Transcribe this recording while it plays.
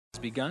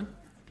begun.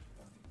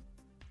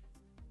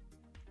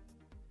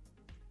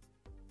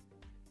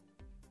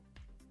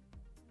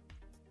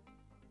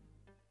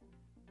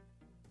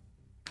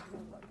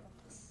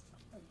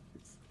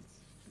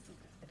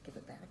 Give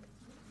it back.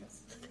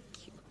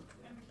 Thank you.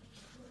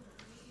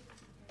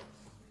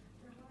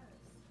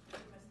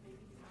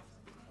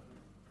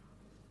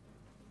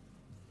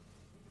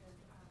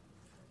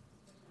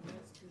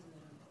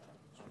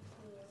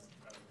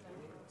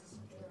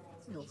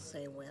 You'll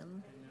say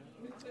when?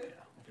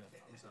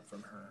 It's not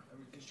from her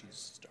because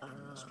she's starting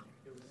the stream.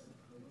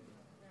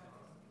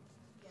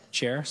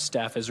 Chair,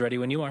 staff is ready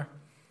when you are.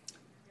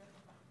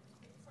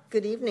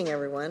 Good evening,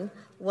 everyone.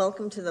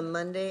 Welcome to the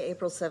Monday,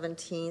 April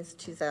 17th,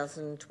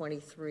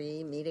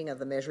 2023 meeting of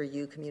the Measure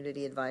U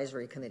Community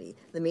Advisory Committee.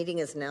 The meeting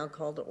is now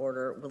called to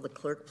order. Will the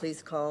clerk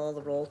please call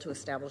the roll to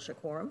establish a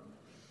quorum?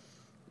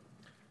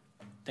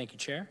 Thank you,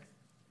 Chair.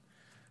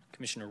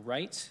 Commissioner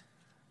Wright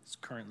is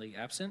currently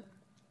absent.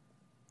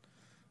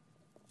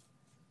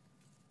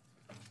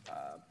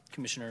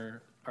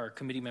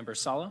 Committee member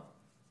Sala.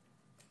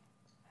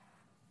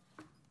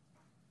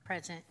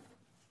 Present.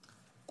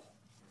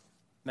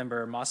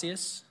 Member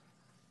Macias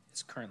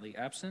is currently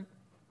absent.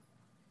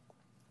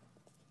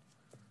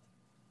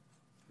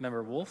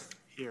 Member Wolf.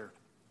 Here.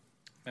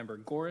 Member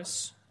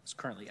Goris is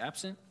currently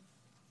absent.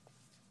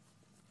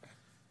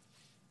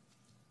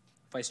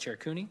 Vice Chair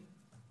Cooney.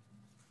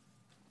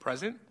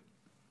 Present.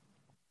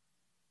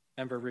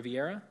 Member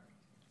Riviera.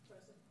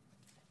 Present.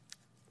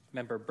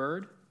 Member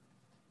Byrd.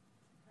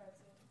 Present.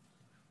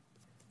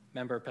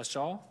 Member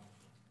Peschal.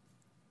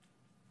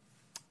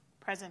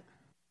 Present.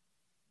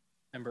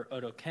 Member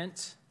Odo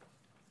Kent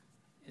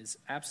is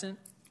absent.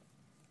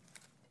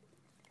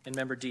 And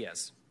Member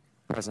Diaz.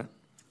 Present.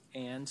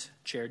 And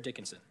Chair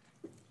Dickinson.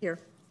 Here.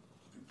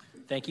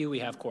 Thank you. We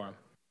have quorum.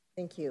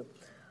 Thank you.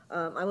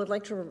 I would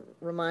like to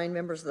remind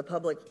members of the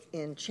public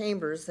in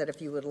chambers that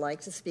if you would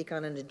like to speak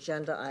on an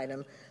agenda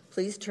item,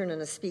 please turn in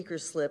a speaker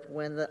slip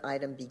when the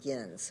item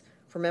begins.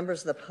 For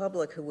members of the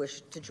public who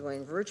wish to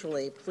join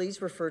virtually,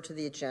 please refer to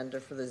the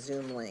agenda for the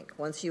Zoom link.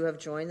 Once you have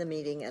joined the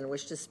meeting and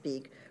wish to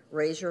speak,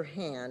 raise your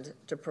hand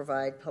to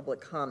provide public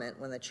comment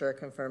when the chair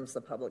confirms the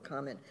public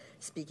comment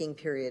speaking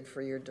period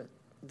for your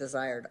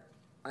desired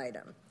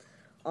item.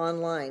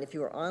 Online, if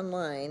you are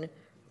online,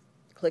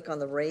 click on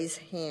the raise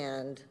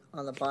hand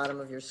on the bottom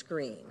of your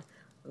screen.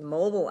 On the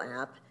mobile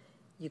app,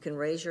 you can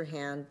raise your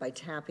hand by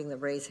tapping the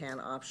raise hand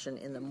option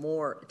in the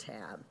More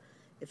tab.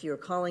 If you are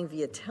calling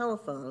via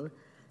telephone,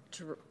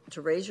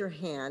 to raise your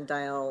hand,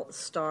 dial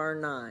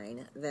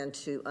 *9, then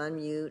to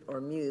unmute or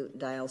mute,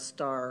 dial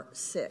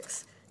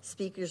 *6.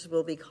 Speakers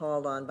will be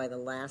called on by the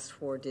last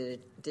four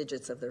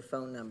digits of their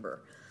phone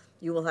number.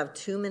 You will have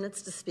 2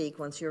 minutes to speak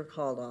once you're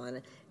called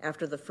on.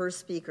 After the first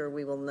speaker,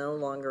 we will no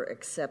longer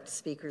accept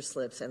speaker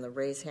slips and the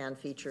raise hand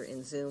feature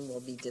in Zoom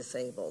will be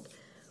disabled.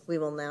 We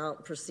will now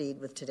proceed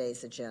with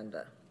today's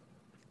agenda.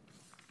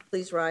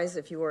 Please rise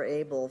if you are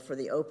able for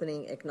the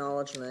opening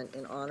acknowledgement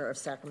in honor of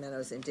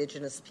Sacramento's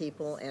indigenous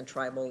people and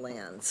tribal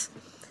lands.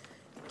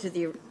 To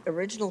the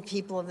original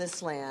people of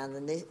this land,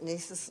 the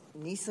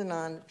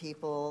Nisenan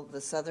people, the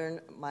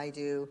Southern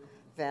Maidu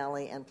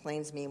Valley and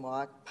Plains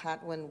Miwok,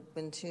 Patwin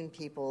Wintun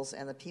peoples,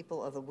 and the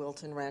people of the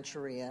Wilton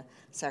Rancheria,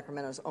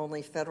 Sacramento's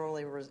only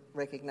federally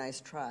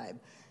recognized tribe,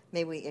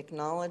 may we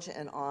acknowledge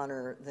and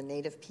honor the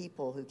Native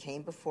people who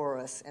came before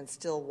us and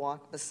still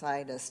walk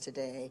beside us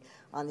today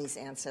on these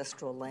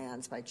ancestral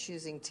lands by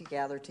choosing to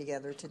gather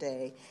together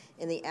today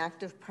in the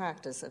active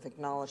practice of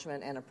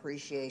acknowledgement and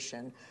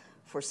appreciation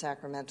for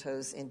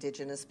Sacramento's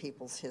indigenous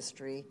people's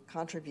history,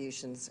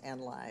 contributions,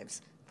 and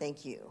lives.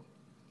 Thank you.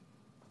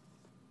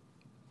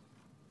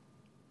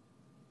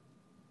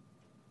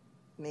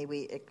 May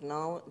we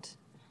acknowledge...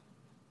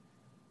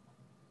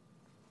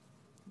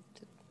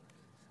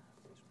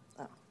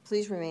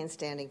 Please remain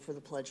standing for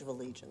the Pledge of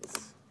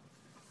Allegiance.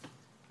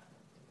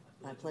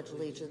 I pledge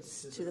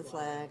allegiance to the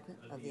flag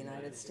of the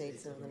United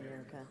States of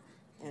America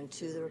and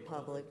to the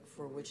republic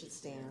for which it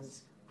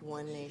stands,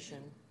 one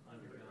nation,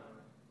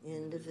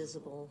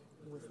 indivisible,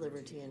 with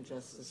liberty and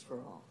justice for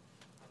all.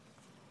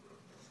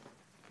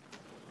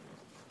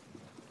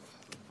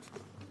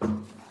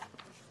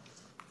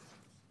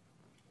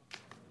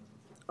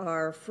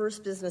 Our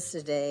first business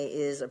today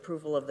is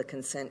approval of the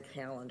consent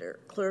calendar.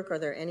 Clerk, are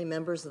there any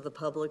members of the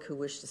public who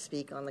wish to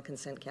speak on the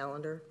consent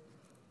calendar?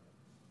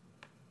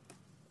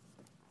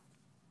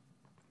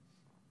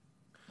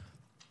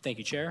 Thank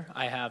you, Chair.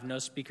 I have no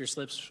speaker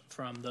slips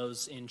from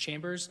those in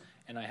chambers,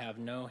 and I have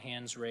no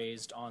hands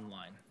raised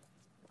online.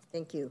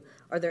 Thank you.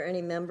 Are there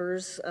any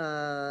members,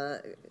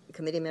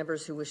 committee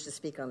members who wish to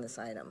speak on this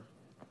item?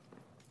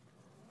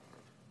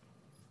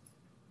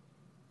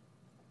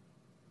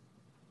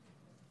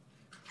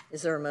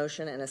 Is there a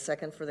motion and a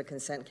second for the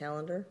consent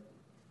calendar?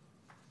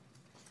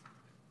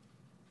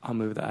 I'll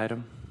move the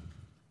item.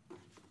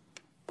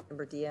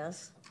 Member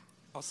Diaz?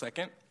 I'll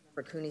second.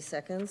 Member Cooney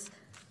seconds.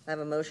 I have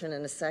a motion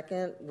and a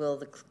second. Will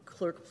the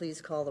clerk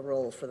please call the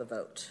roll for the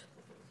vote?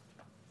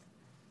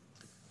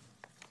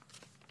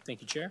 Thank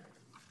you, Chair.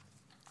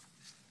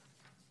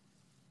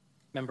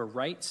 Member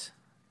Wright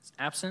is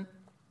absent.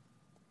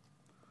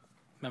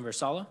 Member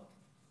Sala?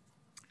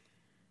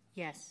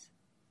 Yes.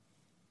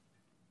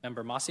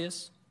 Member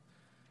Macias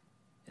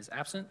is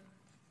absent.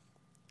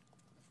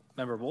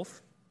 Member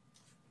Wolf?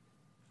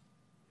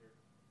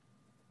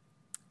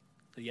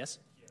 Yes?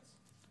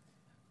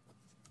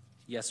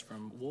 Yes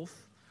from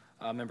Wolf.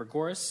 Member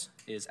Goris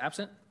is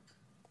absent.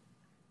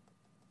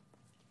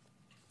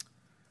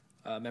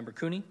 Member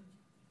Cooney?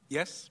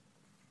 Yes.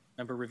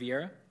 Member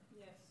Riviera?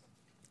 Yes.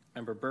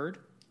 Member Byrd?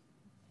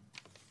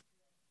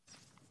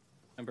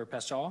 Member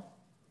Paschal?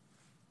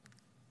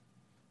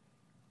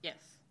 Yes.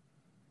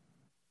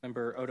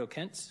 Member Odo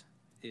Kent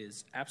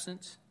is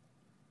absent.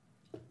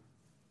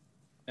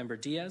 Member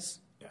Diaz?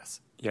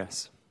 Yes.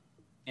 Yes.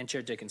 And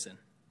Chair Dickinson.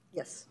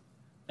 Yes.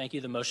 Thank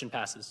you. The motion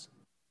passes.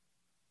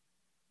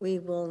 We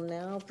will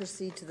now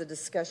proceed to the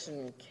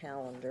discussion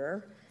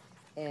calendar.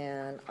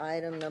 And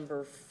item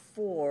number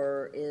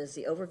 4 is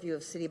the overview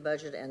of city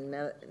budget and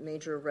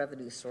major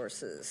revenue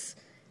sources.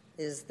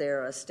 Is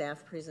there a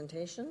staff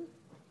presentation?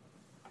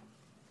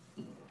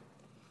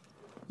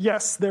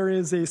 Yes, there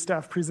is a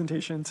staff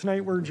presentation.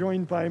 Tonight we're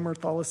joined by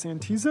Marthala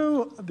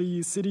Santizo,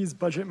 the city's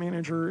budget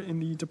manager in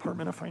the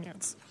Department of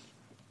Finance.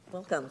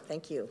 Welcome.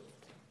 Thank you.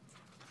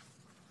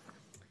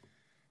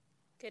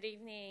 Good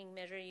evening,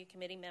 Measure U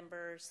committee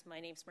members.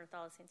 My name is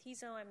Marthala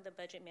Santizo. I'm the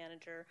budget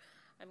manager.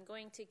 I'm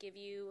going to give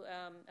you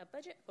a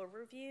budget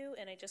overview,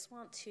 and I just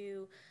want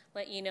to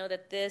let you know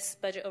that this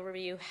budget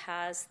overview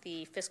has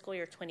the fiscal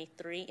year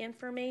 23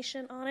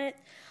 information on it.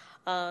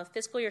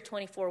 Fiscal year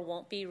 24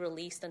 won't be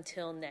released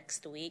until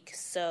next week,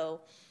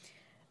 so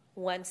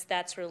once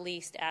that's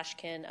released, Ash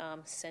can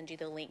send you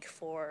the link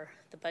for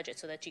the budget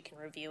so that you can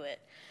review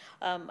it.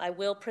 I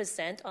will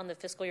present on the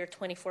fiscal year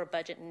 24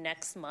 budget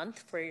next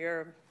month for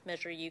your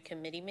Measure U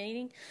committee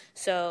meeting,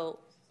 so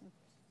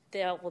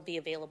that will be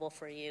available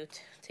for you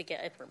to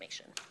get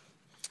information.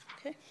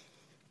 Okay.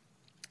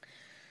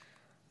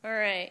 All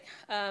right.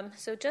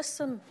 So just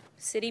some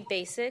city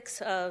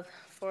basics of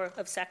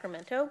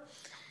Sacramento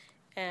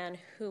and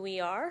who we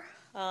are.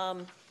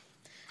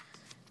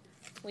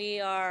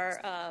 We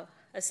are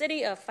a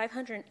city of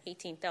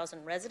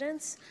 518,000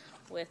 residents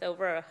with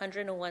over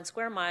 101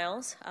 square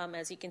miles.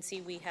 As you can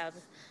see, we have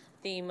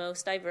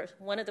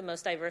one of the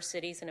most diverse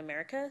cities in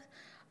America.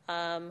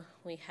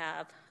 We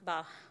have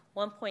about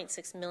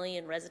 1.6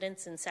 million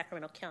residents in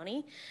Sacramento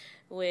County,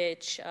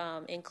 which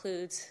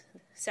includes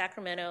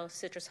Sacramento,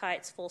 Citrus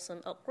Heights,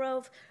 Folsom, Elk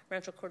Grove,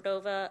 Rancho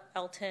Cordova,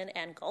 Elton,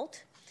 and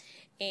Galt.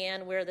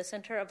 And we're the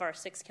center of our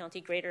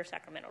 6-county greater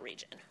Sacramento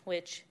region,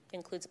 which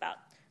includes about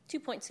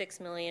 2.6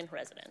 million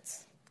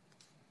residents.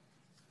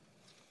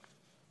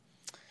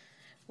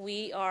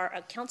 We are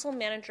a council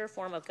manager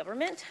form of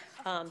government.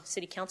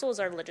 City council is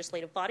our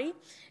legislative body,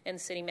 and the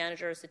city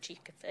manager is the chief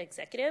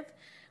executive.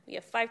 We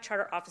have 5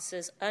 charter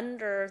offices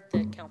under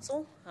the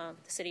council: the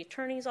city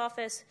attorney's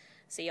office,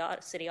 city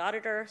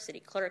auditor, city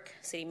clerk,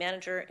 city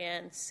manager,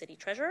 and city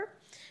treasurer.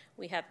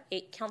 We have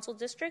 8 council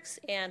districts,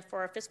 and for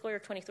our fiscal year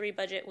 23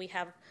 budget, we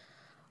have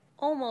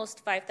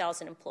almost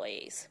 5,000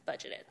 employees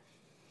budgeted.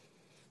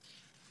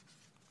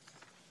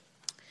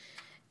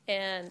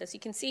 And as you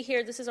can see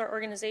here, this is our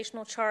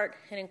organizational chart.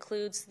 It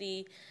includes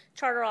the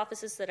charter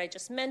offices that I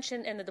just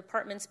mentioned and the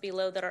departments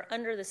below that are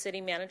under the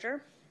city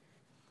manager.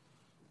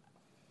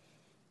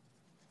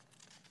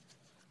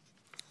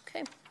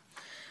 Okay,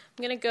 I'm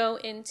going to go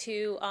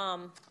into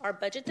our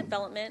budget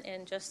development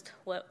and just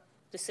what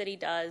the city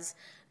does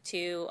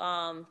to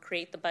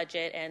create the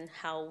budget and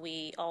how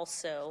we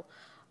also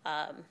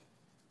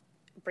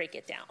break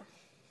it down.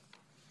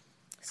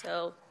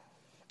 So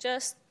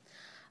just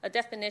a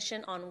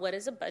definition on what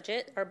is a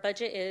budget. Our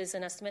budget is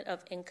an estimate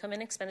of income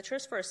and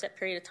expenditures for a set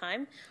period of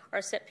time.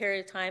 Our set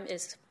period of time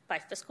is by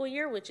fiscal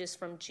year, which is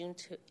from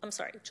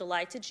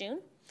July to June.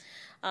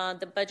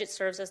 The budget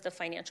serves as the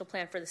financial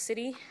plan for the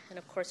city, and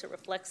of course it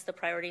reflects the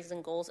priorities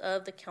and goals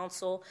of the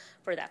council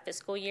for that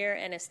fiscal year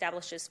and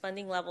establishes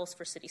funding levels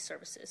for city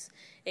services.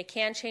 It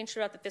can change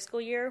throughout the fiscal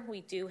year.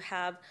 We do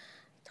have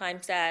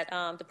times that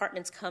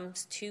departments come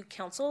to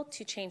council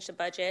to change the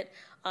budget,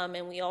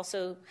 and we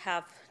also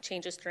have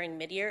changes during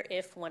mid-year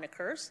if one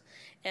occurs.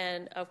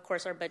 And of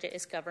course our budget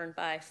is governed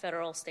by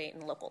federal, state,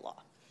 and local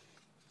law.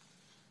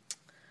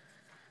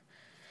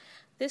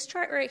 This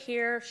chart right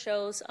here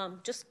shows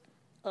just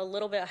a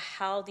little bit of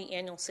how the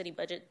annual city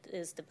budget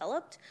is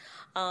developed.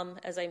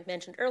 As I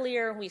mentioned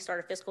earlier, we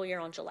start a fiscal year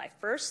on July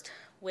 1st,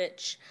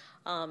 which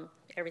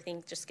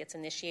everything just gets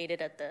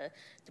initiated at the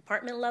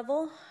department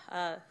level.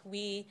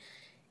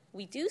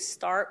 We do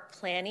start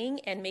planning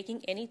and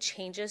making any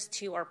changes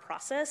to our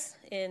process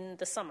in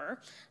the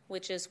summer,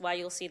 which is why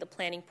you'll see the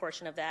planning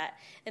portion of that.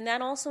 And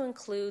that also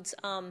includes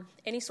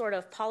any sort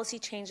of policy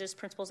changes,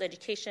 principals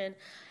education,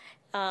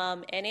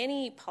 and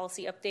any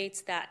policy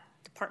updates that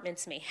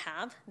departments may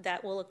have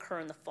that will occur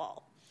in the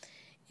fall.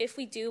 If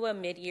we do a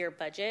mid-year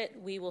budget,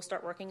 we will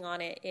start working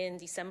on it in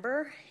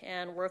December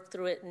and work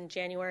through it in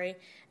January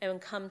and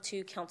come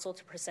to council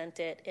to present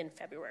it in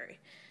February.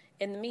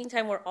 In the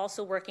meantime, we're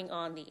also working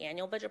on the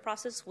annual budget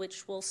process,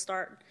 which will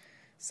start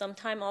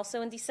sometime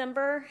also in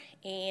December,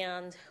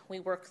 and we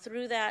work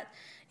through that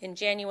in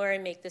January,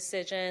 make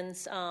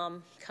decisions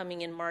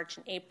coming in March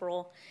and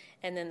April,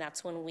 and then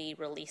that's when we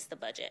release the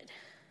budget.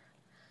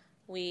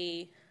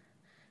 We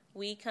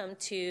come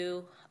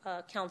to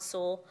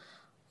council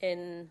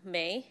in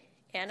May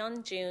and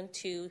on June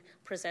to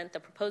present the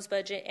proposed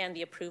budget and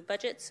the approved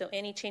budget. So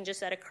any changes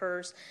that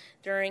occurs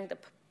during the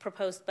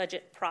proposed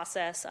budget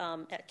process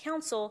at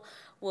council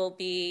will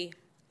be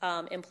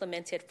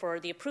implemented for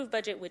the approved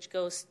budget, which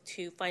goes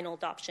to final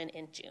adoption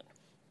in June.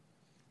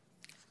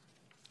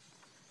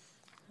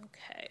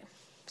 Okay,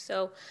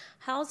 so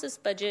how's this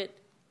budget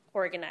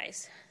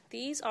organized?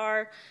 We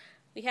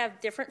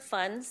have different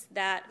funds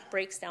that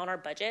breaks down our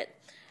budget.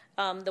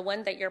 The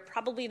one that you're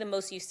probably the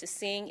most used to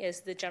seeing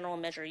is the General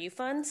Measure U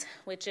funds,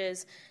 which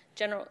is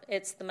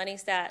it's the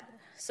monies that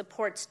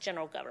supports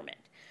general government.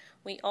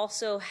 We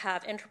also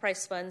have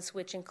enterprise funds,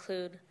 which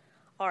include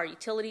our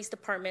utilities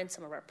department,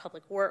 some of our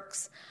public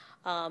works.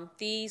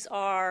 These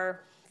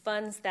are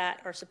funds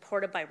that are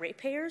supported by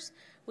ratepayers,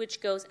 which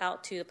goes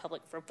out to the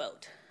public for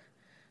vote.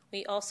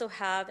 We also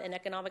have an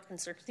economic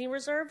uncertainty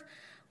reserve,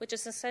 which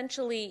is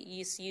essentially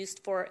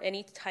used for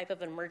any type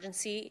of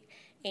emergency,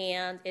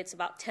 and it's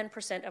about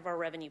 10% of our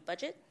revenue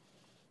budget.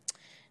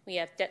 We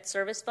have debt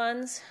service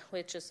funds,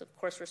 which is, of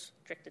course,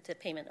 restricted to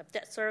payment of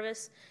debt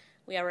service.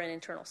 We have our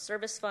internal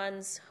service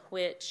funds,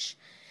 which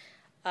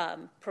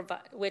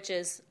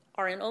is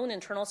our own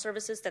internal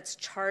services that's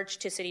charged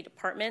to city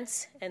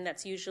departments, and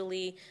that's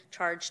usually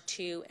charged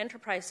to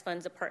enterprise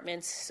funds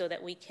departments so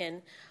that we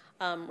can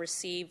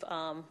receive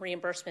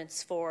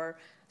reimbursements for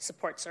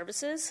support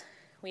services.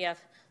 We have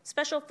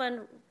special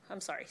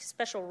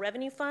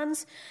revenue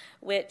funds,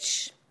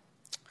 which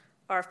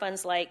are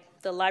funds like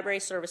the library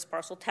service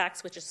parcel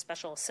tax, which is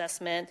special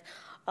assessment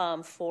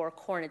for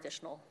core and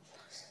additional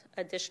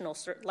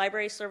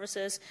library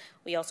services.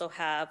 We also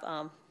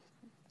have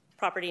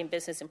property and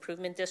business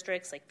improvement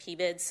districts like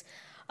PBIDs,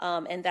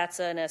 and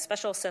that's a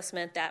special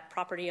assessment that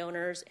property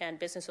owners and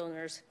business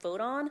owners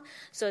vote on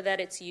so that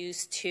it's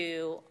used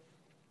to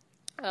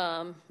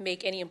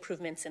make any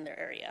improvements in their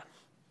area.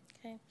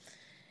 Okay.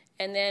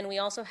 And then we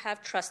also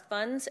have trust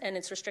funds, and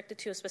it's restricted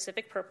to a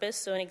specific purpose.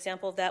 So an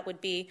example of that would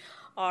be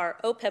our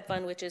OPEB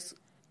fund, which is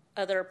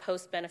other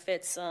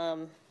post-benefits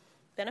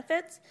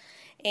benefits,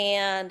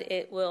 and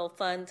it will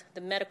fund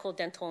the medical,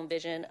 dental, and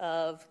vision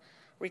of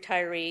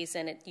retirees,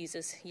 and it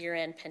uses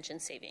year-end pension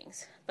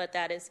savings. But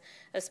that is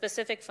a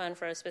specific fund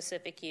for a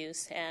specific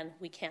use, and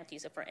we can't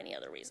use it for any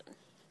other reason.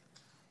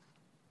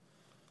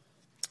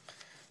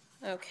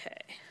 Okay,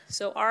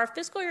 so our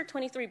fiscal year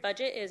 23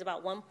 budget is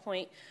about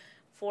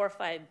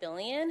 $1.45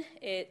 billion.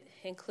 It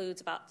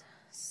includes about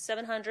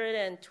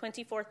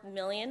 $724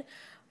 million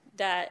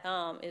that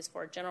is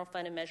for general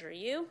fund and Measure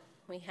U.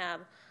 We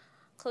have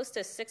close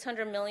to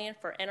 $600 million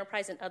for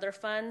enterprise and other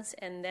funds,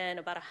 and then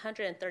about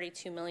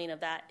 $132 million of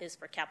that is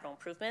for capital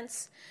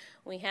improvements.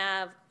 We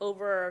have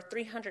over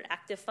 300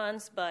 active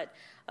funds, but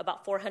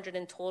about 400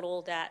 in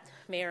total that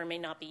may or may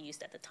not be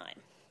used at the time.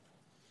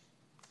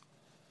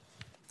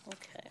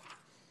 Okay.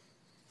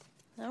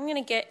 Now I'm going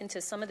to get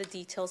into some of the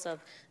details of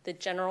the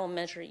General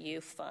Measure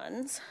U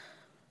funds.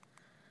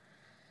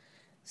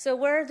 So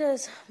where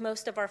does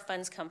most of our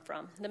funds come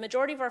from? The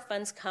majority of our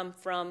funds come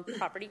from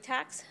property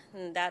tax,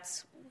 and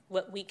that's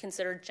what we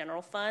consider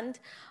general fund.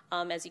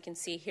 As you can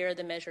see here,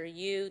 the Measure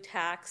U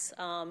tax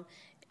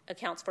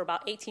accounts for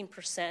about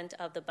 18%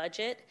 of the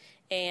budget,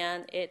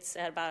 and it's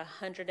at about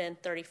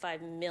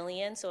 $135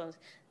 million, so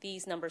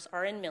these numbers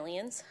are in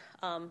millions.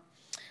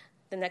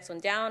 The next one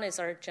down is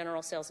our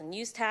general sales and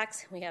use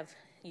tax. We have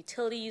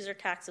utility user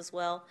tax as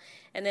well,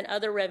 and then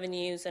other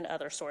revenues and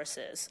other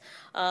sources.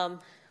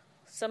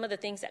 Some of the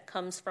things that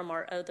comes from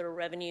our other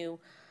revenue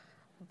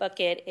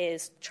bucket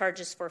is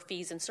charges for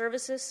fees and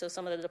services. So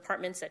some of the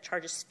departments that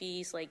charges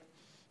fees like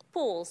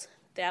pools,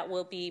 that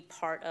will be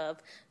part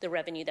of the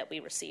revenue that we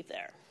receive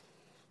there.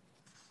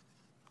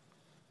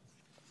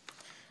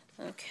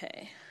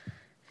 Okay.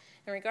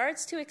 In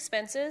regards to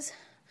expenses,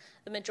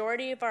 the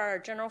majority of our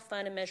general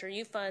fund and Measure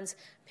U funds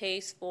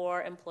pays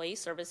for employee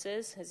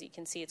services. As you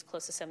can see, it's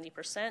close to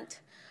 70%.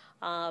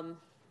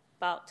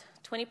 About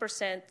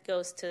 20%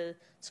 goes to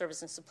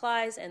service and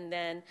supplies, and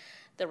then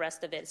the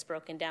rest of it is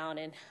broken down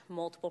in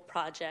multiple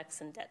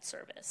projects and debt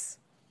service.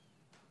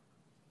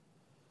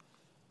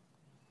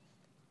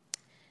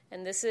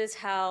 And this is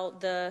how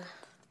the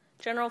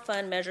general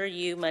fund Measure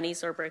U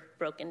monies are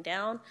broken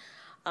down.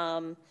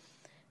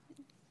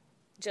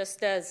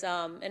 Just as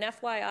an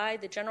FYI,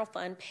 the general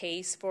fund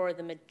pays for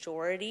the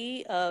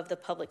majority of the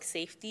public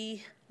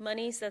safety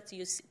monies that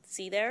you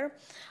see there.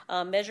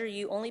 Measure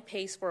U only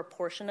pays for a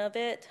portion of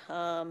it,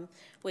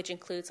 which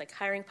includes like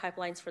hiring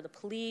pipelines for the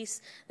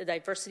police, the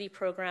diversity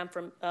program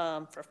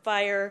for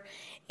fire,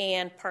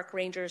 and park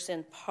rangers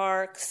in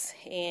parks,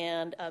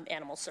 and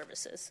animal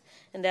services.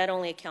 And that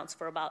only accounts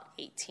for about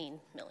 $18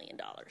 million.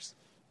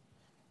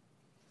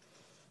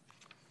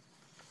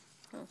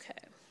 Okay.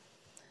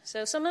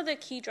 So some of the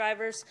key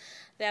drivers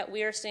that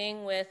we are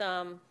seeing with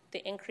the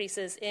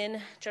increases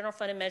in general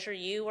fund and Measure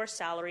U are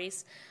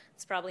salaries.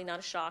 it's probably not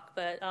a shock,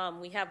 but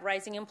we have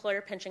rising employer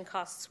pension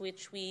costs,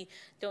 which we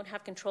don't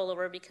have control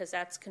over because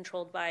that's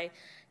controlled by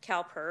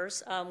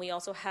CalPERS. We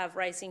also have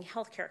rising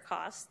healthcare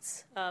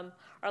costs.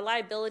 Our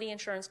liability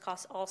insurance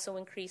costs also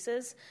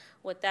increases.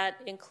 What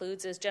that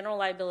includes is general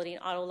liability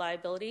and auto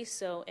liability.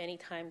 So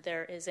anytime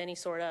there is any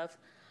sort of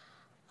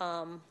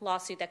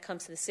lawsuit that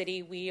comes to the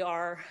city, we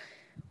are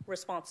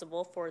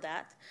responsible for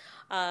that.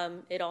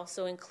 It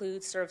also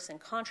includes service and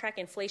contract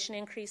inflation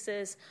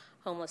increases,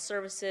 homeless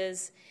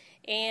services,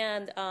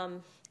 and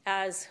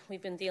as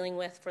we've been dealing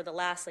with for the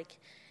last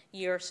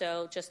year or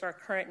so, just our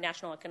current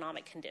national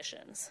economic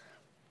conditions.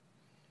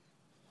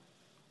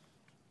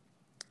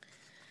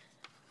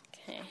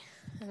 Okay,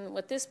 and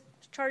what this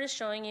chart is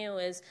showing you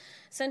is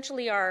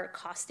essentially our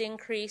cost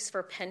increase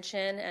for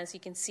pension. As you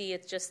can see,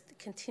 it just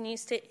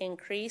continues to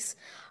increase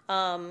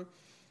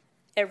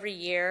every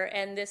year,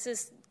 and this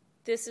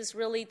is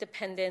really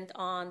dependent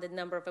on the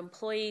number of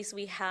employees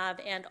we have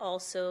and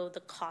also the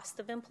cost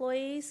of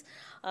employees.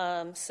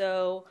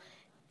 So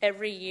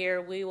every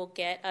year we will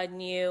get a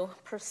new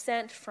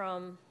percent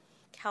from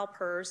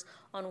CalPERS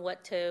on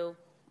what to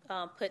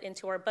put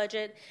into our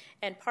budget,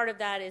 and part of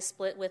that is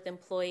split with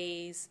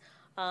employees,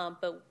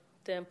 but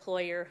the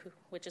employer,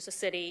 which is a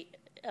city,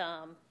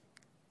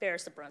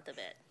 bears the brunt of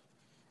it.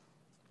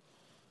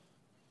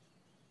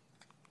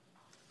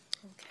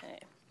 Okay.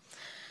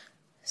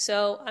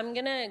 So I'm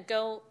going to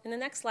go, in the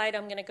next slide,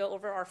 I'm going to go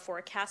over our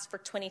forecast for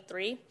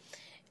 23.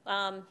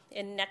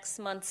 In next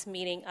month's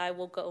meeting, I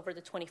will go over the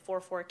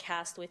 24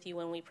 forecast with you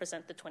when we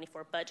present the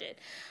 24 budget.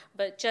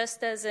 But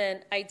just as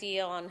an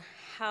idea on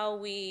how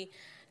we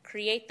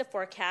create the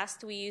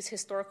forecast, we use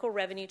historical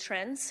revenue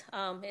trends,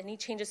 any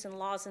changes in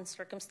laws and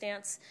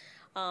circumstance,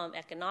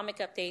 economic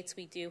updates.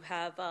 We do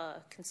have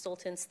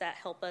consultants that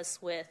help us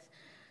with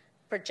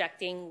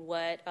projecting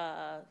what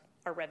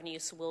our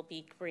revenues will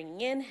be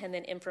bringing in, and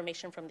then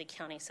information from the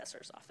county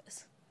assessor's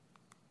office.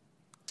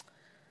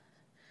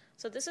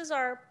 So this is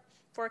our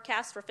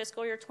forecast for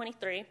fiscal year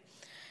 23.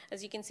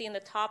 As you can see in the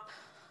top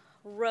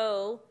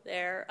row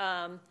there,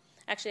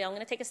 actually I'm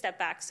going to take a step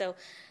back. So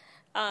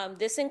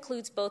this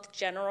includes both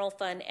general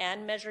fund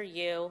and Measure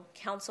U.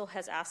 Council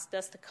has asked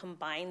us to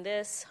combine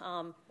this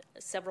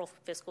several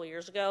fiscal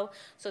years ago,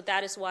 so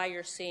that is why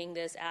you're seeing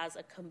this as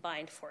a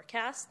combined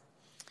forecast.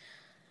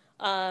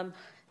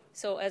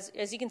 So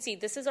as you can see,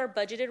 this is our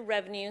budgeted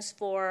revenues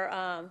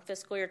for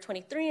fiscal year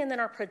 23, and then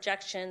our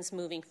projections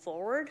moving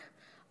forward.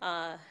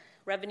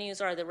 Revenues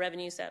are the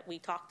revenues that we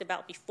talked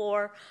about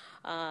before,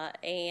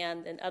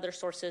 and then other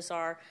sources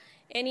are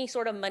any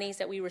sort of monies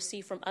that we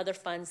receive from other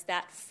funds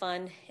that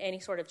fund any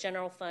sort of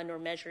general fund or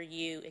Measure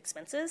U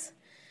expenses.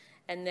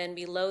 And then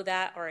below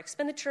that are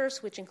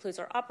expenditures, which includes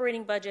our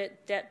operating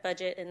budget, debt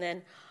budget, and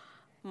then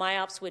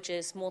MIOPS, which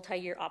is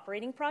multi-year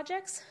operating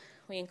projects.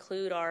 We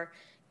include our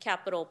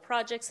capital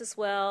projects as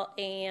well,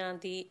 and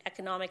the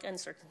economic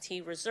uncertainty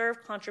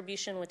reserve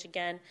contribution, which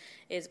again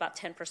is about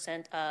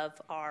 10%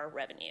 of our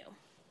revenue.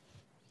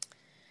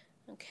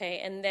 Okay,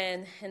 and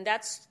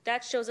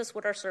that shows us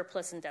what our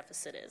surplus and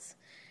deficit is.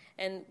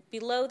 And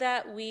below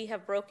that, we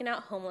have broken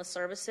out homeless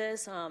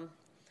services.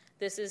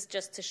 This is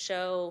just to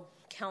show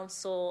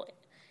council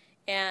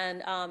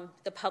and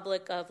the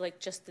public of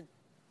just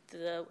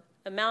the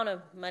amount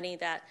of money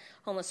that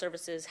homeless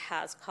services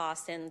has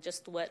cost and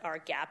just what our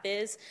gap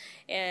is.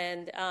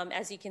 And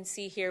as you can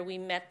see here, we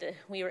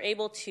were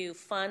able to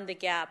fund the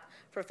gap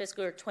for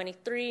fiscal year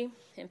 23.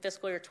 In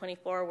fiscal year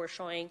 24, we're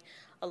showing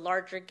a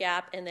larger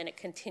gap, and then it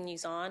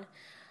continues on.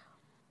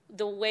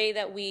 The way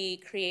that we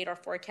create our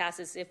forecast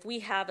is if we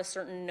have a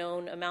certain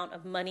known amount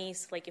of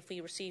monies, like if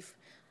we receive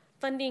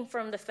funding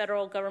from the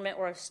federal government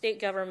or a state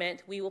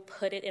government, we will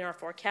put it in our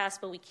forecast,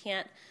 but we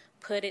can't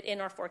put it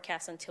in our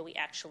forecast until we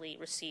actually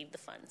receive the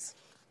funds.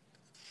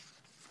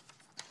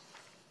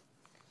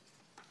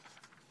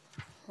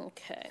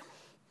 Okay.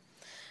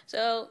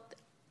 So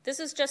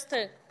this is just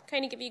to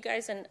kind of give you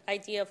guys an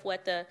idea of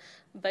what the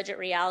budget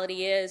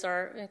reality is.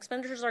 Our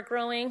expenditures are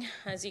growing.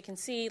 As you can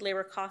see,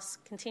 labor costs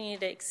continue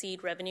to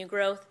exceed revenue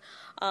growth.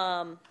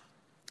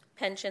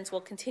 Pensions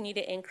will continue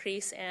to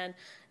increase, and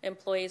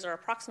employees are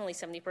approximately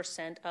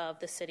 70% of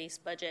the city's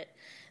budget.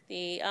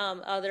 The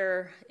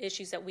other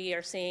issues that we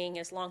are seeing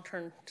is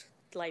long-term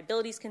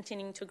liabilities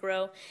continuing to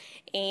grow,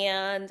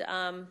 and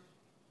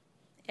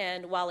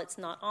while it's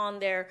not on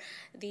there,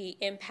 the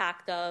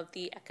impact of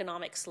the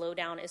economic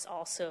slowdown is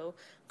also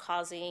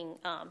causing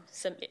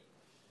some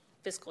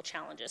fiscal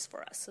challenges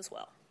for us as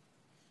well.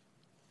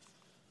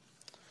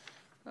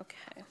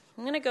 Okay,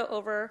 I'm going to go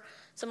over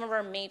some of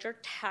our major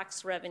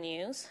tax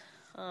revenues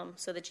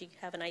so that you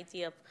have an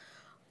idea of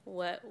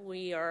what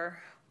we are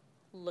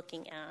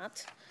looking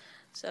at.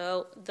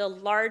 So the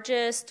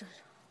largest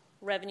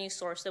revenue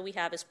source that we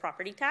have is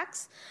property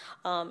tax.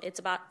 It's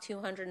about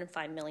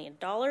 $205 million.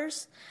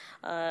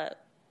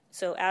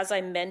 So as I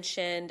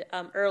mentioned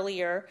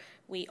earlier,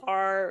 we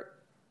are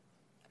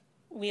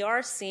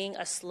seeing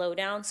a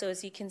slowdown. So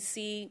as you can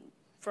see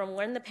from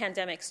when the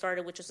pandemic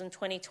started, which was in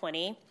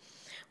 2020,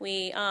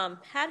 we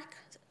had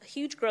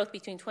huge growth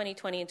between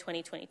 2020 and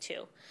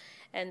 2022.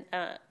 And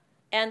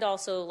and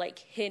also like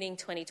hitting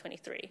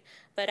 2023.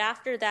 But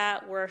after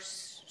that, we're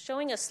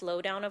showing a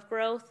slowdown of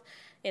growth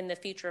in the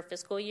future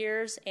fiscal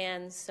years.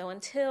 And so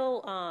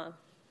until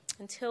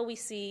we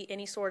see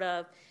any sort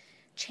of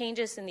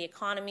changes in the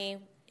economy,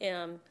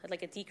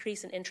 like a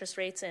decrease in interest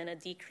rates and a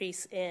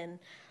decrease in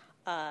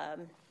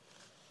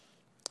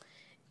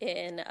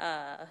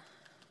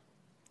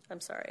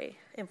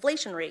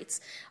inflation rates,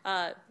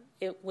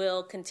 it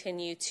will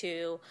continue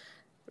to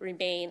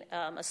remain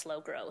a slow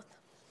growth.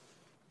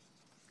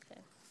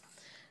 Okay.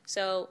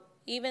 So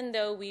even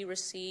though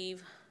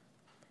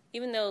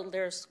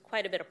there's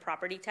quite a bit of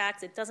property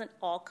tax, it doesn't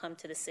all come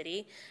to the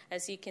city.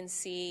 As you can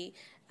see,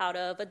 out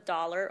of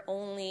 $1,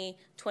 only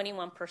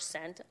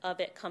 21% of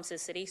it comes to the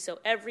city. So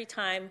every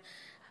time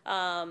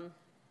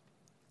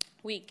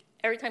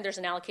there's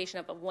an allocation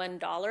of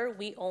 $1,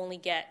 we only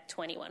get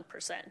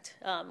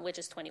 21%, which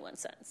is 21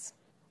 cents.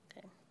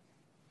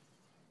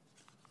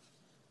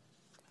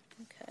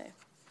 Okay.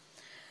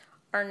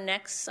 Our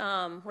next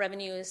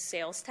revenue is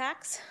sales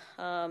tax.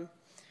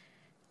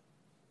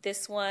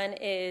 This one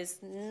is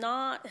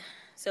not,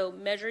 so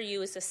Measure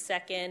U is the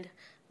second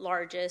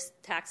largest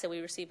tax that we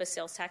receive, but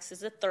sales tax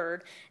is the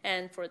third.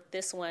 And for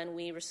this one,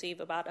 we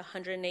receive about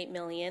 $108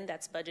 million.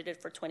 That's budgeted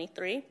for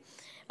 23.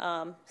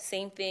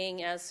 Same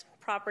thing as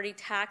property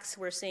tax.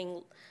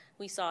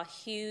 We saw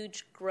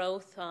huge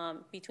growth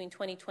between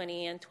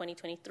 2020 and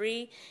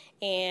 2023,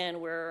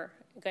 and we're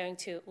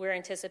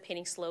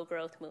anticipating slow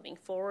growth moving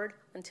forward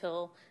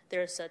until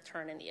there's a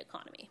turn in the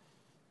economy.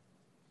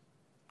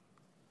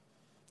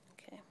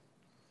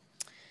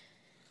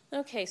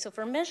 Okay, so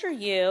for Measure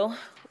U,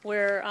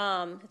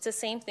 it's the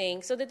same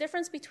thing. So the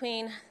difference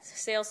between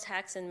sales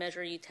tax and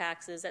Measure U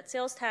tax is that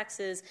sales tax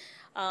is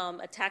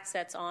a tax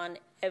that's on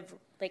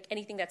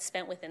anything that's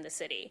spent within the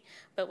city.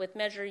 But with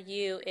Measure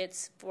U,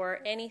 it's for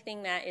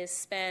anything that is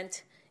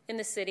spent in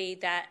the city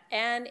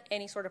and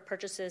any sort of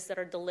purchases that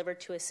are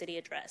delivered to a city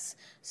address.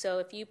 So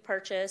if you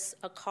purchase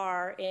a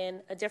car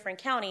in a different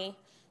county,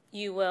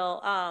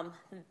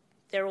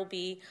 there will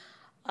be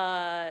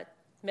a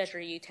Measure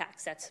U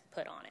tax that's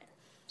put on it.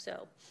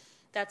 So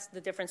that's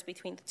the difference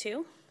between the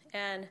two.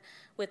 And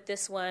with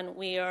this one,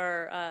 we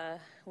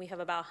have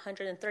about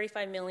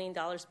 $135 million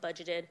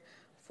budgeted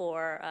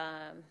for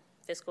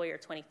fiscal year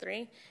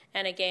 23.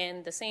 And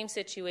again, the same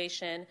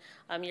situation.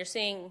 You're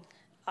seeing,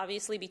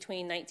 obviously,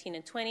 between 19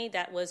 and 20,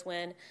 that was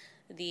when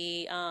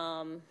the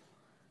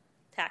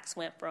tax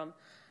went from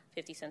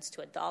 50 cents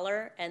to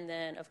 $1. And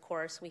then, of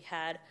course, we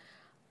had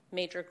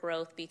major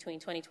growth between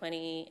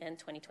 2020 and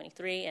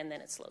 2023, and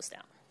then it slows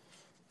down.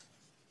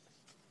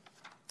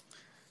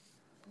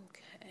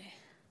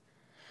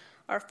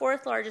 Our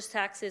fourth largest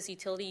tax is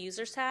utility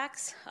users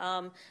tax.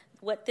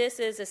 What this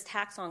is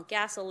tax on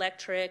gas,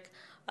 electric,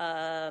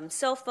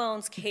 cell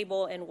phones,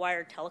 cable, and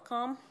wired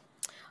telecom.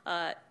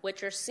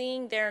 What you're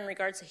seeing there in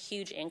regards to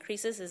huge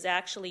increases is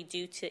actually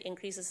due to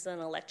increases in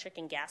electric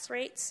and gas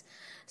rates.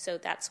 So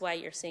that's why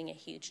you're seeing a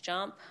huge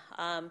jump.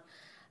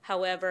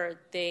 However,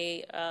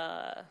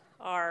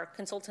 our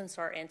consultants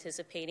are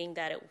anticipating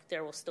that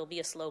there will still be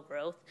a slow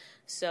growth.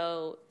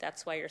 So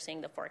that's why you're seeing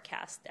the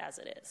forecast as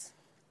it is.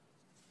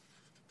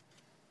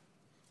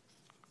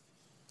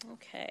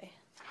 Okay,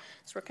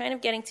 so we're kind of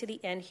getting to the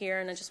end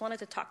here, and I just wanted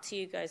to talk to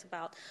you guys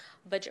about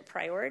budget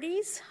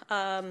priorities.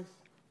 There's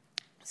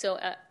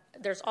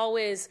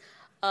always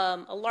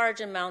a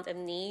large amount of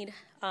need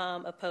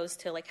opposed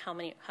to like how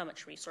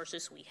much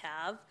resources we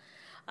have.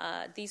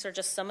 These are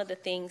just some of the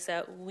things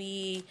that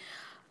we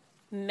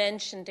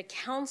mentioned to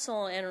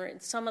council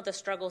and some of the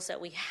struggles that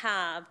we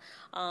have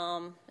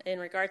in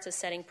regards to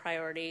setting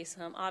priorities.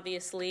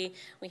 Obviously,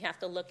 we have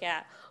to look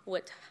at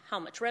how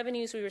much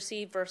revenues we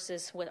receive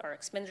versus what our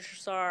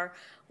expenditures are,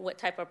 what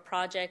type of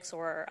projects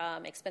or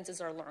expenses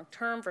are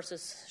long-term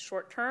versus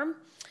short-term,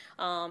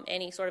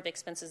 any sort of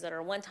expenses that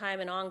are one-time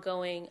and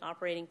ongoing,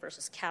 operating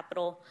versus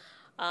capital.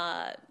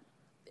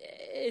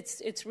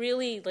 It's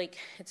really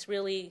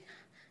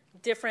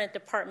different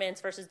departments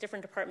versus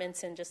different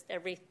departments and just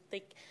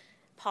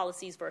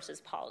policies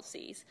versus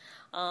policies.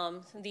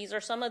 These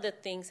are some of the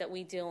things that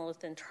we deal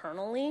with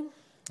internally.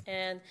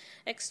 And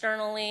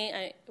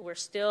externally, we're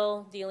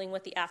still dealing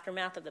with the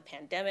aftermath of the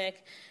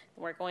pandemic.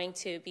 We're going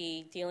to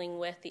be dealing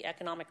with the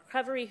economic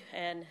recovery,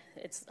 and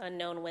it's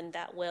unknown when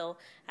that will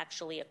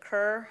actually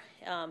occur.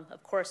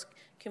 Of course,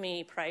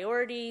 community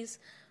priorities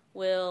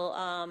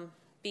will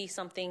be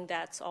something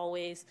that's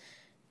always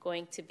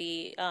going to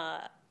be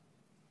a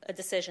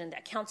decision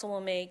that council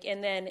will make.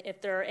 And then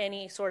if there are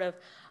any sort of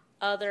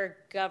other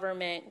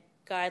government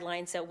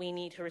guidelines that we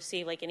need to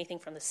receive, like anything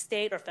from the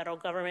state or federal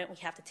government, we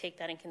have to take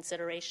that in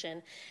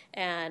consideration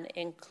and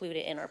include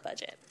it in our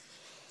budget.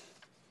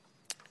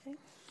 Okay.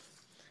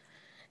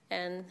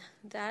 And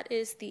that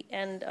is the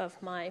end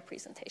of my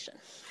presentation.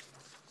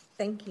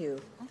 Thank you.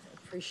 I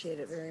appreciate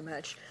it very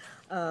much.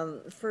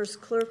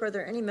 First, Clerk, are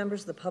there any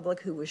members of the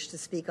public who wish to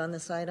speak on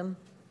this item?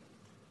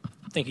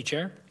 Thank you,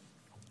 Chair.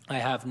 I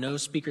have no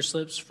speaker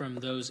slips from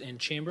those in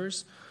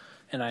chambers,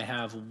 and I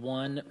have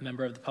one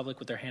member of the public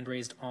with their hand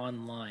raised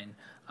online.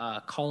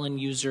 Call-in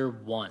user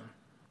 1.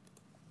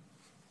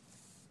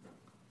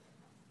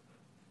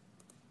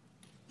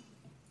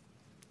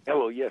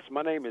 Hello, yes,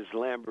 my name is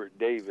Lambert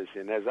Davis,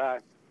 and as I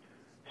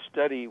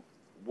study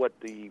what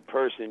the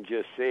person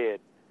just said,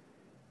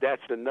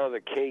 that's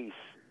another case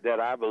that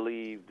I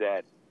believe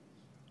that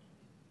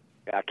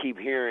I keep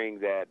hearing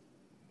that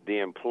the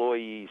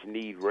employees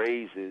need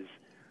raises,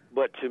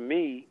 but to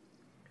me,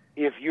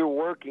 if you're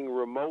working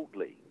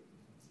remotely,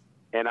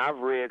 and I've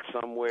read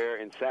somewhere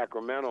in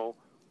Sacramento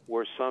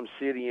where some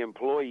city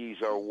employees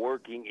are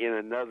working in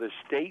another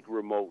state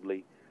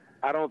remotely,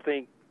 I don't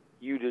think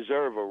you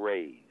deserve a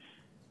raise.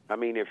 I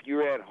mean, if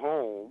you're at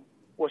home,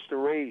 what's the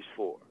raise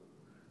for?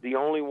 The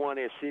only one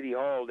at City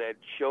Hall that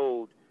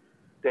showed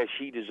that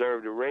she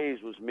deserved a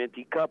raise was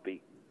Minty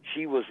Cuppy.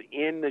 She was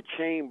in the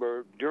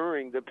chamber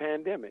during the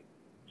pandemic,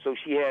 so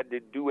she had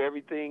to do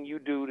everything you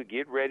do to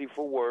get ready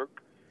for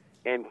work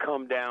and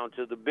come down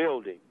to the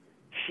building.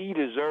 She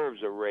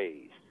deserves a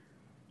raise.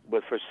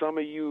 But for some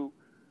of you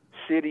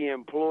city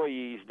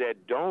employees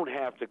that don't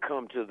have to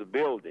come to the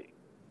building,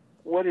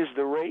 what is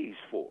the raise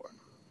for?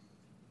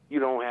 You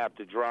don't have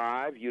to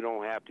drive. You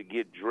don't have to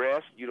get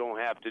dressed. You don't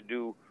have to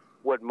do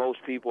what most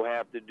people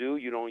have to do.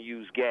 You don't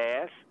use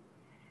gas.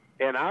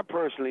 And I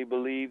personally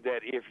believe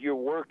that if you're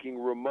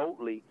working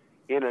remotely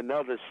in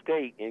another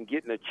state and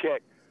getting a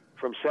check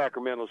from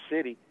Sacramento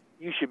City,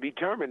 you should be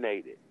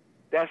terminated.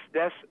 That's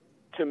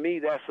to me,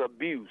 that's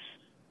abuse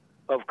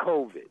of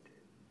COVID.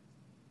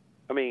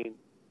 I mean,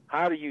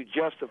 how do you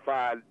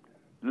justify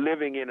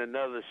living in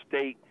another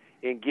state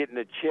and getting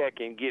a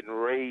check and getting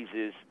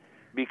raises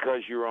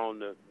because you're on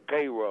the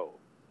payroll?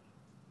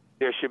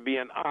 There should be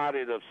an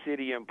audit of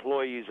city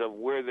employees of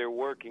where they're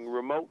working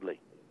remotely.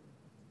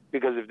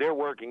 Because if they're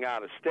working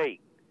out of state,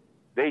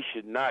 they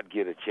should not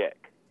get a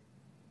check.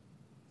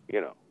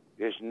 You know,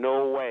 there's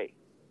no way.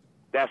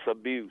 That's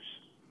abuse.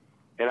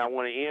 And I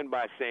want to end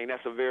by saying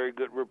that's a very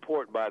good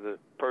report by the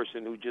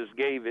person who just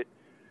gave it,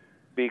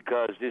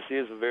 because this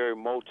is a very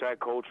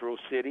multicultural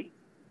city.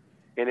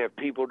 And if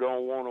people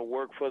don't want to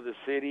work for the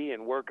city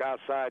and work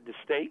outside the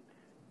state,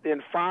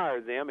 then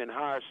fire them and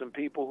hire some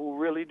people who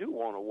really do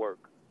want to work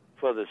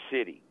for the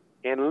city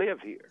and live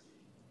here.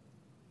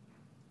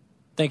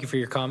 Thank you for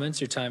your comments.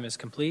 Your time is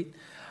complete.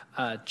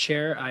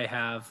 Chair, I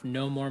have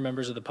no more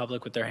members of the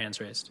public with their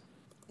hands raised.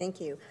 Thank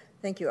you.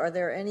 Thank you. Are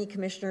there any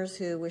commissioners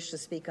who wish to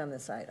speak on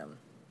this item?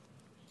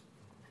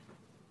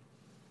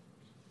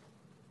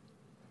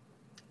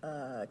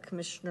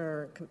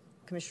 Commissioner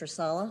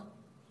Sala?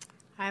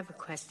 I have a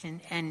question,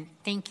 and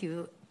thank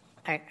you.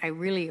 I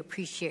really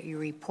appreciate your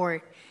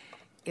report.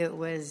 It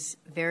was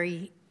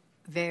very,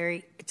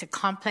 it's a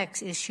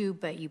complex issue,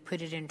 but you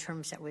put it in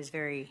terms that was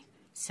very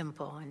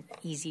simple and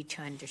easy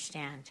to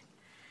understand.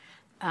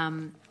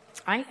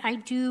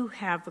 I do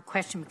have a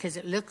question, because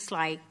it looks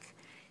like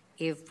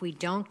if we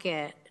don't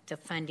get the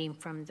funding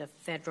from the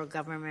federal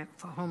government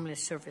for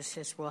homeless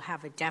services, we'll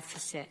have a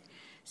deficit.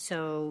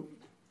 So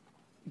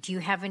do you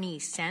have any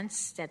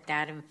sense that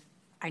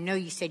I know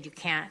you said you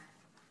can't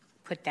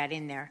put that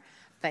in there,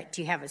 but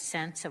do you have a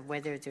sense of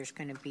whether there's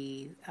going to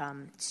be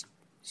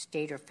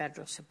state or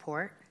federal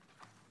support?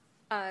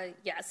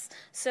 Yes.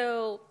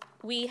 So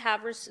we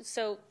have.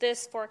 So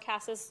this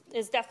forecast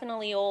is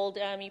definitely old.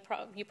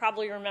 You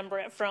probably remember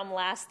it from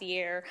last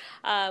year.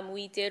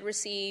 We did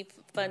receive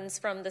funds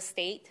from the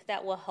state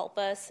that will help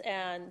us,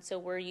 and so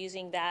we're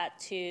using that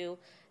to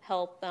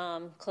help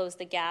close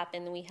the gap.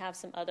 And we have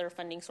some other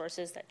funding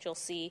sources that you'll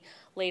see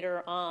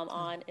later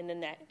on in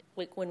the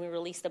when we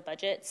release the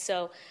budget.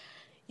 So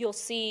you'll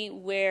see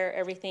where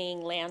everything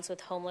lands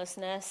with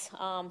homelessness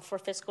for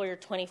fiscal year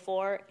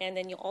 24, and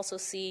then you'll also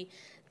see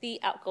the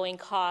outgoing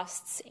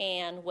costs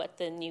and what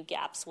the new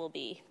gaps will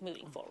be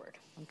moving forward.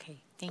 Okay,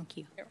 thank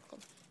you. You're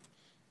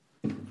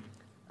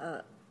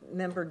welcome.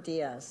 Member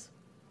Diaz.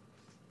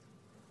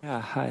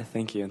 Yeah, hi,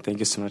 thank you, and thank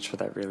you so much for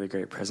that really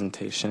great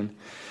presentation.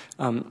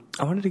 I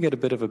wanted to get a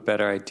bit of a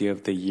better idea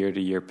of the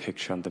year-to-year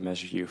picture on the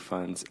Measure U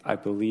funds. I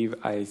believe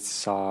I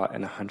saw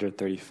an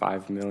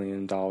 $135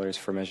 million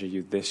for Measure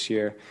U this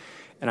year,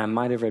 and I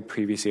might have read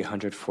previously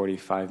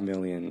 $145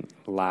 million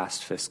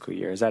last fiscal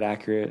year. Is that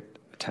accurate?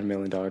 A $10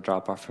 million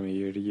drop-off from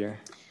year to year?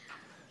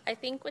 I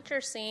think what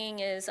you're seeing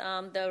is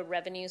the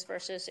revenues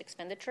versus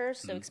expenditures.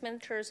 So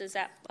expenditures is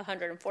at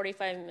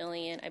 $145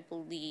 million, I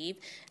believe,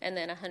 and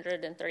then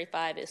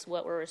 $135 is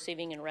what we're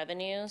receiving in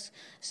revenues.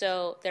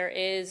 So there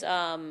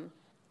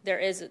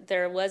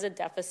was a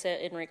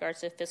deficit in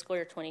regards to fiscal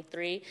year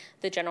 23.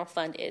 The general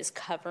fund is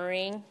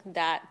covering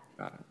that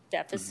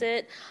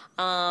deficit,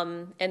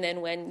 and then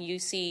when you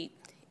see,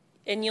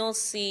 and you'll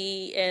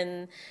see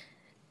in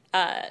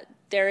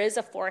there is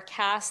a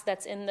forecast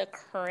that's in the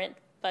current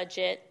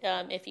budget.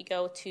 If you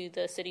go to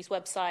the city's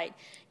website,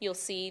 you'll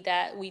see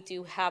that we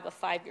do have a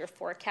 5-year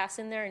forecast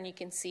in there, and you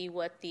can see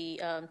what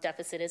the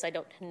deficit is. I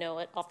don't know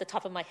it off the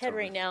top of my head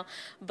right now,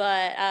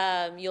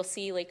 but you'll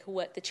see like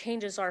what the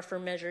changes are for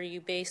Measure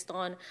U based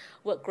on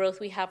what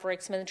growth we have for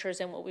expenditures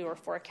and what we were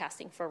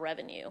forecasting for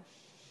revenue.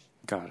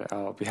 Got it.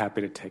 I'll be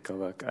happy to take a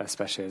look,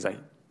 especially as I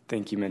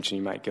think you mentioned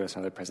you might give us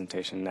another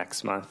presentation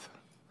next month.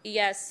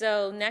 Yes,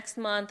 so next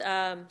month,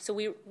 so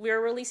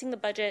we're releasing the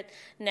budget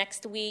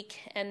next week,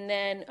 and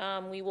then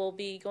we will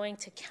be going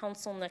to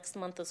council next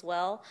month as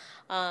well.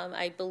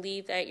 I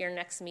believe that your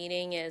next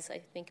meeting is,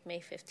 I think, May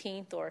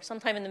 15th or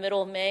sometime in the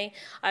middle of May.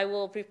 I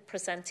will be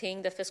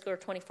presenting the fiscal year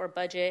 24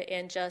 budget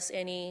and just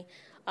any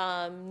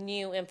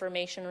new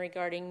information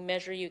regarding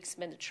Measure U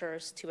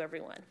expenditures to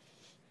everyone.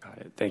 Got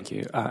it. Thank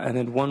you. And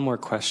then one more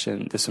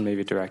question. This one may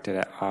be directed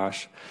at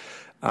Ash.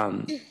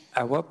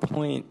 At what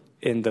point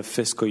in the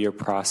fiscal year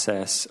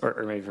process,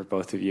 or maybe for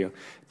both of you,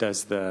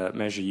 does the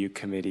Measure U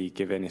committee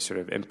give any sort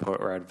of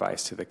input or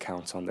advice to the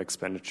council on the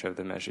expenditure of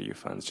the Measure U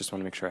funds? Just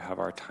want to make sure I have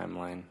our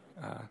timeline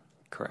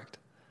correct.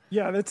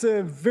 Yeah, that's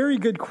a very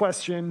good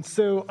question.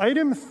 So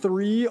item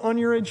 3 on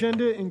your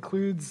agenda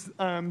includes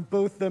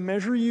both the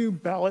Measure U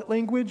ballot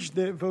language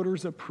that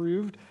voters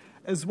approved,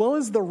 as well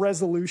as the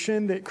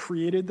resolution that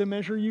created the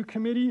Measure U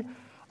committee.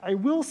 I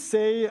will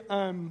say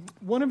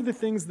one of the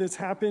things that's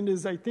happened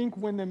is I think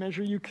when the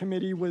Measure U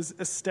committee was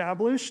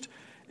established,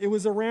 it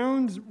was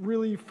around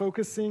really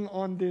focusing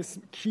on this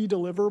key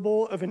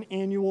deliverable of an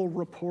annual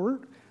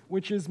report,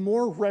 which is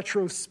more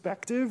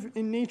retrospective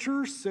in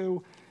nature.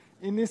 So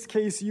in this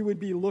case, you would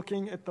be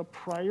looking at the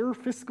prior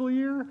fiscal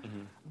year,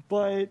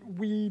 but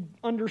we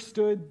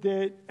understood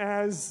that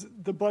as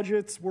the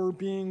budgets were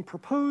being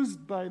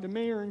proposed by the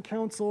mayor and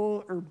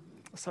council,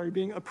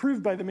 being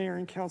approved by the mayor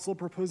and council,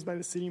 proposed by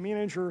the city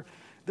manager,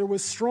 there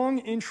was strong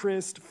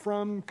interest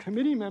from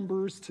committee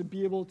members to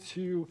be able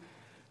to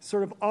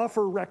sort of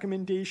offer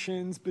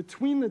recommendations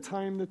between the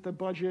time that the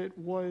budget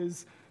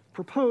was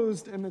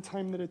proposed and the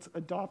time that it's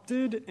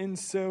adopted. And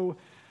so,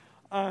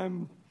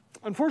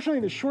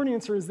 unfortunately, the short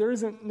answer is there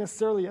isn't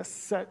necessarily a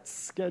set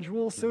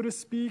schedule, so to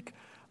speak.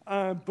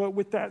 But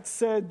with that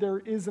said, there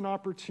is an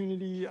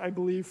opportunity, I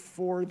believe,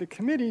 for the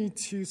committee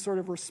to sort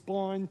of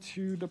respond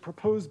to the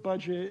proposed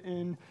budget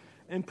and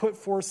put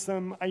forth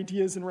some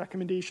ideas and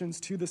recommendations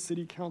to the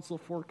city council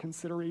for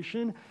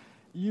consideration.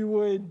 You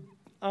would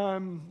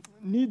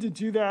need to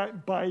do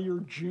that by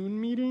your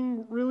June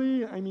meeting,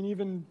 really. I mean,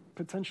 even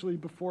potentially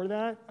before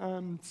that.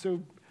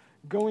 So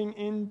going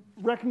in,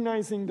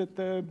 recognizing that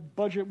the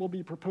budget will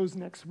be proposed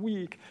next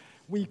week,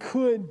 we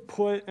could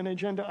put an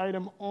agenda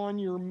item on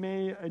your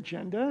May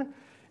agenda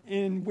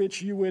in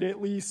which you would at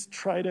least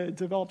try to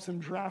develop some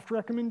draft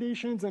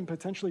recommendations and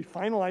potentially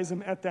finalize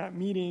them at that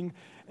meeting.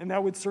 And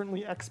that would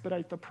certainly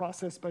expedite the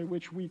process by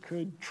which we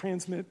could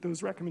transmit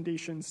those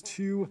recommendations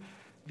to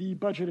the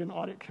Budget and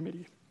Audit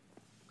Committee.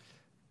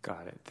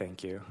 Got it.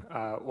 Thank you.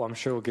 Well, I'm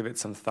sure we'll give it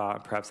some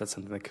thought. Perhaps that's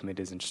something the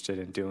committee is interested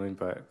in doing,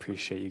 but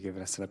appreciate you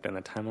giving us an update on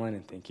the timeline,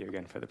 and thank you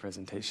again for the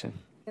presentation.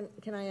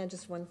 Can I add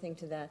just one thing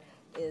to that?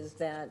 Is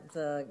that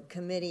the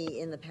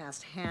committee in the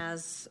past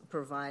has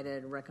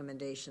provided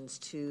recommendations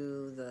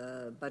to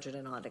the Budget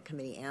and Audit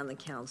Committee and the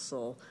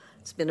council.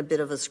 It's been a bit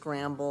of a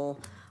scramble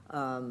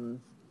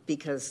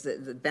because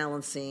the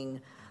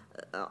balancing,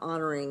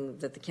 honoring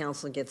that the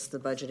council gets the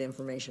budget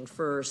information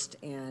first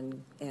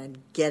and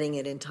getting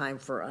it in time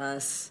for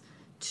us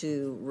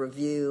to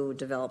review,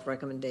 develop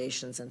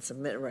recommendations, and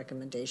submit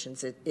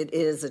recommendations. It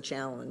is a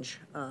challenge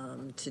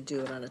to do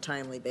it on a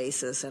timely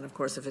basis. And, of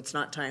course, if it's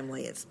not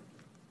timely, it's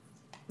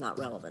not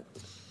relevant.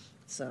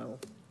 So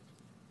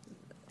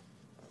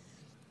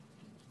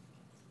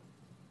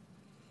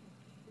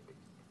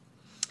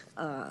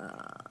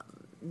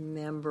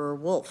Member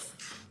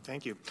Wolf.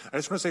 Thank you. I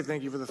just want to say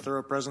thank you for the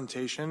thorough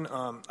presentation.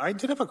 I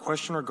did have a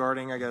question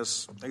regarding, I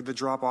guess, like the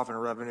drop-off in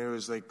revenue.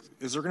 Is there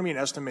going to be an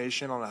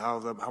estimation on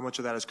how much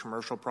of that is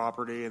commercial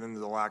property and then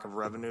the lack of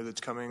revenue that's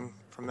coming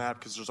from that?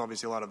 Because there's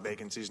obviously a lot of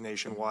vacancies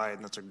nationwide,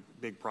 and that's a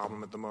big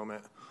problem at the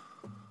moment.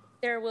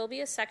 There will be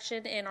a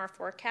section in our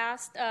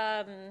forecast.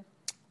 There's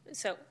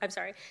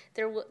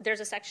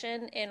a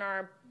section in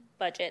our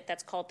budget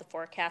that's called the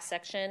forecast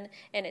section,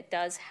 and it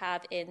does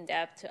have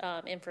in-depth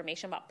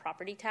information about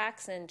property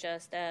tax and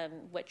just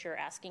what you're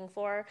asking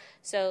for.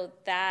 So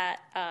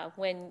that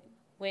when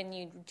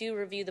you do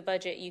review the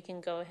budget, you can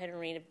go ahead and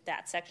read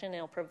that section, and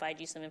it'll provide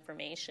you some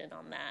information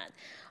on that.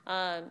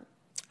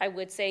 I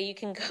would say you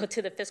can go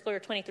to the fiscal year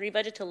 23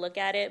 budget to look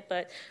at it,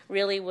 but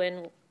really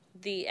when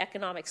the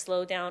economic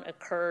slowdown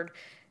occurred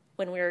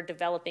when we were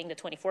developing the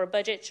 24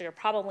 budget, so you're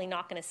probably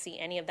not going to see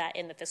any of that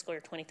in the fiscal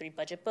year 23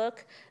 budget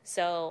book.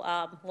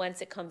 So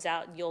once it comes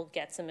out, you'll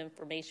get some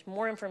information,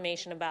 more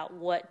information about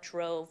what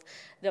drove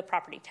the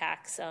property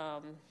tax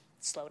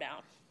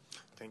slowdown.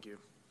 Thank you.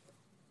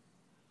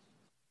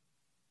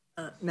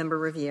 Member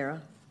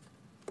Riviera.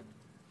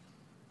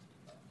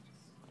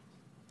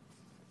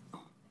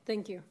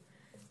 Thank you.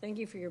 Thank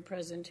you for your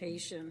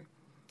presentation.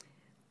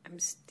 I'm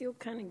still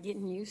kind of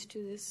getting used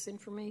to this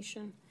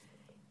information.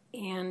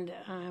 And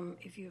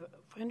if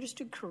I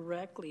understood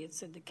correctly, it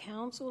said the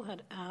council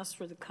had asked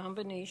for the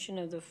combination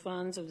of the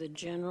funds of the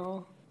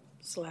general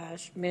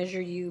 /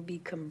 Measure U be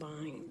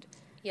combined.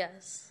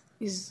 Yes.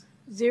 Is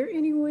there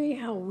any way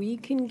how we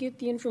can get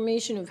the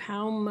information of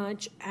how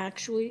much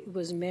actually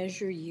was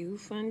Measure U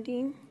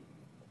funding?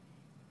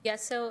 Yeah,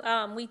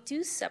 so we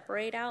do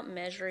separate out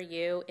Measure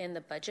U in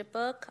the budget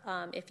book.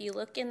 If you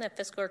look in the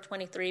fiscal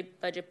 23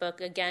 budget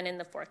book, again in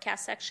the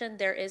forecast section,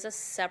 there is a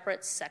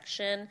separate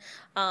section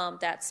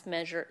that's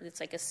measure. It's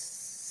like a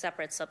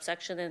separate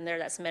subsection in there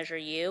that's Measure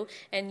U,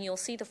 and you'll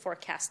see the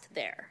forecast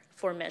there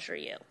for Measure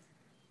U.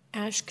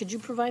 Ash, could you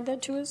provide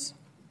that to us?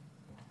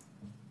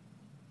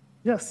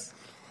 Yes.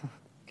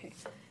 Okay.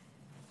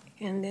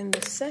 And then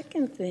the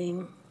second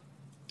thing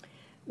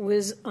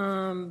was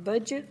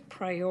budget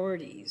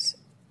priorities.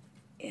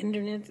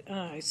 Underneath,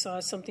 I saw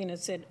something that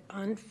said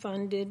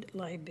unfunded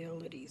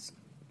liabilities.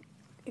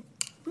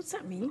 What's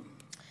that mean?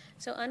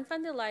 So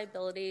unfunded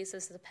liabilities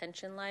is the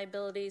pension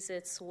liabilities.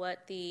 It's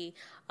what the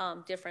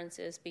difference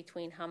is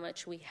between how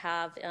much we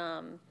have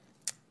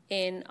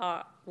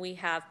we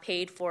have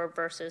paid for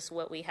versus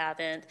what we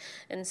haven't.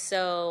 And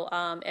so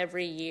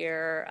every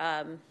year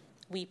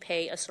we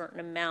pay a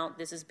certain amount.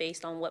 This is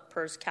based on what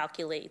PERS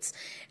calculates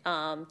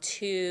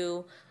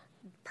to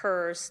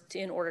PERS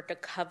in order to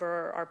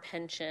cover our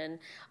pension,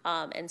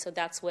 and so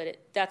that's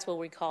what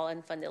we call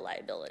unfunded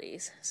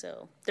liabilities.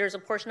 So there's a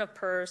portion of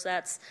PERS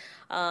that's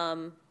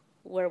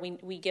where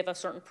we give a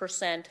certain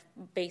percent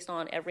based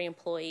on every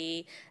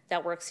employee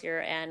that works here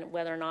and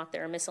whether or not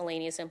they're a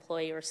miscellaneous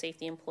employee or a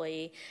safety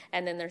employee.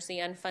 And then there's the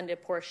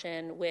unfunded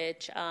portion,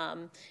 which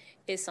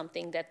is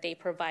something that they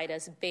provide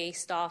us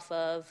based off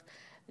of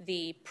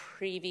the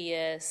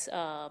previous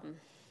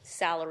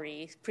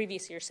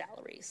previous year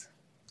salaries.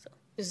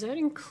 Does that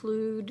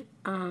include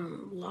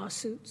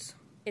lawsuits?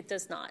 It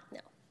does not,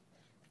 no.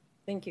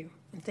 Thank you.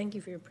 And thank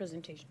you for your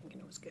presentation.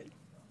 It was good.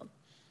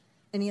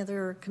 Any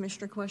other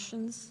commissioner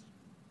questions?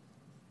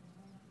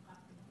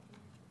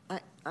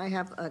 I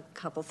have a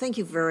couple. Thank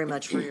you very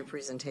much for your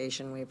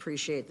presentation. We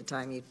appreciate the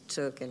time you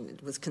took, and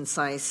it was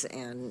concise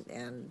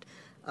and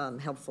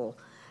helpful.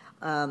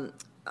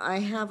 I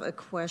have a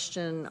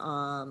question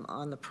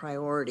on the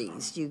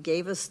priorities. You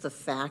gave us the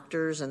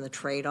factors and the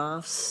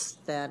trade-offs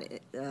that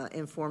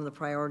inform the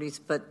priorities,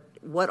 but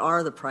what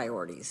are the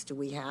priorities? Do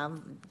we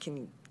have?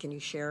 Can you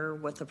share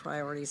what the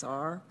priorities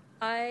are?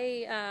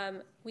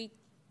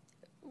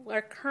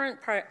 Our current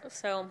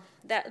so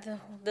that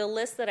the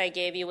list that I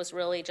gave you was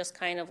really just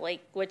kind of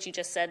like what you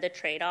just said, the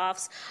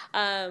trade-offs.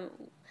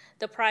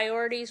 The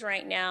priorities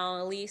right now,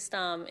 at least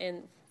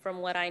from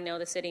what I know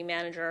the city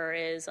manager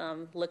is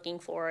looking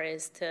for,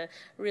 is to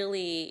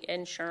really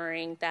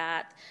ensuring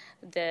that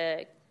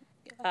the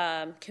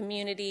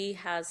community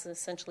has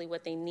essentially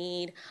what they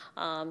need.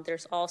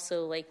 There's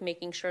also like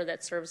making sure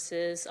that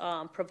services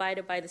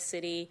provided by the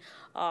city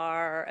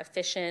are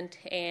efficient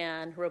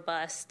and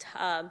robust.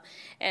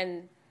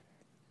 And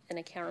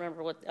I can't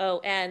remember what,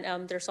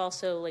 and there's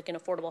also like an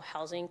affordable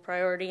housing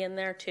priority in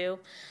there too.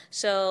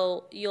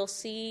 So you'll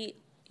see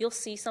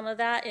some of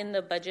that in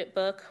the budget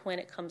book when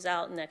it comes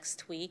out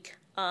next week.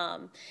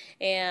 And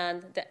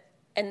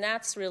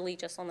that's really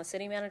just on the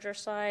city manager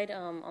side.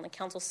 On the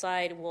council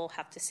side, we'll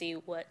have to see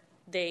what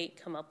they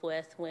come up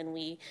with when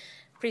we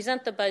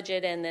present the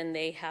budget, and then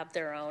they have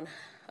their own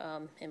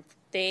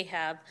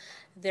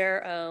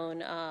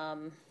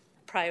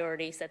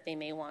priorities that they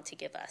may want to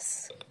give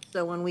us.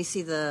 So when we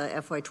see the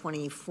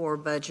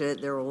FY24 budget,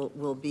 there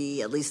will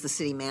be at least the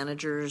city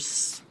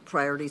manager's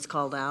priorities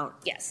called out?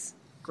 Yes.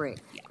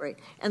 Great, yeah. Great.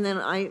 And then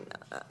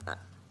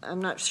I'm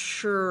not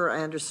sure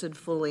I understood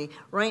fully.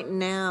 Right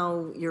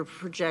now, you're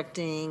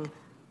projecting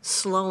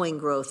slowing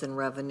growth in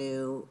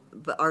revenue,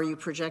 but are you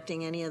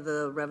projecting any of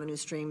the revenue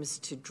streams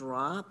to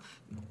drop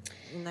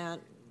in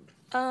that?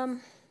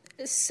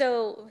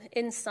 So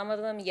in some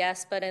of them,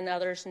 yes, but in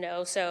others,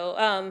 no.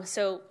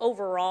 So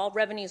overall,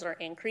 revenues are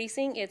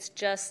increasing. It's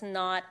just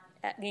not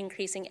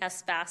increasing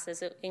as fast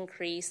as it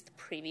increased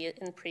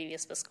in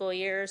previous fiscal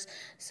years.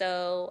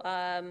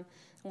 So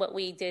what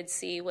we did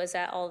see was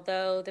that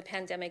although the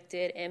pandemic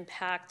did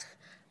impact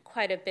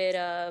quite a bit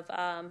of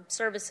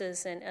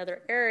services in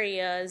other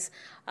areas,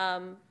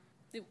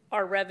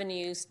 our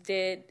revenues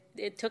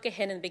it took a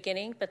hit in the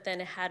beginning, but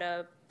then it had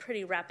a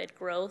pretty rapid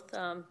growth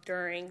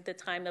during the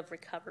time of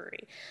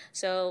recovery.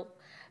 So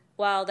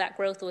while that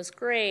growth was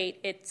great,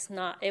 it's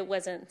not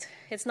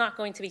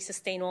going to be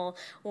sustainable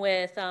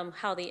with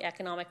how the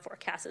economic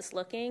forecast is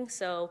looking.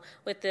 So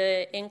with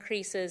the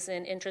increases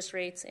in interest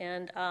rates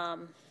and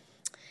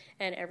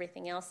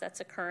everything else that's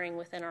occurring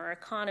within our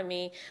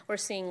economy, we're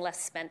seeing less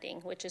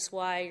spending, which is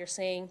why you're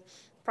seeing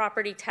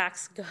property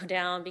tax go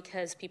down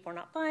because people are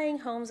not buying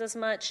homes as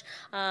much.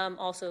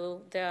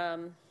 Also,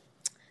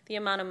 the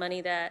amount of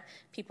money that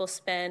people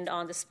spend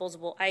on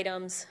disposable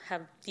items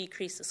have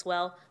decreased as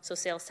well, so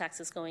sales tax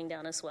is going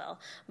down as well.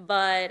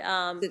 But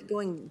is it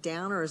going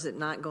down, or is it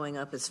not going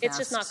up as fast? It's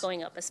just not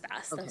going up as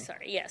fast. Okay. I'm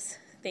sorry. Yes,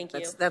 thank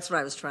you. That's what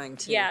I was trying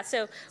to. Yeah,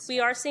 so we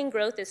are seeing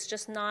growth. It's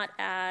just not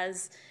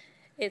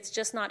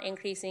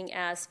increasing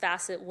as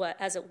fast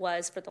as it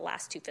was for the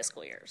last 2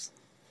 fiscal years.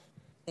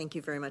 Thank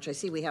you very much. I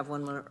see we have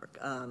one more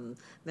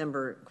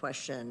member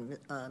question.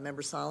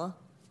 Member Sala?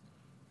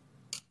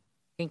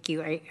 Thank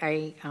you.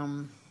 I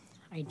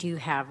do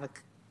have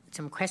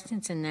some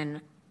questions, and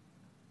then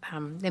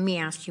let me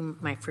ask you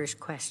my first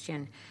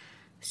question.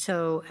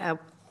 So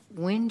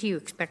when do you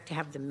expect to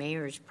have the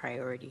mayor's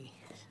priority?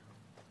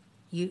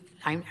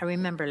 I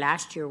remember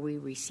last year we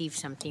received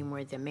something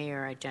where the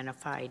mayor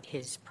identified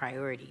his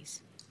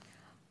priorities.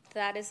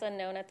 That is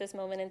unknown at this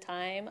moment in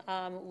time.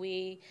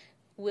 We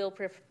will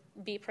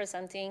be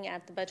presenting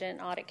at the Budget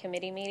and Audit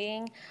Committee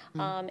meeting,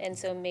 and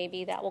so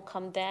maybe that will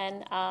come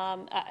then.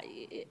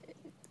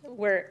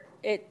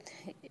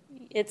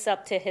 It's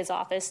up to his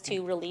office to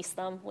release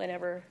them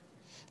whenever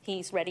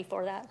he's ready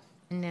for that.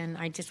 And then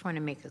I just want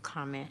to make a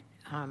comment,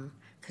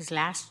 because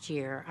last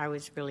year I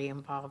was really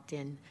involved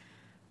in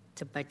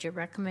the budget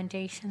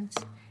recommendations,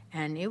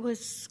 and it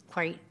was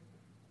quite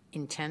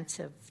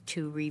intensive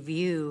to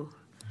review.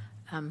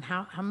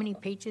 How many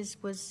pages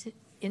was it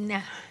in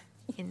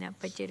that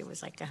budget? It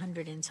was like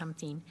 100 and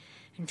something,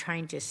 and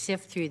trying to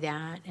sift through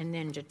that and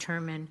then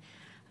determine,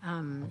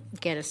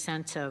 get a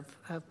sense of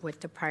what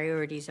the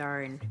priorities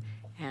are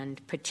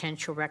and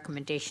potential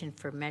recommendation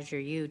for Measure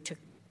U took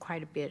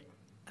quite a bit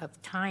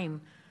of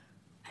time.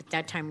 At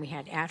that time we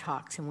had ad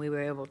hocs, and we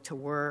were able to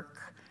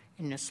work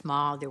in a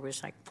small, there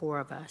was like 4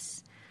 of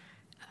us.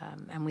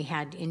 And we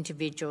had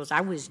individuals, I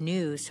was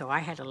new, so I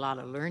had a lot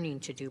of learning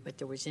to do, but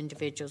there was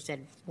individuals that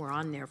were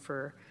on there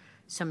for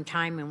some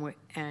time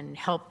and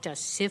helped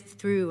us sift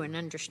through and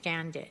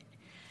understand it.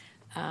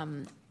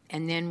 And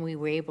then we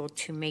were able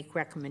to make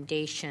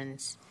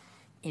recommendations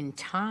in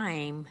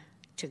time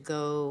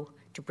to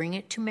bring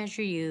it to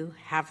Measure U,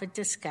 have a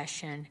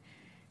discussion,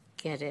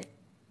 get it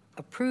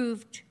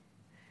approved,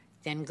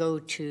 then go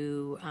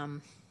to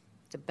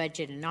the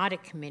Budget and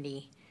Audit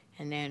Committee,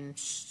 and then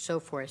so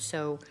forth.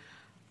 So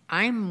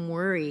I'm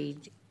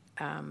worried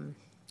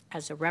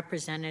as a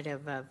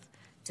representative of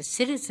the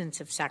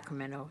citizens of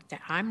Sacramento that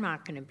I'm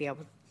not going to be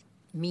able,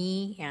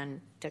 me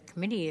and the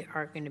committee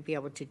are going to be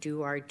able to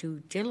do our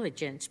due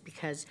diligence,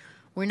 because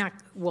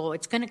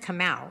it's going to come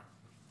out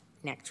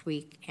next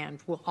week and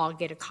we'll all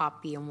get a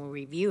copy and we'll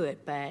review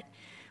it, but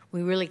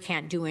we really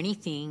can't do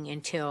anything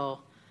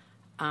until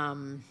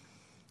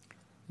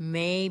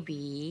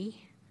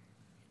maybe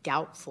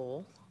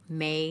doubtful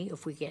May,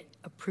 if we get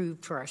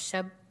approved for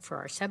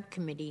our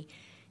subcommittee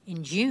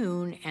in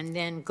June, and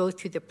then go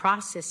through the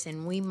process,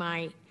 and we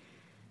might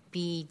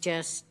be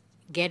just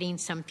getting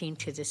something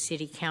to the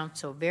city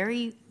council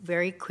very,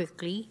 very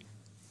quickly.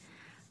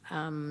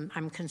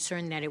 I'm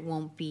concerned that it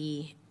won't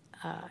be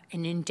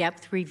an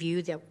in-depth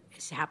review that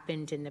has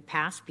happened in the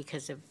past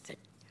because of the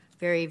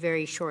very,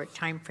 very short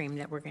time frame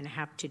that we're going to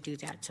have to do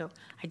that. So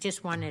I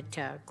just wanted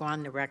to go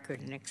on the record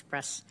and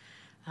express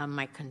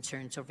my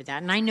concerns over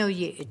that. And I know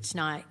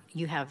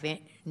you have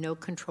no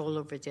control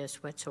over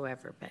this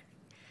whatsoever, but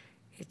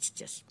it's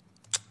just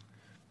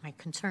my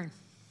concern.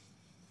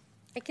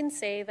 I can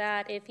say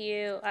that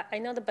I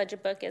know the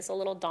budget book is a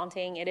little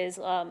daunting. It is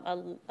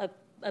a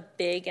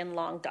big and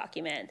long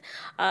document.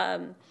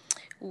 In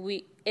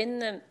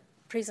the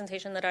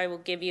presentation that I will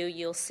give you,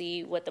 you'll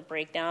see what the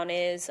breakdown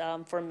is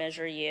for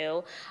Measure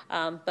U.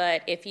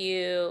 But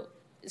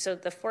so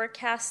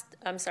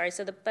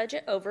the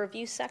budget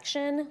overview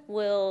section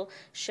will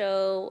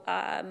show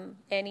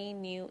any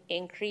new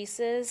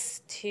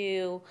increases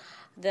to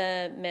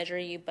the Measure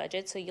U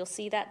budget. So you'll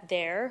see that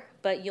there,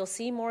 but you'll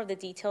see more of the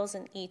details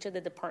in each of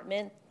the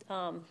department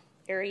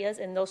areas,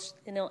 and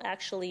it'll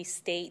actually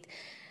state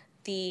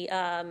the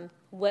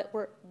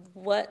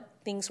what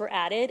things were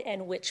added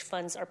and which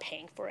funds are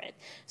paying for it.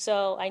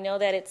 So I know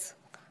that it's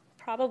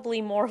probably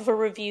more of a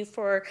review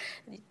for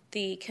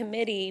the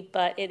committee,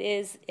 but it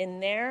is in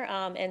there.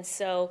 And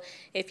so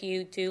if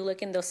you do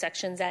look in those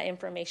sections, that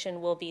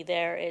information will be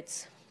there.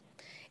 It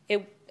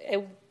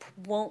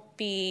won't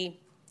be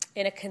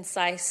in a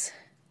concise,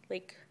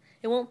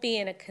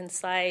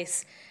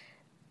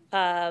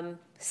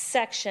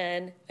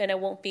 section, and it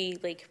won't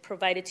be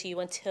provided to you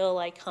until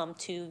I come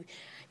to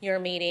your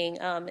meeting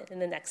in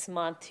the next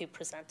month to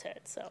present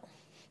it. So.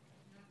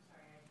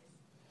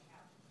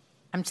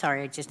 I'm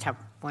sorry, I just have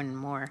one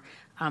more.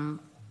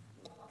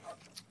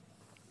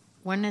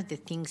 One of the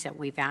things that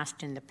we've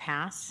asked in the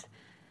past,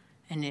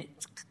 and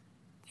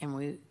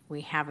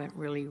we haven't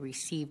really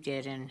received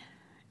it, and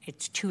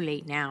it's too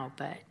late now,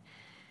 but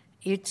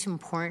it's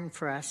important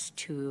for us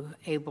to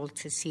able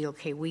to see,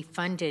 okay, we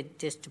funded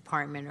this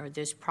department or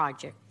this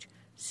project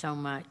so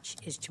much,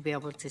 is to be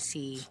able to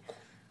see,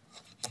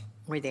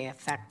 were they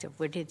effective?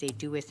 What did they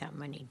do with that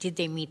money? Did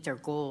they meet their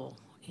goal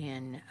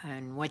and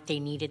what they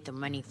needed the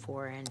money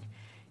for? And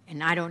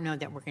I don't know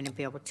that we're going to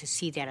be able to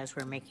see that as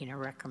we're making our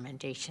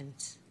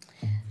recommendations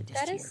for this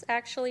That year. is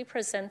actually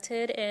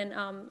presented in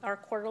our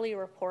quarterly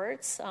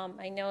reports.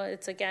 I know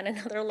it's, again,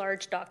 another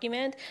large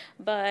document,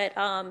 but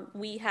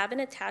we have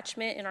an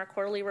attachment in our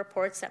quarterly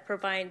reports that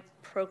provide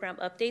program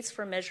updates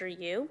for Measure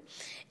U.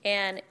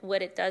 And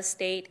what it does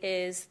state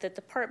is the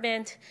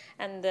department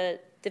and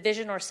the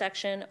division or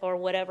section or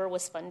whatever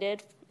was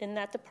funded in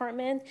that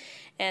department,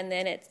 and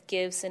then it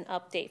gives an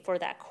update for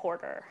that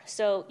quarter.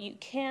 So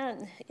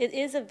it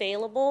is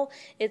available,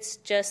 it's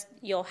just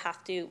you'll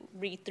have to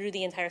read through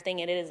the entire thing.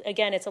 And it is,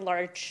 again, it's a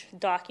large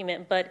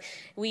document, but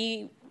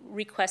we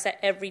request that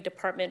every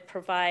department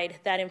provide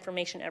that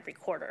information every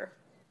quarter.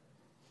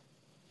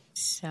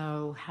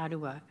 So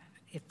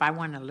if I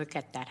want to look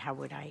at that, how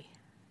would I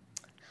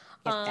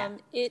get that?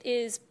 It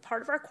is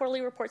part of our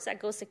quarterly reports that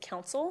goes to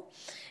council.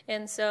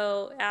 And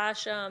so,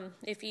 Ash,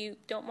 if you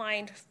don't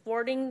mind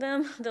forwarding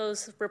them,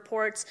 those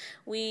reports,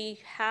 we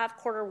have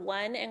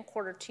Q1 and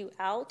Q2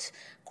 out.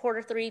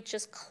 Q3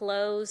 just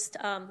closed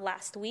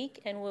last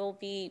week, and we'll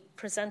be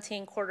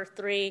presenting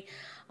Q3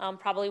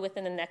 probably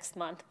within the next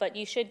month. But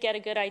you should get a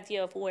good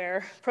idea of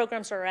where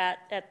programs are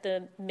at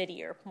the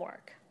mid-year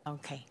mark.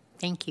 Okay,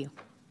 thank you.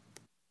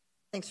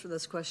 Thanks for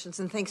those questions,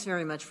 and thanks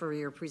very much for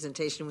your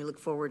presentation. We look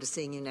forward to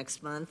seeing you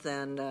next month,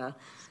 and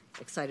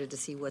excited to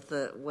see what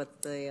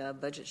the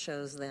budget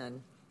shows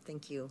then.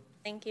 Thank you.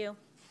 Thank you.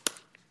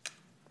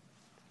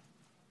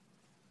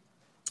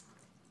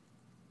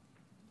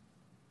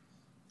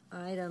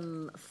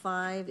 Item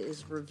 5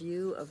 is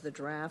review of the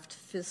draft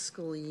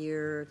fiscal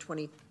year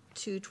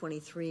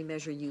 22-23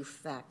 Measure U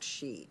fact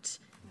sheet.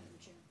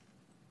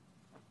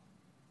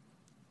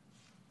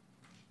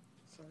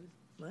 Sorry?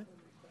 What?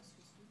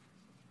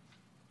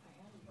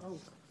 Oh,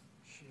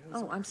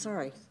 Oh, I'm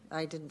sorry.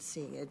 I didn't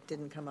see. It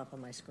didn't come up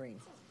on my screen.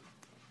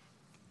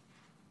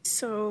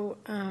 So,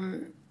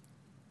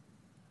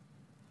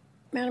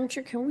 Madam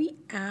Chair, can we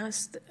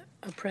ask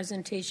a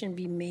presentation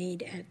be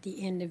made at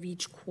the end of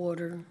each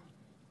quarter?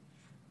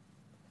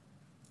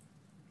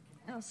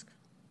 Ask.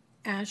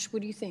 Ash,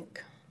 what do you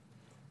think?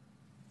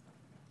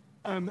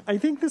 I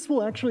think this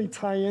will actually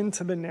tie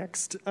into the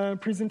next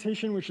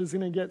presentation, which is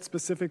going to get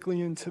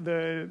specifically into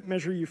the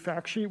Measure U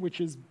fact sheet, which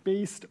is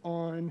based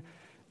on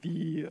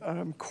the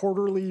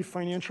quarterly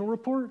financial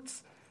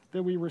reports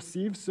that we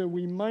receive. So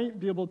we might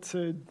be able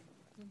to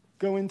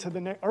go into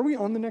the next. Are we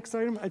on the next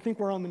item? I think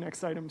we're on the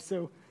next item.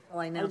 So, well,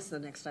 I announced the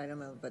next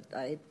item, but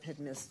I had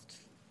missed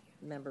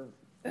member.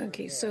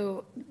 Okay,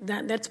 so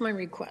that's my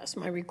request.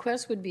 My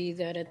request would be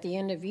that at the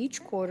end of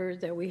each quarter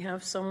that we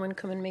have someone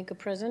come and make a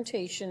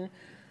presentation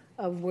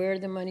of where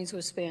the monies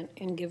were spent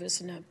and give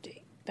us an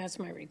update. That's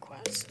my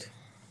request.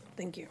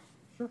 Thank you.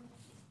 Sure,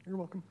 you're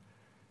welcome.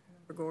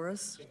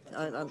 Gregoris?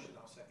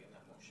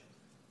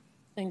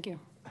 Thank you.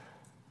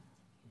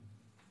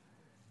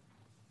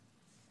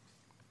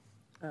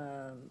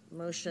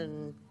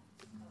 Motion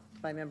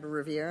by Member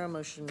Riviera,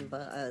 motion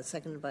by,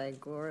 seconded by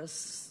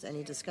Goris.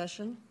 Any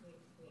discussion?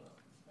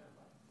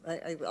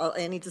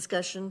 Any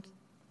discussion?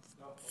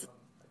 No,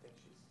 I think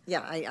she's.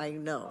 Yeah, I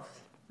know.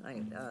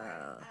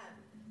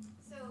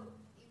 So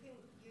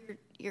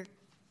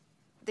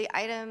the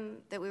item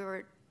that we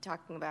were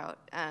talking about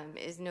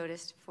is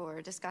noticed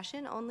for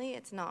discussion only.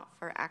 It's not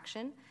for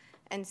action.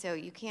 And so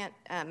you can't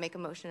make a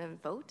motion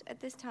and vote at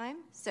this time.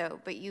 So,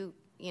 but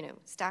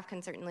staff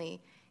can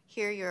certainly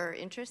hear your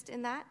interest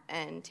in that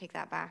and take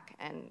that back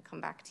and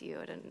come back to you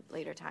at a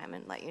later time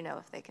and let you know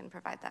if they can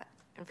provide that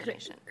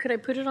information. Could I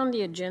put it on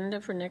the agenda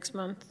for next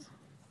month?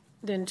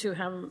 Then to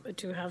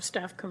have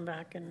staff come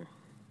back and.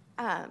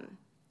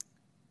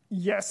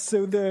 Yes,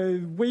 so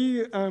the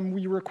way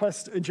we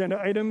request agenda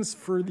items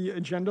for the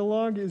agenda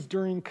log is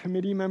during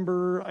committee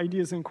member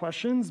ideas and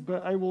questions,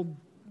 but I will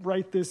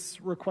write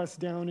this request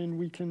down and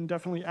we can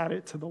definitely add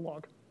it to the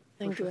log.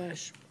 Thank you,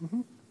 Ash.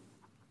 Mm-hmm.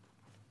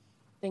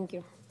 Thank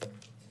you.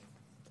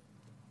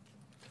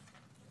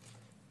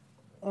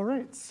 All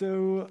right,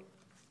 so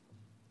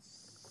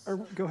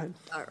go ahead.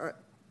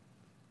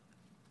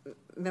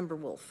 Member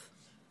Wolf.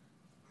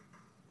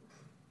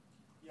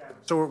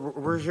 So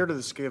we're here to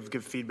just give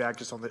feedback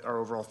just on our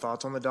overall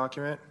thoughts on the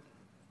document,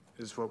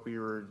 is what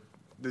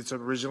this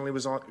originally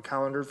was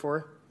calendared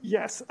for?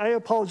 Yes, I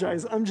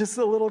apologize. I'm just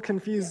a little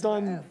confused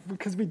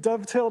because we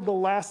dovetailed the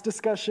last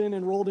discussion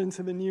and rolled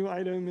into the new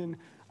item, and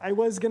I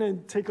was going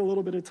to take a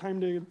little bit of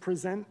time to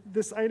present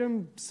this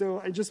item,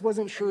 so I just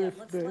wasn't sure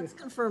if let's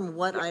confirm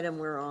what item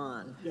we're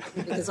on. Yeah.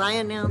 Because I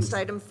announced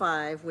item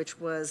 5, which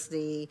was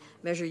the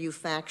Measure U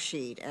fact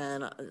sheet,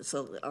 and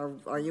so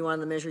are you on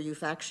the Measure U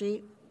fact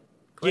sheet?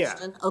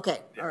 Question? Yeah. Okay,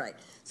 all right.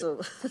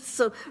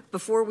 So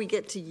before we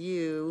get to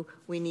you,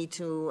 we need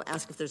to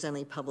ask if there's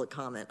any public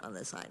comment on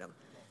this item.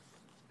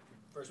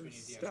 First, we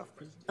need the actual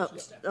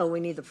presentation. Oh,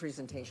 we need the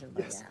presentation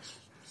by Ash.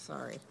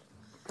 Sorry.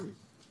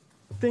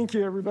 Thank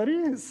you,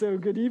 everybody. So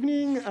good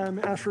evening. I'm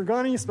Ash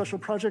Ragani, Special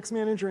Projects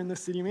Manager in the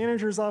City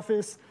Manager's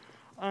Office.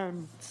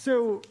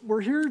 So we're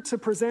here to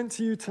present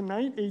to you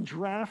tonight a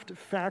draft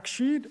fact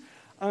sheet.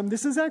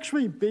 This is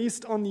actually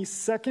based on the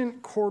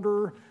second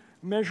quarter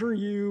Measure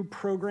U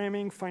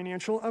programming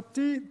financial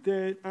update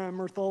that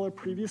Myrthala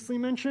previously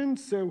mentioned.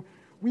 So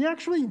we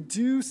actually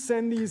do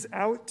send these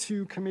out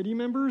to committee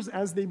members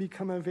as they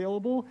become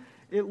available.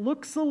 It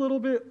looks a little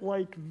bit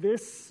like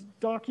this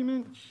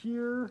document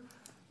here.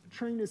 I'm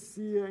trying to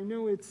see, I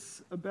know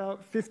it's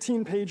about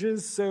 15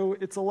 pages, so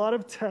it's a lot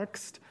of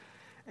text.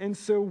 And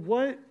so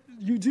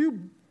we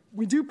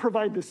do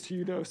provide this to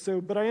you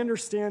though, but I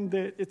understand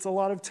that it's a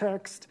lot of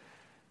text,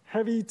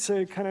 heavy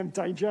to kind of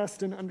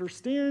digest and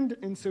understand,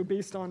 and so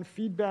based on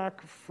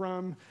feedback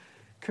from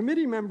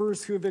committee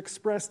members who have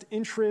expressed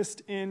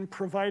interest in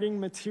providing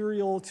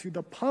material to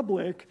the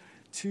public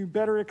to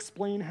better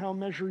explain how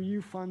Measure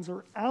U funds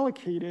are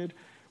allocated,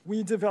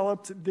 we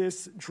developed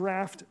this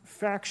draft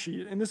fact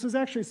sheet. And this was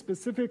actually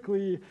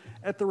specifically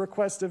at the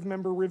request of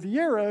Member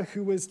Riviera,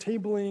 who was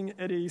tabling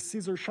at a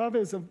Cesar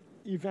Chavez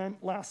event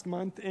last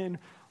month and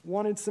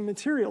wanted some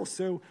material.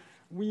 So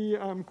we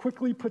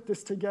quickly put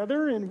this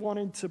together and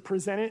wanted to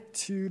present it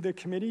to the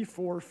committee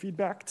for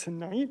feedback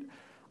tonight.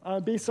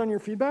 Based on your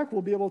feedback,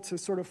 we'll be able to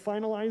sort of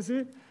finalize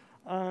it,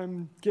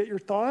 get your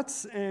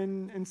thoughts,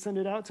 and send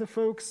it out to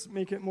folks,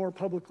 make it more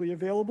publicly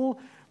available.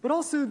 But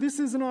also, this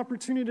is an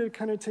opportunity to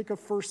kind of take a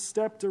first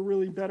step to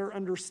really better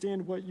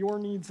understand what your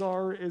needs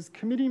are as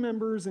committee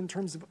members in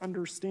terms of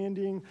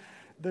understanding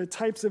the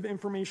types of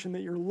information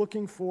that you're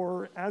looking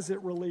for as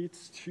it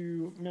relates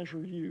to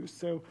Measure U.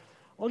 So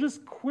I'll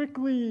just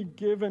quickly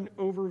give an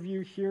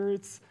overview here.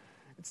 It's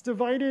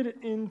divided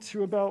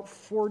into about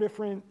 4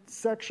 different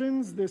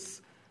sections.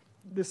 This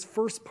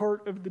first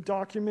part of the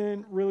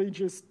document really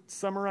just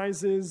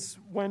summarizes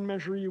when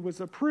Measure U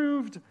was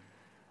approved.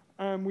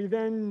 We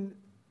then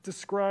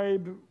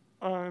describe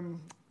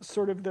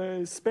sort of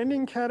the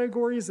spending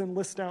categories and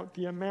list out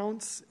the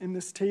amounts in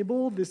this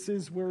table. This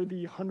is where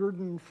the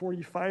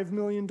 $145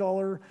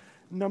 million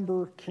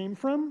number came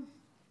from.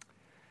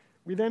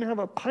 We then have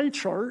a pie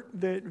chart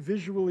that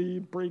visually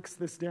breaks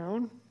this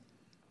down.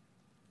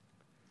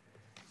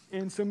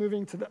 And so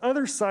moving to the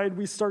other side,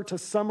 we start to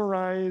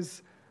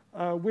summarize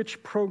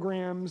which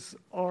programs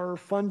are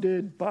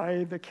funded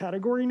by the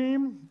category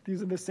name.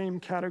 These are the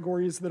same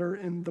categories that are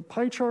in the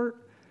pie chart.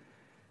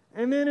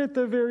 And then at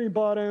the very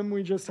bottom,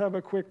 we just have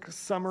a quick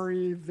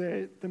summary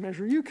that the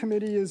Measure U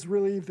committee is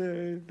really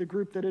the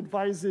group that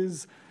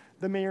advises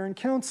the mayor and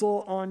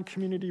council on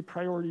community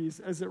priorities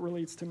as it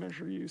relates to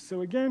Measure U.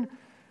 So again,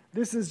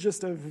 this is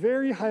just a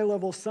very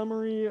high-level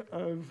summary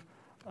of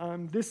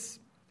this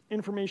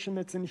information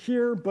that's in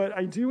here, but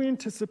I do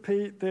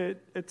anticipate that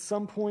at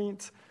some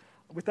point,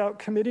 without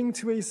committing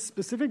to a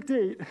specific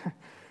date,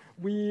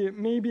 we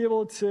may be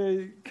able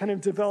to kind of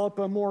develop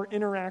a more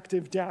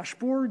interactive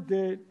dashboard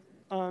that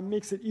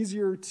makes it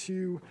easier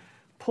to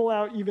pull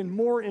out even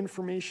more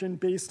information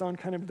based on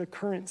kind of the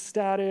current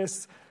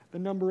status, the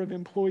number of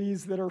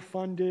employees that are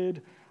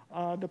funded,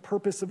 the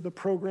purpose of the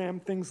program,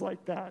 things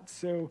like that.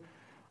 So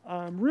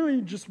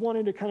really just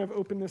wanted to kind of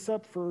open this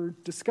up for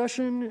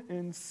discussion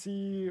and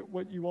see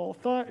what you all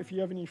thought, if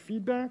you have any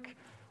feedback,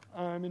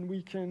 and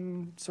we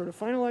can sort of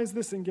finalize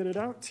this and get it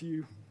out to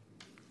you.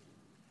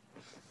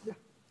 Yeah.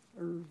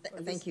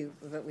 Thank you,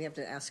 but we have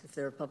to ask if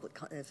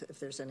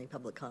there's any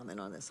public comment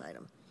on this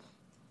item.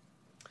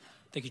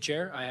 Thank you,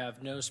 Chair. I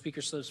have no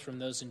speaker slips from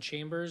those in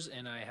chambers,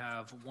 and I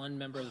have one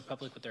member of the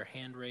public with their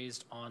hand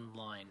raised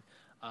online.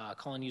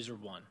 Calling user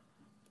 1.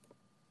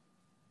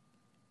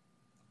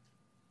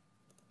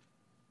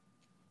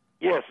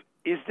 Yes.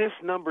 Is this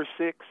number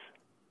 6?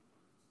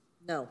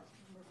 No.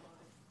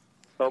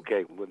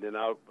 Okay. Well, then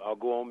I'll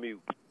go on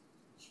mute.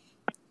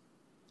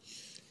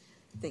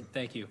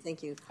 Thank you.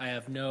 Thank you. I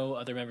have no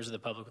other members of the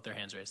public with their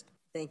hands raised.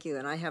 Thank you.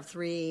 And I have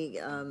 3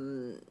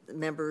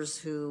 members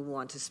who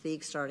want to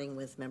speak, starting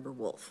with Member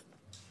Wolf.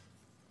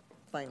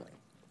 Finally.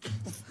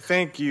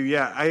 Thank you.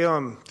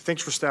 Yeah,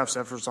 thanks for staff's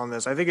efforts on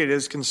this. I think it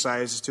is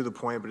concise, it's to the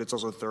point, but it's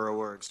also thorough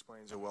where it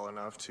explains it well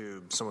enough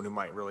to someone who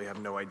might really have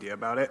no idea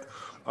about it.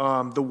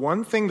 The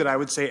one thing that I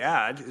would say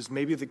add is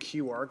maybe the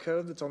QR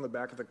code that's on the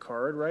back of the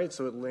card, right?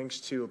 So it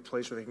links to a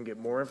place where they can get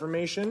more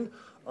information,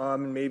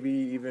 and maybe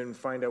even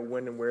find out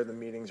when and where the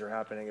meetings are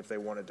happening if they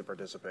wanted to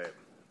participate.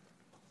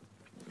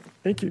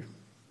 Thank you.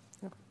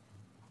 Yeah.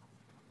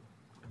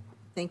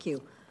 Thank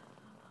you.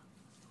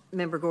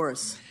 Member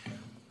Goris.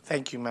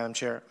 Thank you, Madam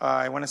Chair.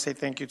 I want to say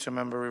thank you to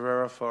Member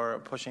Rivera for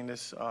pushing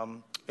this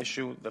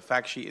issue. The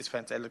fact sheet is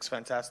fantastic. It looks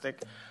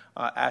fantastic.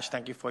 Ash,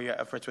 thank you for your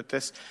efforts with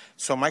this.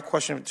 So my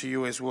question to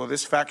you is, will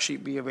this fact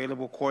sheet be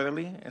available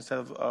quarterly instead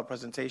of a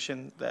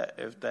presentation?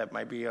 If that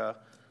might be a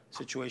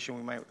situation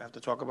we might have to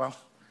talk about?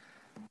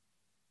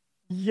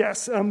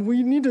 Yes,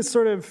 we need to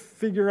sort of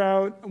figure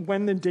out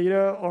when the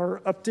data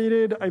are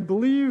updated. I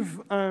believe,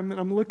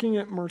 I'm looking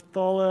at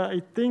Murthala,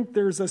 I think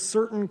there's a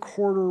certain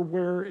quarter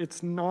where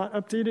it's not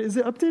updated. Is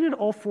it updated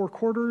all 4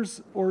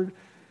 quarters? Or,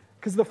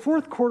 because the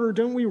 4th quarter,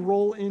 don't we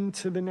roll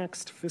into the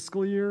next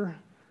fiscal year?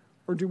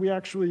 Or do we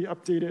actually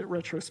update it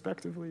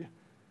retrospectively?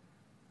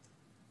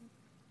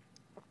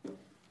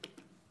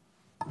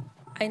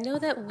 I know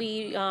that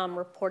we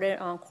reported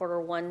on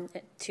quarter 1,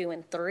 2,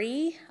 and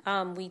 3.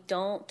 We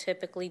don't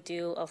typically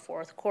do a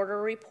 4th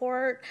quarter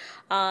report,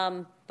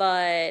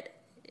 but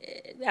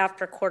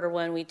after quarter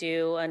 1, we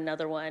do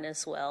another one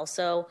as well.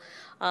 So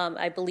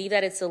I believe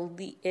that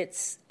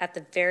it's at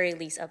the very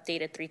least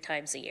updated 3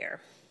 times a year.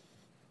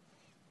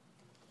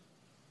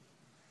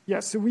 Yeah,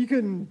 so we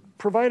can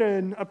provide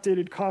an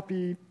updated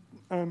copy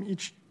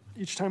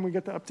each time we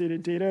get the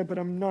updated data, but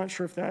I'm not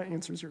sure if that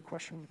answers your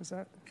question. Is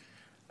that?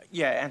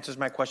 Yeah, it answers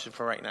my question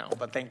for right now,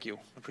 but thank you.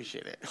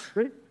 Appreciate it.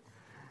 Great.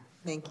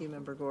 Thank you,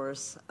 Member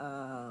Goris.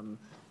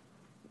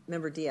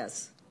 Member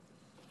Diaz.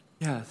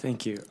 Yeah,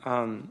 thank you.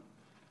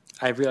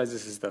 I realize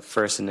this is the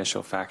first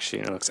initial fact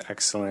sheet, and it looks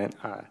excellent.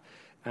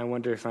 I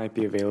wonder if it might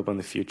be available in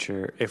the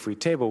future if we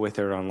table with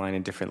it online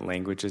in different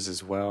languages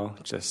as well,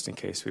 just in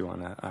case we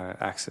want to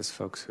access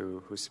folks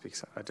who speak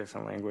a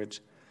different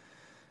language.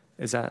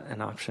 Is that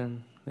an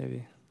option,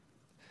 maybe?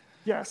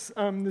 Yes,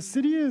 the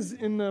city is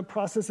in the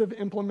process of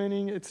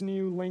implementing its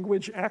new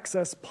language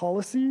access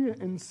policy,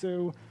 and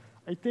so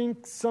I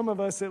think some of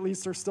us at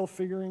least are still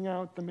figuring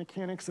out the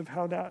mechanics of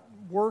how that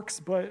works,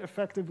 but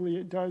effectively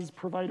it does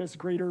provide us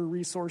greater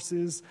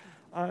resources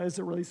as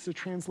it relates to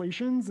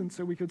translations, and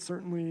so we could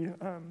certainly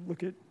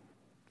look at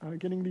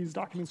getting these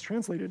documents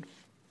translated.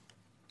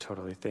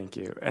 Totally, thank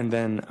you. And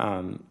then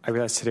I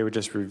realized today we're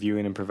just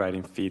reviewing and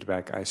providing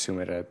feedback. I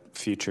assume at a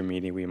future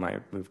meeting we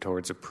might move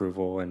towards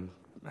approval and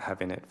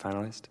having it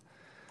finalized?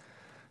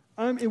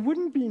 It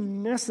wouldn't be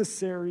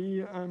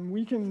necessary.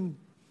 We could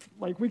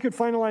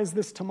finalize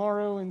this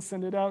tomorrow and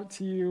send it out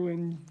to you,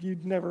 and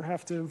you'd never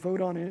have to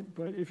vote on it.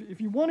 But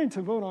if you wanted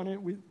to vote on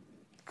it, we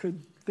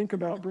could think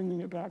about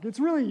bringing it back. It's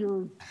really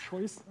your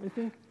choice, I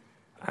think.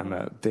 I'm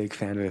a big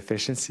fan of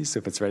efficiency, so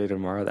if it's ready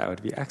tomorrow, that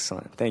would be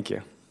excellent. Thank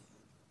you.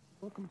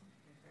 Welcome.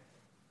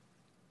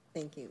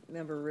 Thank you.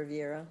 Member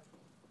Riviera.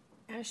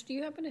 Ash, do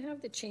you happen to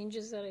have the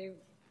changes that I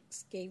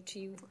gave to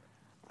you?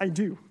 I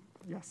do,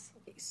 yes.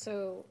 Okay,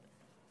 so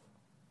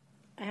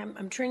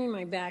I'm turning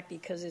my back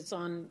because it's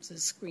on the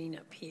screen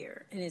up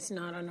here, and it's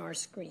not on our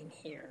screen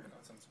here.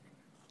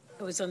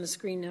 Oh, it's on the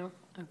screen now?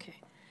 Okay.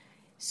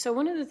 So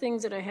one of the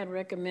things that I had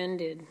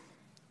recommended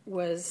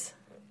was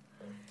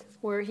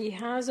where he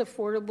has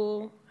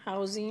affordable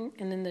housing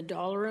and then the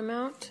dollar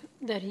amount,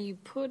 that he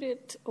put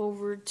it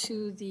over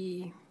to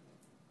the,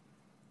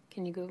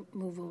 can you go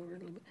move over a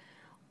little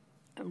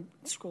bit?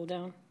 Scroll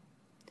down.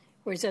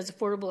 Where it says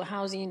affordable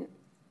housing,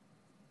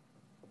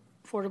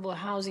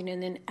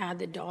 and then add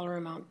the dollar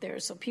amount there.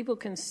 So people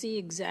can see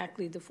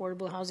exactly the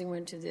affordable housing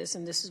went to this,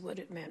 and this is what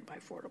it meant by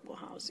affordable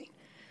housing.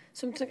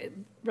 So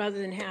rather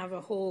than have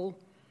a whole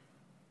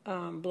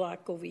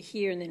block over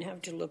here and then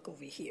have to look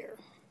over here,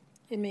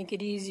 it make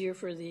it easier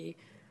for the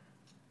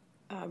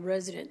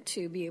resident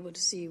to be able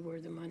to see where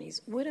the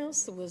money's. What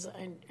else was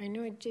I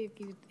know I gave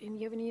you? And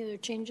you have any other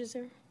changes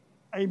there?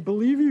 I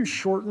believe you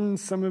shortened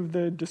some of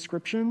the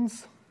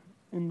descriptions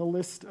in the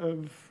list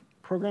of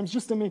programs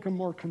just to make them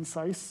more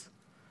concise.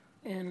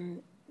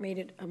 And made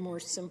it a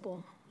more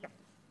simple.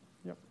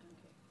 Yep.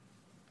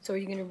 So are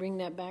you going to bring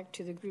that back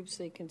to the group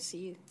so they can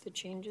see the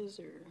changes,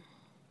 or?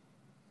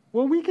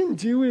 What we can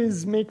do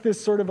is make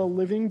this sort of a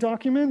living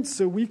document,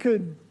 so we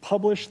could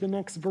publish the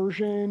next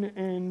version,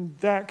 and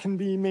that can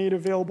be made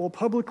available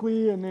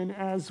publicly, and then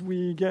as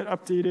we get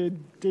updated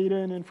data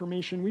and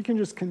information, we can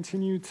just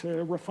continue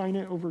to refine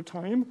it over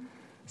time.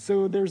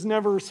 So there's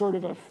never sort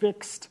of a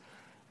fixed,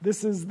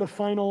 this is the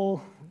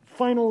final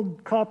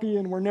copy,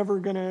 and we're never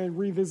going to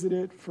revisit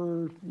it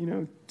for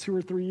 2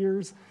 or 3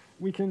 years.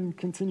 We can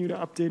continue to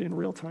update in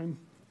real time.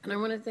 And I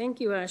want to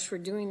thank you, Ash, for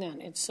doing that.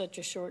 It's such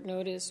a short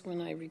notice when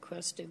I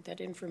requested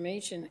that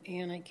information,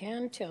 and I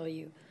can tell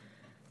you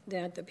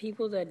that the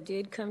people that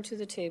did come to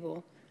the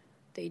table,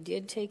 they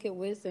did take it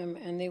with them,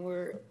 and they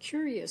were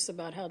curious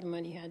about how the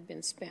money had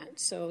been spent.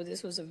 So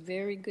this was a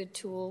very good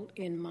tool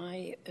in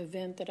my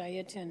event that I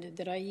attended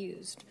that I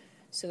used.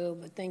 So,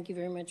 but thank you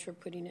very much for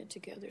putting it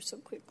together so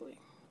quickly.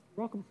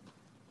 You're welcome.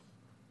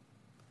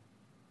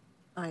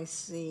 I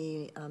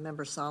see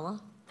Member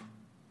Sala.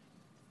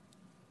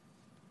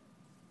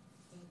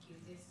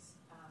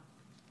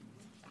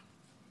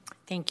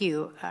 Thank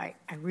you. I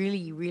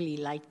really, really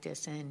like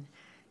this, and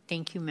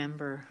thank you,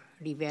 Member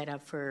Rivera,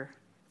 for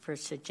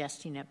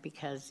suggesting it,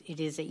 because it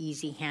is an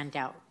easy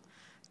handout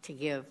to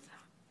give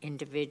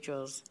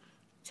individuals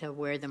to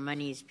where the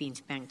money is being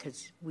spent,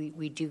 because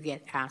we do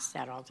get asked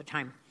that all the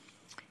time.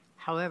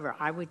 However,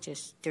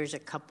 there's a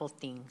couple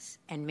things,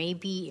 and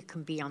maybe it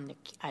can be on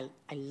I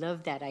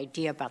love that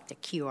idea about the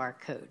QR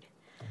code,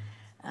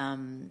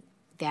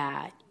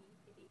 that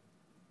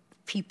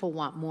people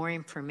want more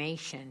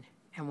information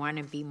and want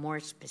to be more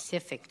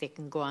specific. They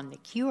can go on the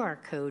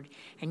QR code,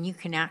 and you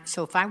can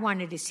so if I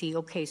wanted to see,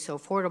 okay, so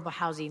affordable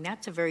housing,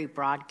 that's a very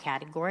broad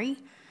category,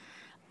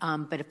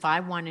 but if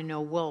I want to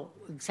know, well,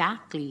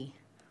 exactly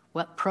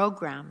what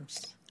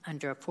programs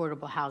under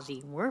affordable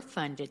housing were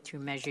funded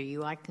through Measure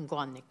U, I can go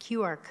on the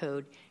QR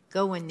code,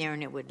 go in there,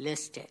 and it would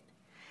list it.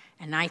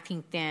 And I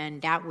think then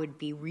that would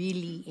be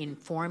really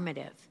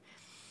informative.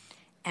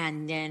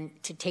 And then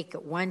to take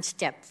it one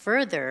step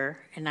further,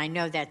 and I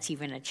know that's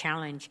even a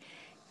challenge,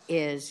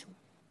 is,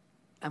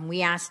 and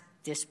we asked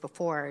this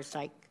before, it's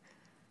like,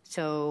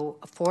 so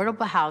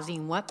affordable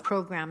housing, what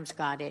programs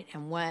got it,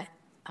 and what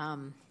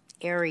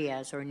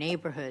areas or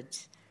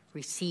neighborhoods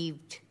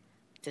received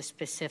the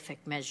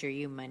specific Measure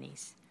U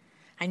monies?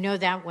 I know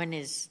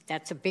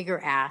that's a bigger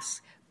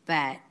ask,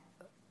 but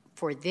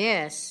for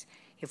this,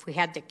 if we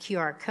had the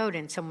QR code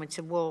and someone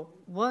said, well,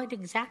 what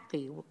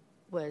exactly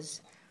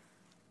was,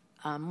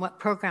 what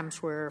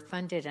programs were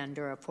funded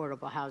under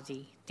affordable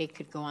housing, they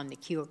could go on the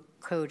QR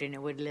code and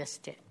it would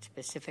list it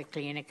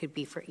specifically, and it could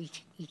be for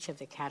each of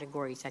the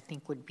categories. I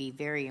think would be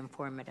very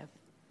informative.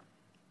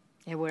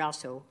 It would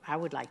also, I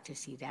would like to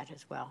see that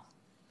as well.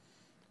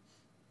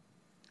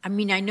 I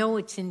mean, I know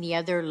it's in the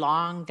other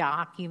long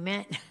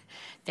document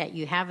that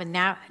you have, and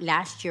that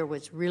last year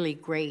was really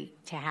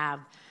great to have,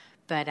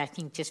 but I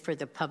think just for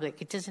the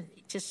public, it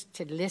doesn't, just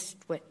to list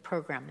what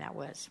program that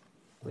was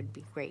would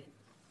be great.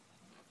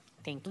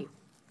 Thank you.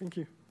 Thank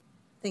you.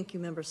 Thank you,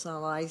 Member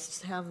Sala. I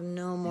have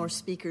no more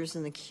speakers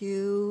in the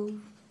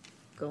queue.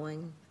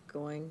 Going,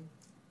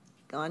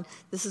 gone.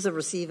 This is a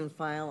receive and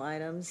file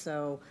item,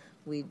 so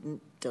we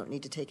don't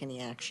need to take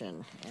any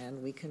action,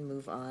 and we can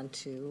move on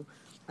to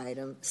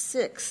item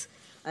 6.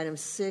 Item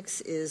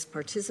 6 is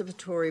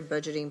participatory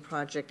budgeting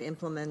project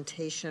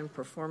implementation,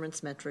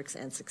 performance metrics,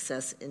 and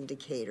success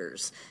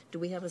indicators. Do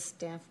we have a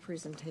staff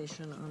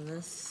presentation on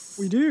this?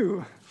 We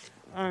do.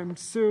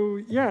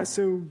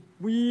 So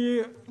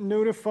we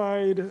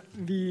notified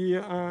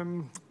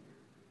the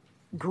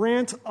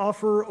grant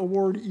offer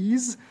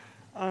awardees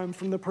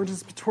from the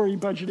participatory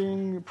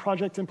budgeting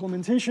project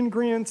implementation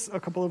grants a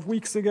couple of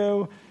weeks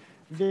ago.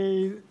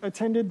 They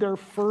attended their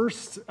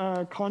first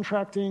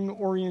contracting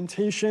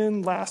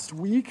orientation last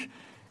week,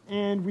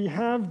 and we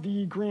have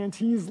the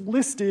grantees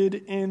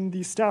listed in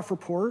the staff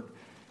report.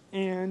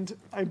 And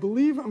I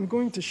believe I'm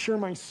going to share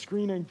my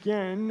screen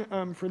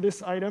again for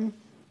this item.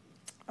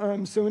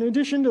 So in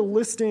addition to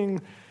listing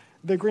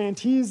the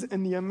grantees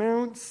and the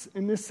amounts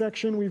in this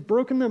section, we've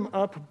broken them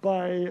up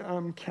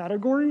by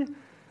category.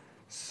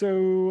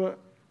 So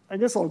I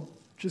guess I'll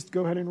just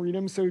go ahead and read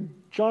them. So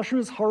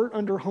Joshua's Heart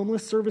under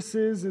Homeless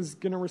Services is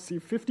going to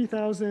receive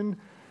 $50,000.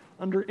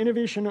 Under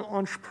Innovation and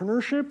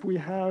Entrepreneurship, we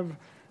have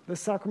the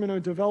Sacramento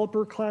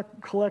Developer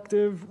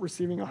Collective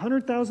receiving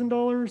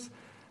 $100,000.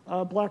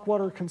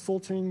 Blackwater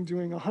Consulting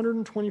doing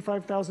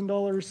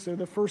 $125,000. So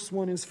the first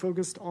one is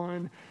focused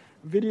on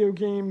video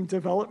game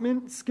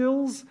development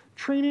skills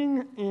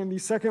training, and the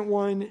second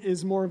one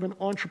is more of an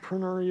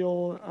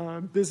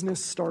entrepreneurial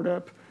business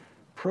startup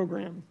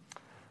program.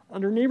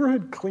 Under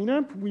Neighborhood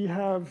Cleanup, we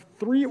have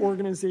 3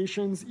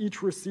 organizations,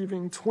 each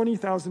receiving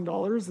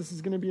 $20,000. This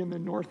is going to be in the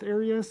north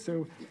area,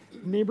 so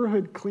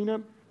Neighborhood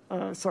Cleanup,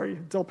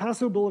 Del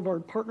Paso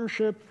Boulevard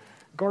Partnership,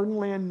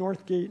 Gardenland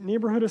Northgate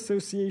Neighborhood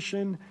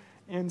Association,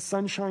 and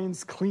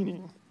Sunshine's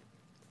Cleaning.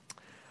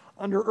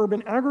 Under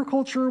Urban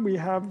Agriculture, we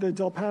have the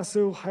Del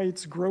Paso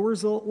Heights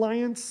Growers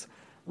Alliance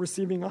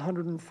receiving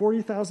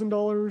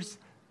 $140,000.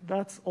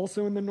 That's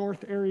also in the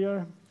north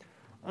area.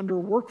 Under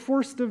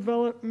Workforce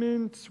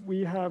Development,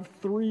 we have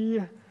three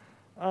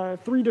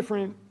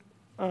different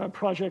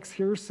projects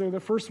here. So the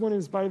first one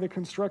is by the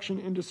Construction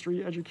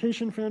Industry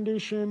Education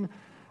Foundation,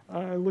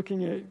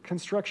 looking at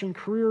construction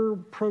career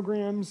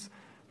programs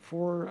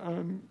for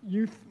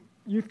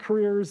youth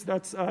careers.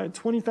 That's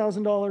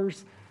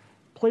 $20,000.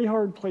 Play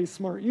Hard, Play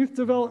Smart Youth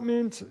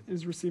Development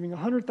is receiving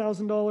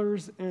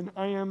 $100,000, and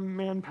I Am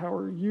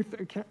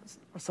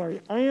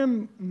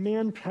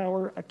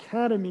Manpower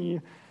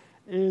Academy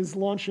is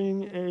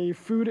launching a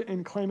food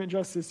and climate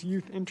justice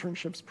youth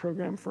internships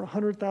program for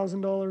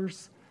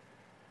 $100,000.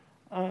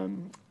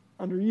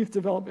 Under youth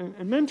development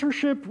and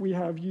mentorship, we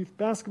have youth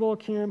basketball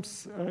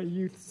camps,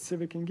 youth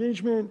civic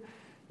engagement,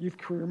 youth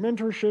career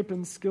mentorship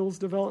and skills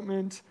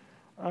development,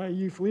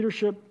 youth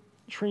leadership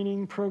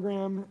training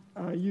program,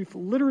 youth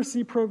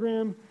literacy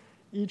program,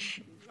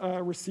 each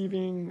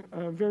receiving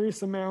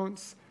various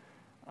amounts.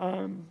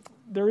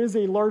 There is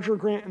a larger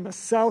grant in the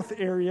south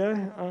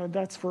area.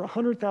 That's for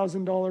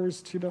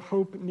 $100,000 to the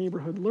Hope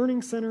Neighborhood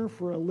Learning Center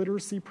for a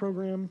literacy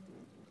program.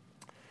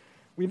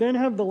 We then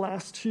have the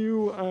last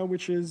two,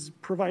 which is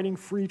providing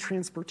free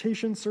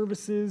transportation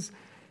services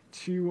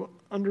to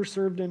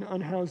underserved and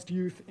unhoused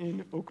youth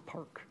in Oak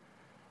Park.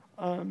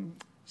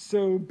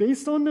 So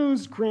based on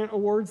those grant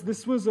awards,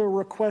 this was a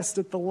request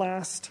at the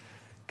last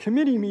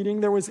committee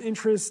meeting. There was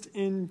interest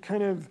in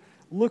kind of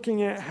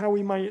looking at how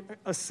we might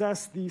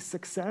assess the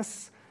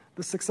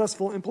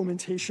successful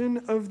implementation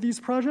of these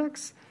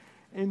projects.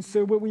 And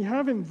so what we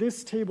have in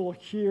this table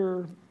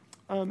here,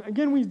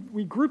 again,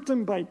 we grouped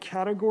them by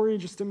category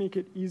just to make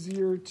it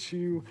easier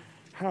to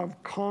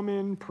have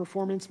common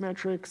performance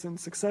metrics and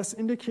success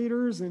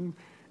indicators in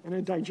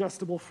a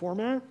digestible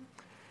format.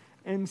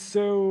 And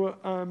so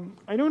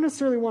I don't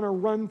necessarily want to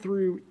run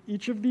through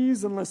each of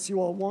these unless you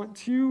all want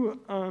to,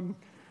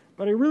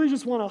 but I really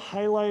just want to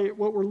highlight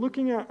what we're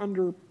looking at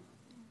under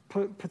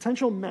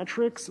potential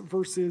metrics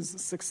versus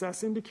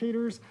success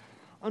indicators.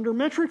 Under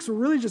metrics, we're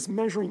really just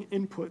measuring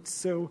inputs.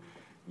 So,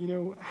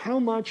 how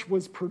much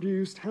was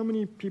produced, how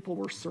many people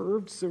were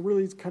served, so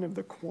really it's kind of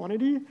the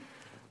quantity.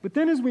 But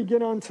then as we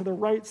get on to the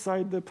right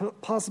side, the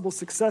possible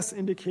success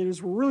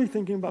indicators, we're really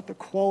thinking about the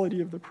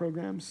quality of the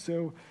program.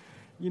 So,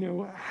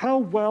 how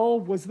well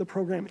was the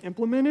program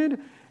implemented,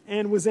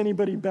 and was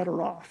anybody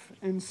better off?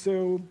 And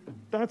so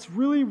that's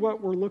really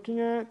what we're looking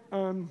at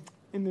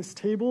in this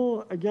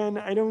table. Again,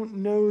 I don't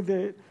know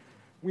that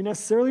we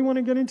necessarily want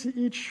to get into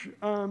each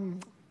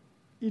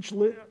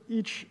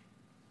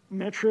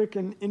metric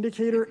and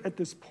indicator at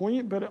this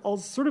point, but I'll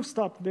sort of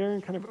stop there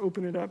and kind of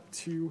open it up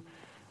to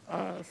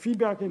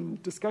feedback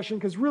and discussion,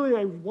 because really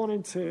I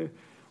wanted to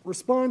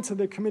respond to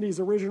the committee's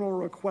original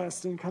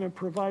request and kind of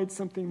provide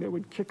something that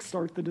would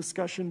kickstart the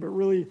discussion, but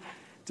really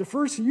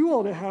defer to you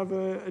all to have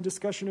a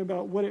discussion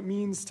about what it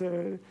means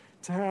to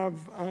have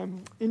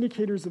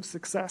indicators of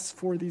success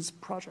for these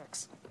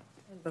projects.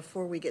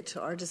 Before we get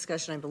to our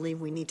discussion, I believe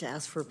we need to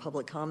ask for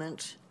public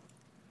comment.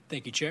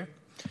 Thank you, Chair.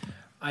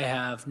 I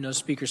have no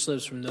speaker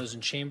slips from those in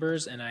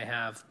chambers, and I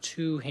have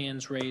 2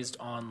 hands raised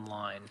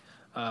online.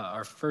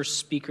 Our first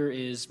speaker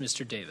is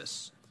Mr.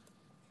 Davis.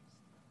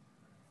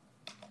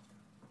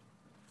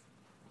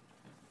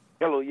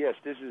 Hello, yes,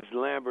 this is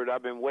Lambert.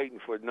 I've been waiting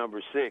for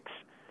number 6.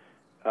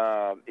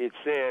 It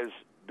says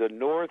the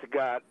North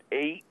got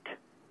 8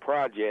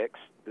 projects,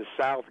 the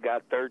South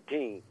got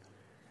 13.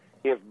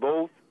 If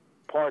both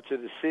parts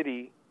of the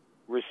city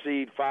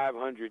received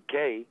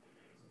 $500K,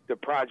 the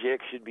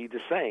project should be the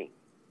same.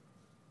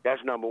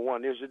 That's number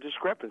one. There's a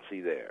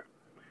discrepancy there.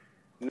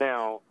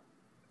 Now,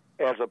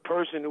 as a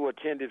person who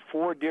attended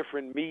 4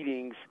 different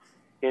meetings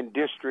in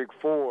District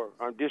 4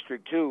 or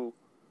District 2,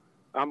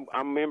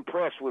 I'm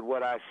impressed with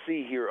what I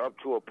see here up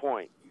to a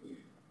point.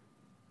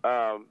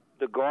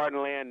 The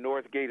Gardenland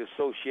Northgate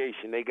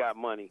Association, they got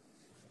money.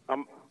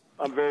 I'm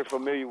very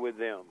familiar with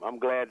them. I'm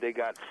glad they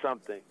got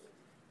something.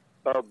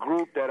 A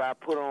group that I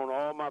put on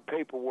all my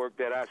paperwork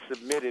that I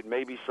submitted,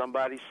 maybe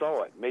somebody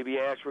saw it. Maybe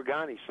Ash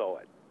Regani saw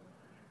it.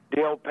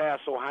 The El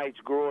Paso Heights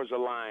Growers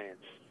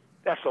Alliance.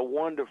 That's a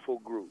wonderful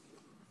group.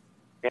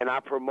 And I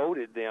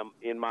promoted them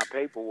in my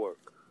paperwork.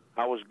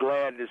 I was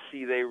glad to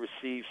see they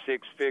received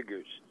 6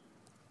 figures.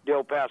 The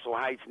El Paso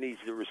Heights needs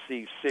to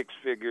receive 6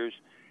 figures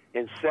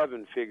and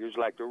 7 figures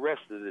like the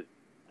rest of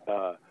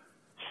the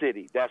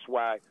city. That's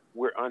why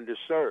we're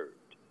underserved.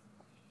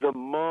 The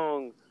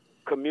Hmong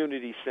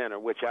Community Center,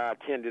 which I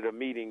attended a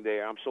meeting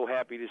there, I'm so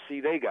happy to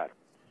see they got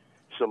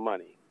some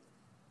money.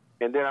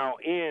 And then I'll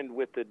end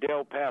with the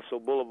Del Paso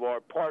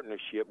Boulevard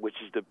Partnership, which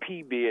is the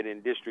PBID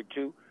in District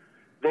 2.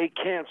 They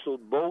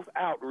canceled both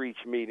outreach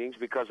meetings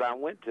because I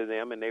went to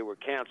them and they were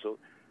canceled.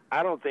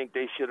 I don't think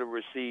they should have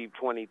received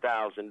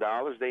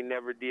 $20,000. They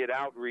never did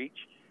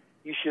outreach.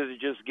 You should have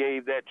just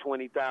gave that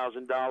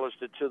 $20,000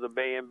 to the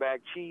Bay and Back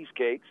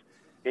Cheesecakes,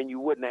 and you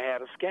wouldn't have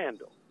had a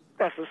scandal.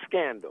 That's a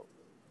scandal.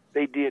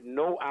 They did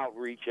no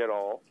outreach at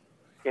all,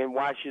 and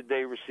why should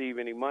they receive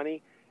any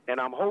money? And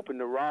I'm hoping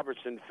the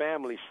Robertson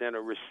Family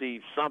Center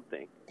received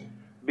something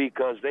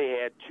because they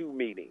had 2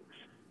 meetings.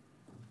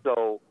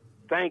 So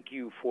thank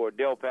you for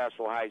Del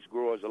Paso Heights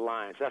Growers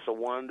Alliance. That's a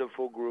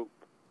wonderful group.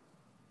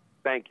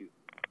 Thank you.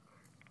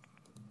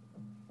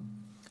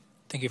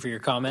 Thank you for your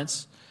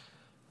comments.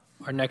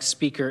 Our next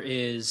speaker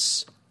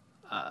is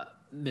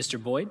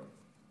Mr. Boyd.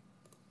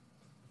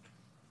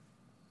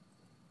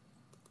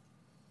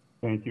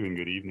 Thank you and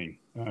good evening.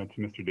 To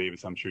Mr.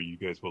 Davis, I'm sure you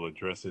guys will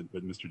address it,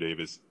 but Mr.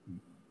 Davis,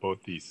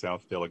 both the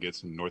South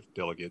delegates and North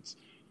delegates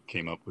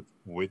came up with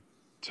what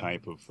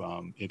type of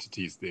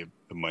entities the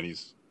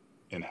monies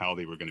and how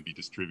they were going to be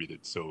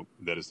distributed. So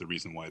that is the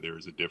reason why there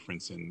is a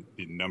difference in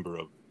the number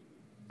of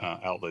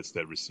outlets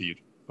that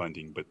received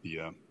funding, but the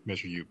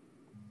Measure U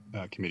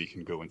committee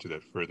can go into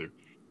that further.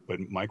 But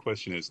my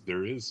question is,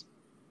 there is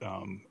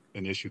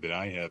an issue that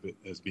I have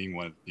as being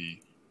one of the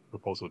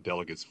proposal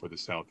delegates for the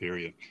South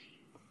area.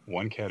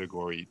 One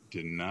category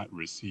did not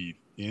receive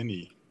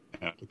any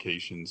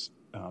applications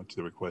to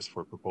the request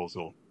for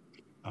proposal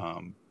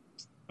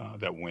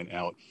that went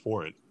out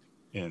for it.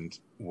 And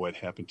what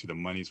happened to the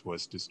monies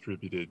was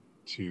distributed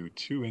to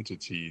 2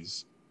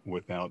 entities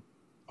without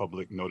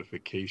public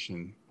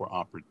notification or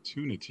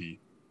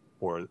opportunity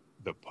for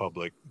the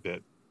public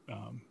that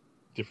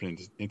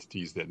different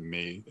entities that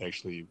may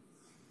actually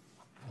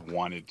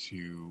wanted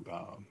to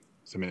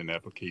submit an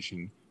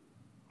application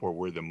for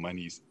where the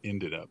monies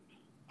ended up,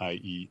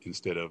 i.e.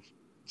 instead of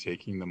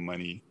taking the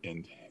money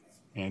and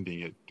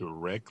handing it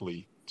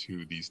directly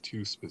to these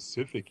 2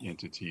 specific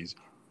entities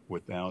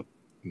without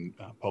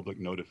public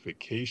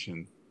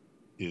notification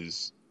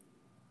is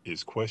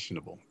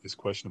questionable. Is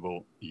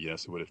questionable,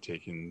 yes, it would have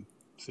taken,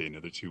 say,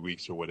 another 2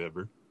 weeks or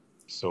whatever.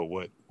 So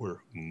what, we're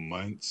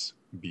months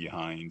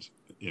behind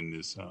in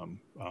this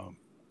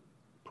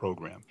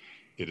program.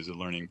 It is a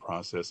learning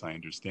process, I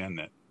understand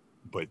that.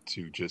 But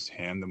to just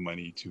hand the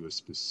money to a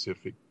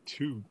specific,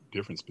 2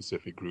 different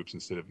specific groups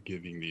instead of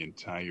giving the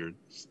entire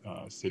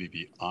city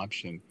the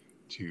option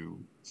to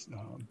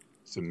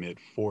submit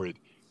for it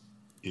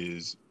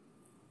is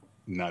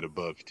not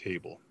above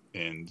table.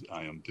 And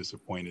I am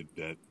disappointed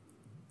that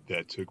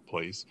that took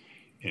place.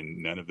 And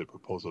none of the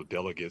proposal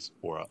delegates,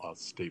 or I'll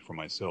state for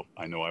myself,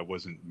 I know I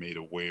wasn't made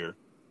aware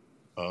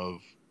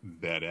of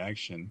that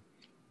action.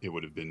 It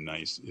would have been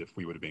nice if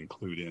we would have been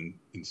clued in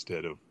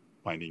instead of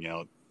finding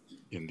out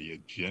in the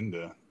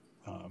agenda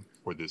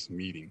for this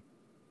meeting.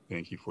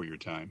 Thank you for your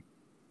time.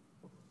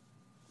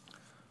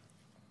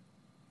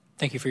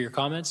 Thank you for your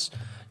comments.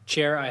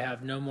 Chair, I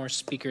have no more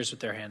speakers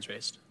with their hands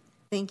raised.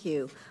 Thank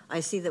you.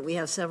 I see that we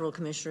have several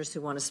commissioners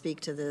who want to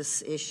speak to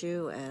this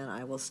issue, and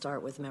I will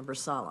start with Member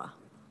Sala.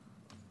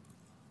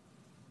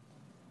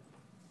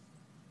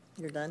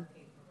 You're done?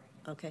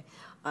 Okay.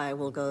 I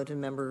will go to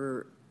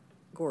Member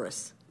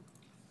Goris.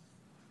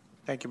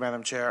 Thank you,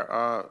 Madam Chair.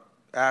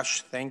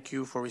 Ash, thank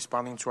you for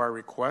responding to our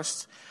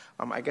request.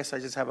 I guess I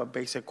just have a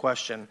basic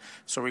question.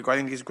 So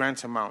regarding these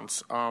grant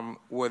amounts,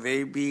 will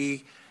they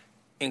be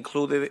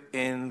included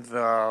in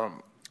the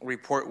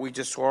report we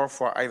just saw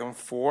for item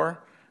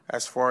 4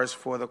 as far as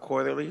for the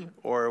quarterly,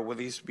 or will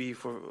these be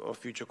for a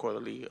future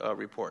quarterly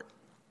report?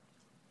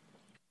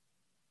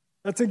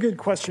 That's a good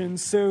question.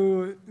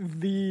 So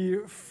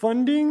the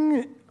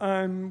funding,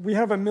 we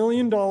have $1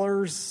 million.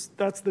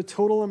 That's the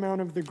total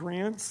amount of the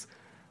grants.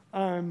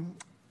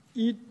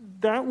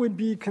 That would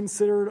be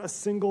considered a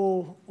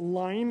single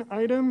line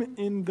item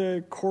in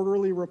the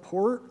quarterly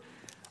report.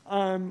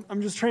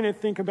 I'm just trying to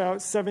think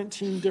about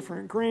 17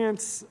 different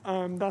grants.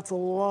 That's a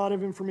lot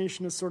of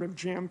information to sort of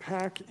jam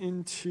pack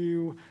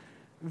into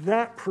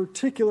that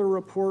particular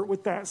report.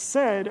 With that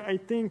said, I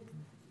think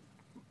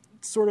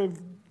sort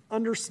of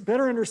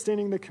better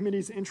understanding the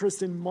committee's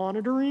interest in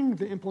monitoring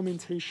the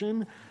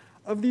implementation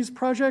of these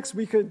projects,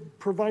 we could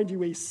provide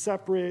you a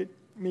separate,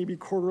 maybe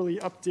quarterly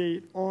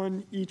update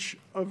on each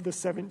of the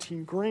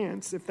 17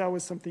 grants if that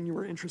was something you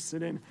were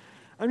interested in.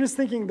 I'm just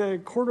thinking the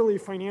quarterly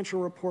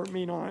financial report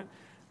may not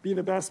be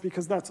the best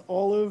because that's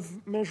all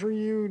of Measure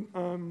U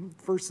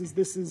versus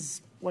this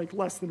is like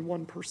less than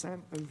 1%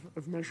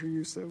 of Measure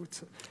U. So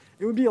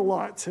it would be a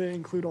lot to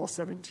include all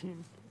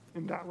 17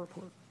 in that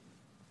report.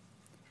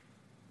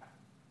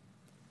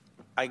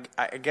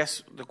 I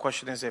guess the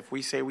question is, if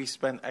we say we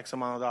spend X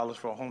amount of dollars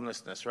for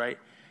homelessness, right,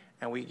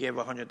 and we give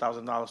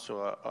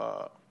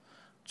 $100,000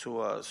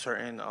 to a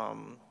certain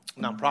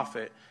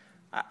nonprofit,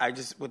 I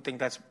just would think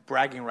that's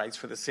bragging rights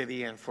for the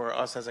city and for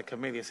us as a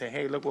committee to say,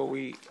 hey, look what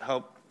we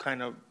help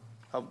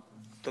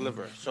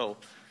deliver. So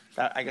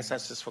I guess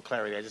that's just for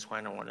clarity. I just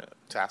wanted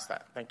to ask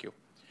that. Thank you.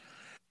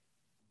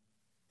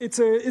 It's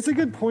a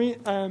good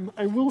point.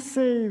 I will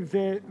say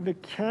that the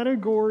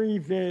category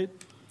that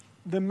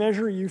the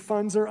Measure U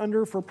funds are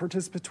under for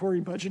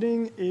participatory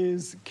budgeting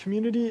is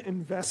community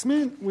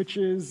investment, which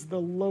is the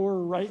lower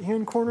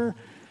right-hand corner.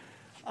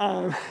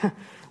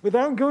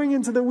 Without going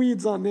into the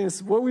weeds on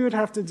this, what we would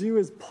have to do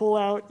is pull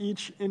out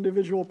each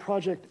individual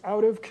project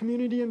out of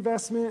community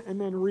investment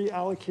and then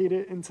reallocate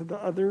it into the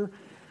other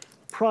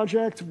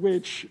project,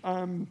 which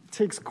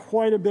takes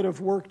quite a bit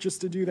of work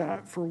just to do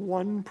that for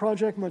one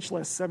project, much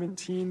less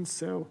 17.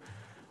 So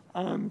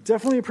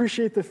definitely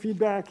appreciate the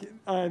feedback.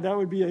 That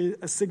would be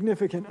a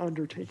significant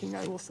undertaking,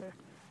 I will say,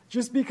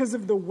 just because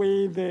of the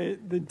way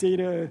that the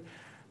data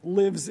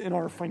lives in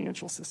our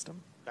financial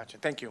system. Gotcha.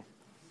 Thank you.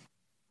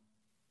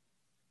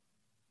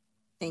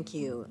 Thank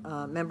you.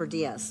 Member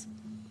Diaz.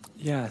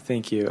 Yeah,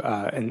 thank you.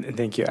 And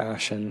thank you,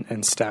 Ash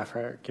and staff,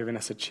 for giving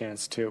us a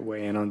chance to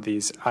weigh in on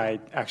these. I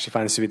actually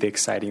find this to be the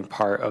exciting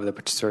part of the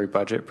participatory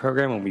budget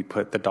program when we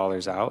put the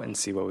dollars out and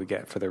see what we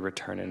get for the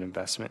return on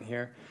investment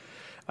here.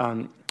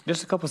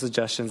 Just a couple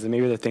suggestions, and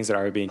maybe the things that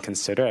are being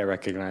considered. I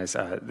recognize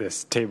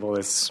this table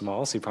is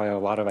small, so you probably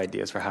have a lot of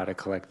ideas for how to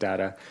collect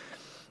data.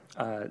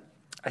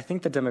 I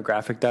think the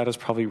demographic data is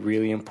probably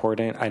really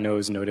important. I know it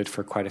was noted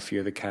for quite a few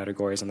of the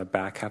categories on the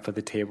back half of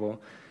the table.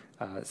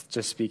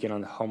 Just speaking on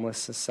the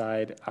homelessness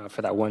side,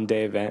 for that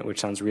one-day event, which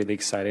sounds really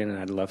exciting, and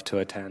I'd love to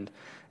attend,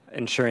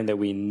 ensuring that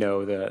we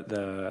know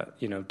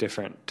the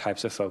different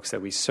types of folks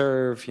that we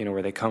serve,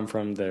 where they come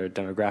from, their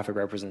demographic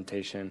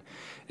representation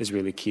is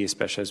really key,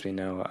 especially as we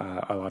know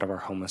a lot of our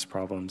homeless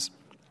problems.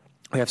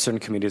 We have certain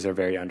communities that are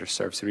very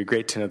underserved, so it'd be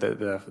great to know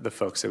the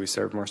folks that we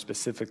serve more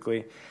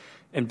specifically,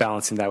 and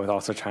balancing that with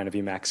also trying to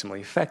be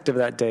maximally effective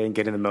that day and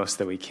getting the most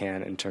that we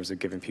can in terms of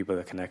giving people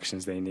the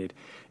connections they need.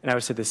 And I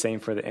would say the same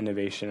for the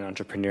innovation and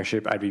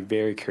entrepreneurship. I'd be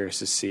very curious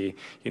to see,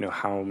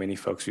 how many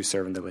folks we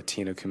serve in the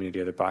Latino community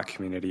or the Black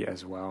community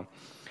as well.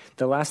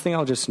 The last thing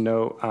I'll just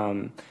note,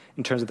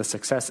 in terms of the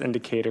success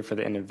indicator for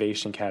the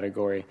innovation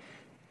category,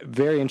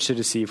 very interested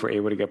to see if we're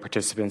able to get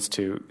participants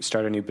to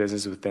start a new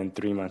business within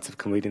 3 months of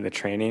completing the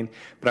training.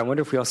 But I wonder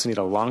if we also need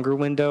a longer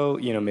window.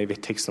 Maybe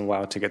it takes them a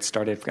while to get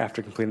started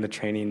after completing the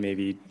training,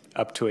 maybe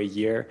up to a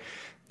year.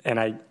 And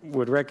I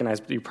would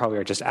recognize you probably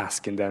are just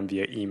asking them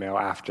via email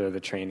after the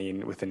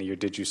training within a year,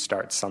 did you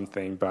start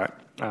something? But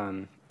I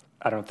don't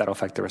know if that'll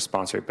affect the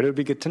response rate. But it would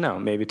be good to know.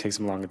 Maybe it takes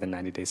them longer than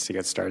 90 days to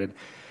get started.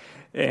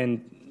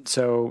 And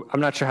so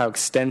I'm not sure how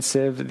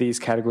extensive these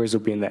categories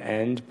will be in the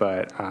end,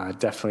 but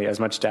definitely as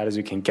much data as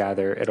we can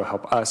gather, it'll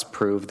help us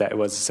prove that it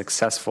was a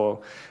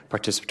successful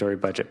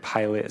participatory budget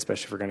pilot,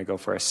 especially if we're going to go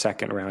for a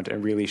second round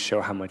and really show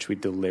how much we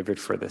delivered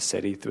for the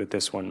city with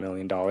this $1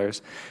 million.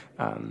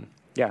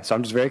 So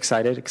I'm just very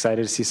excited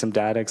to see some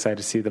data, excited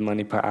to see the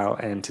money put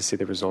out and to see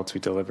the results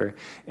we deliver,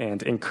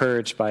 and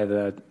encouraged by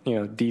the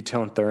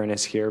detail and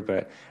thoroughness here,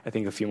 but I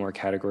think a few more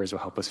categories will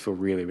help us feel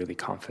really, really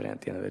confident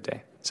at the end of the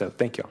day. So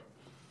thank you all.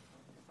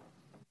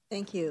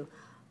 Thank you.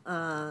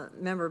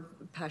 Member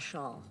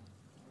Paschal.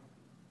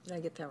 Did I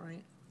get that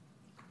right?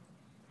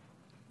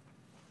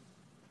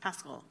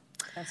 Pascal.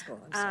 I'm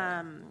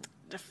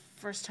sorry.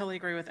 First, totally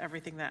agree with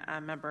everything that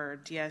Member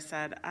Diaz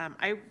said.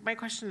 My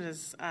question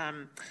is,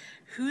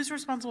 who's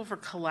responsible for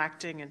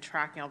collecting and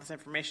tracking all this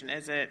information?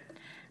 Is it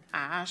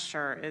Ash,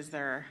 or is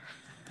there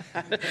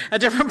a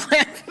different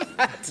plan for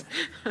that?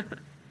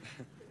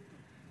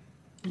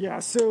 Yeah,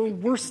 so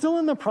we're still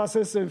in the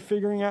process of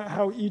figuring out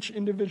how each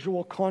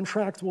individual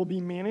contract will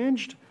be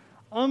managed.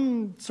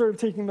 I'm sort of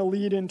taking the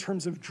lead in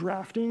terms of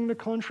drafting the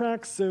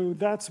contracts, so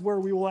that's where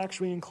we will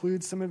actually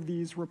include some of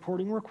these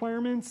reporting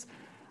requirements.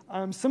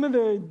 Some of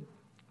the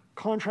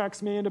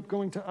contracts may end up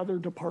going to other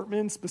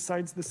departments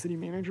besides the city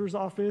manager's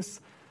office.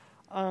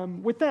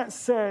 With that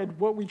said,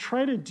 what we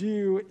try to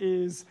do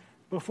is,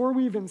 before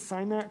we even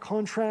sign that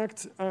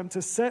contract,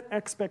 to set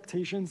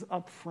expectations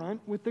up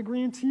front with the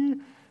grantee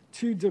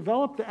to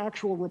develop the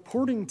actual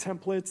reporting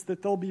templates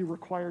that they'll be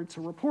required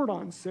to report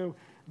on. So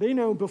they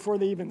know before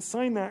they even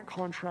sign that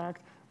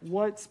contract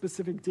what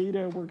specific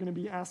data we're going to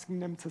be asking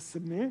them to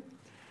submit.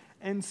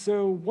 And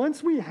so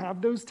once we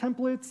have those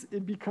templates,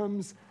 it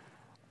becomes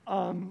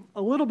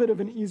a little bit of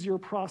an easier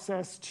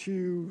process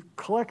to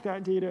collect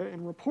that data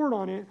and report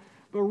on it.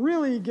 But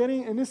really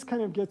and this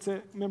kind of gets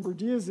at Member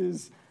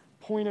Diaz's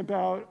point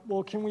about,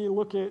 well, can we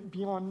look at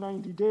beyond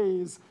 90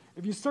 days?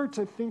 If you start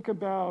to think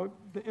about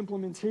the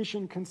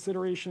implementation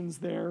considerations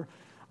there,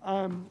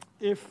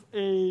 if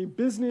a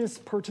business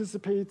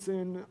participates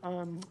in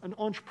an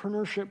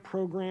entrepreneurship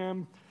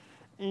program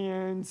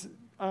and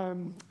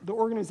the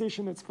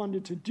organization that's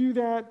funded to do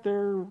that,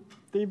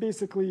 they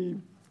basically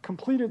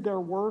completed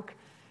their work.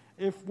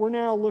 If we're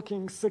now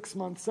looking 6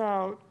 months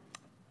out,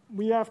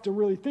 we have to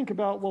really think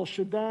about, well,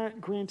 should that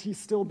grantee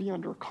still be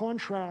under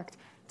contract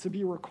to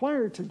be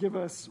required to give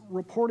us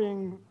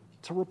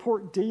to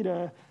report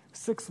data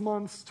 6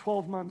 months,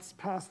 12 months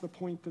past the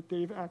point that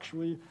they've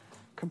actually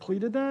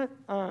completed that?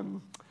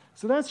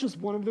 So that's just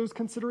one of those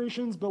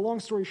considerations. But long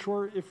story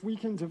short, if we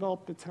can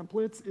develop the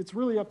templates, it's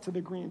really up to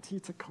the grantee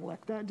to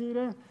collect that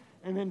data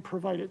and then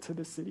provide it to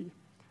the city.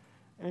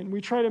 And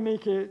we try to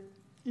make it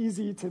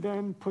easy to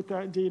then put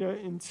that data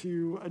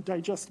into a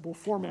digestible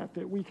format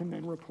that we can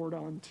then report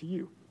on to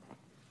you.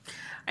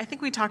 I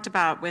think we talked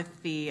about with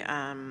the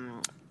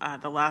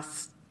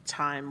last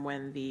time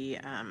when the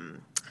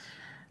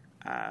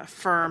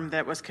firm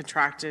that was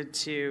contracted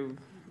to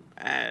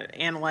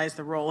analyze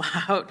the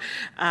rollout,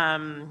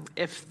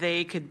 if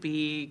they could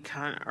be,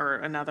 or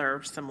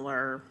another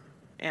similar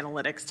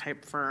analytics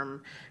type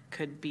firm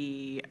could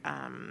be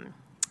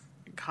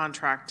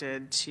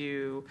contracted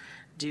to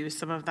do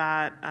some of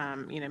that.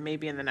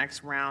 Maybe in the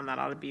next round that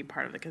ought to be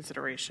part of the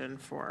consideration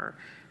for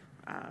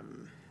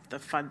the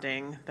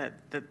funding, that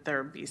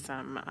there be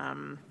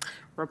some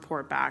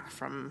report back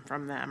from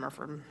them or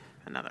from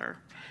another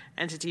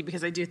entity,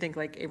 because I do think,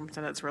 like Abram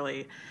said, that's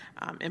really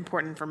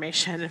important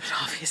information. And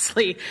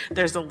obviously,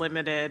 there's a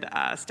limited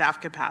staff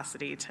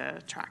capacity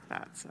to track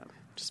that. So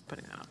just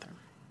putting that out there.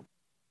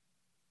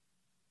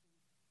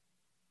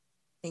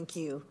 Thank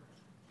you.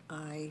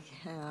 I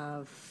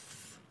have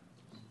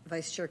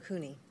Vice Chair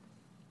Cooney.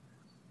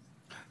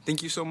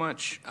 Thank you so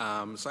much.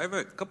 So I have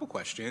a couple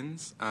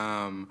questions.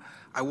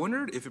 I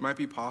wondered if it might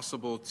be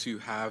possible to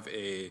have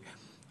a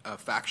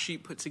fact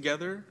sheet put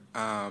together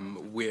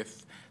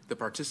with the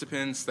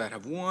participants that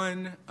have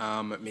won,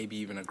 maybe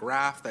even a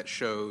graph that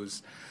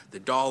shows the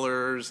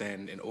dollars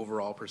and an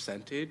overall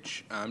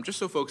percentage, just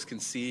so folks can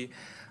see.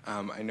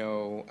 I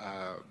know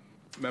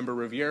Member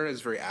Riviera is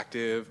very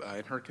active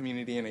in her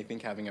community, and I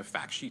think having a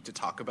fact sheet to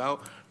talk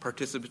about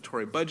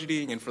participatory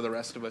budgeting, and for the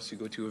rest of us who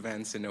go to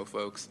events and know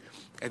folks,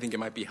 I think it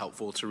might be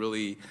helpful to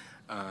really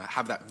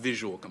have that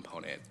visual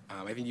component.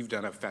 I think you've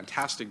done a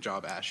fantastic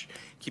job, Ash,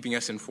 keeping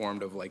us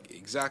informed of like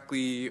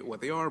exactly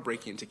what they are,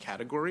 breaking into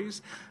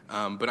categories.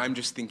 But I'm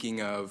just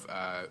thinking of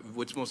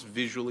what's most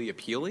visually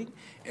appealing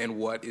and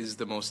what is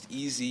the most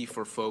easy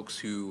for folks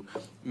who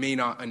may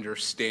not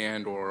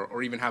understand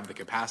or even have the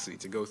capacity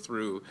to go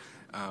through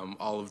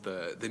all of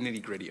the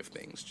nitty-gritty of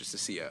things, just to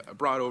see a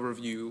broad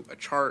overview, a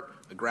chart,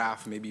 a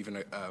graph, maybe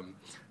even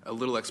a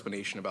little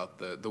explanation about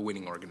the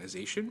winning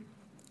organization.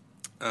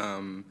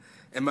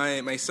 And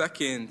my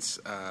second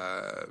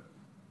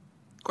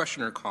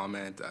question or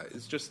comment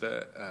is just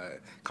a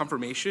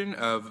confirmation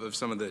of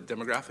some of the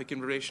demographic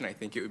information. I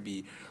think it would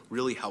be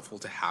really helpful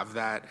to have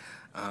that.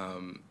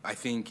 I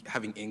think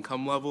having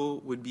income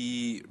level would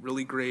be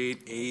really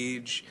great,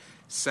 age,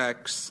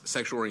 sex,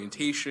 sexual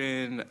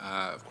orientation,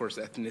 of course,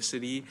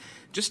 ethnicity,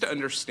 just to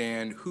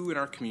understand who in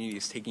our community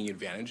is taking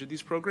advantage of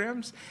these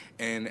programs.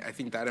 And I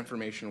think that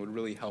information would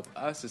really help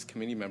us as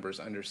committee members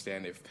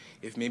understand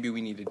if maybe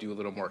we need to do a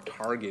little more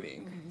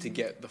targeting to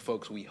get the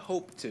folks we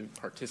hope to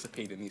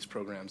participate in these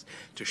programs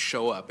to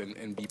show up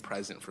and be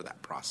present for that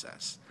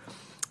process.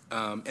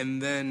 And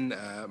then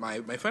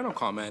my final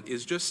comment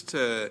is just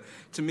to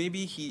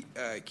maybe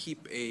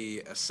keep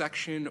a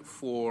section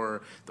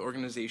for the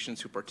organizations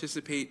who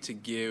participate to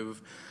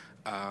give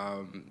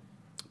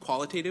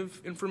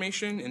qualitative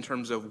information in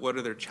terms of what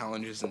are their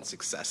challenges and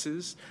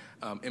successes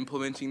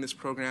implementing this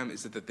program.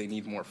 Is it that they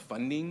need more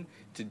funding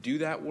to do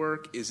that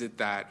work? Is it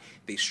that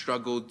they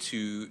struggled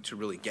to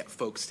really get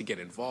folks to get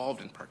involved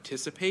and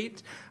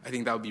participate? I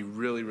think that would be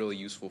really, really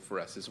useful for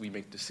us as we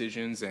make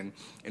decisions and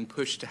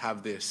push to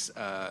have this,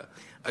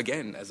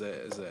 again, as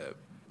a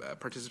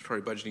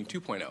participatory budgeting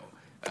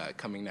 2.0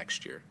 coming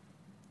next year.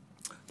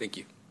 Thank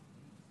you.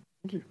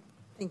 Thank you.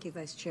 Thank you,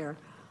 Vice Chair.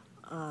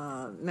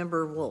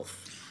 Member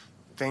Wolf.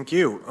 Thank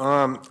you.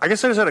 I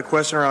guess I just had a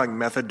question around like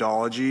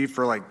methodology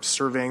for like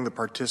surveying the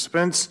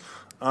participants.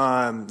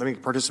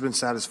 Participant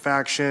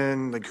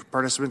satisfaction, like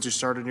participants who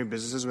started new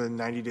businesses within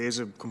 90 days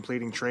of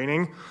completing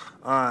training.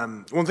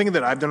 One thing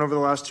that I've done over the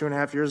last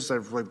 2.5 years is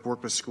I've like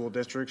worked with school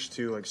districts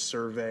to like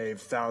survey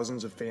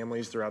thousands of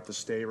families throughout the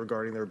state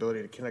regarding their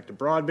ability to connect to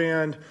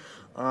broadband,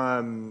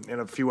 and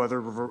a few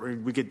other.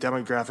 We get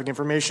demographic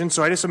information.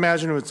 So I just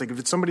imagine it's like if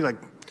it's somebody like,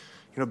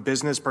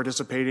 business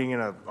participating in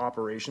an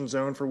operation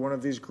zone for one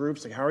of these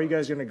groups, like how are you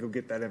guys going to go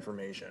get that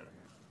information?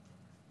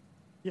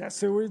 Yeah,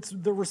 so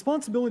the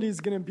responsibility is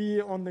going to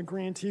be on the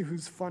grantee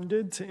who's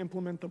funded to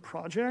implement the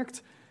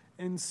project.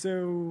 And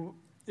so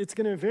it's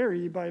going to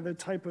vary by the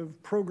type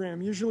of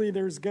program. Usually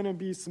there's going to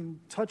be some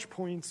touch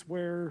points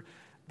where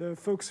the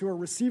folks who are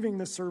receiving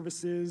the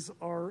services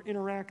are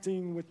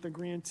interacting with the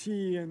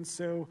grantee. And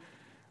so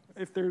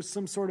if there's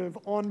some sort of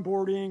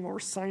onboarding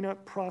or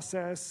sign-up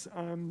process,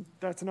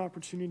 that's an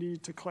opportunity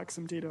to collect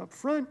some data up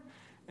front.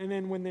 And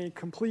then when they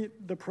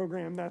complete the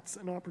program, that's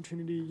an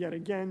opportunity yet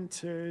again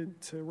to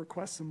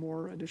request some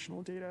more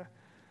additional data.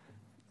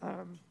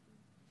 That's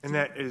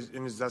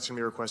going to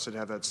be requested to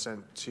have that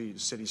sent to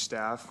city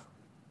staff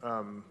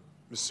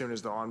as soon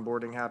as the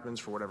onboarding happens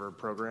for whatever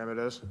program it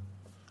is?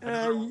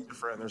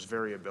 Different, there's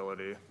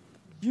variability.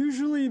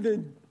 Usually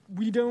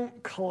we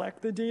don't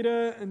collect the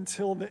data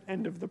until the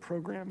end of the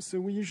program. So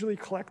we usually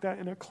collect that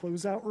in a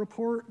closeout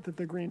report that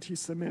the grantee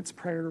submits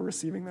prior to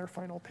receiving their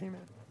final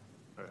payment.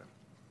 Okay.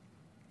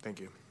 Thank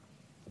you.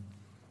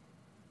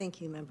 Thank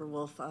you, Member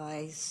Wolf.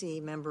 I see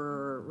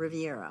Member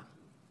Riviera.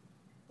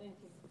 Thank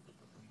you.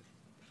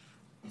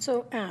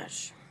 So,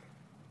 Ash,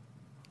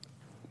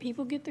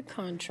 people get the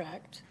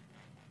contract,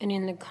 and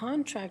in the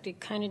contract, it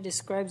kind of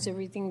describes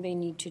everything they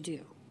need to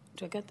do.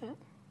 Do I get that?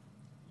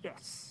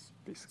 Yes.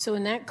 Basically. So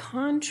in that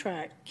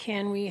contract,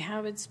 can we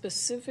have it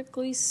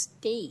specifically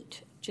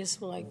state,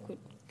 just like what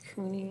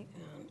Cooney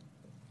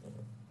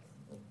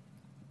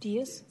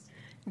Diaz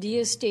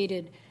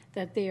stated,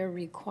 that they are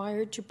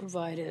required to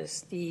provide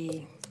us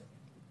the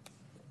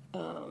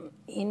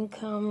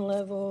income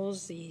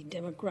levels, the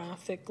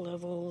demographic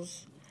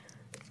levels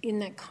in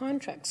that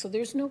contract. So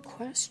there's no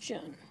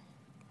question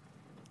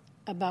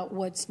about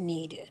what's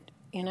needed.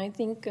 And I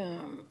think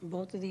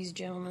both of these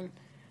gentlemen,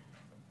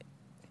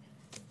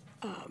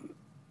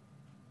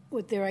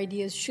 what their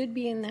ideas should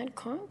be in that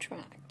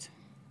contract.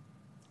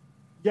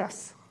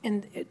 Yes.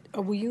 And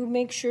will you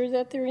make sure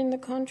that they're in the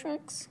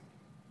contracts?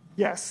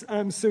 Yes.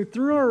 So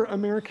through our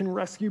American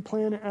Rescue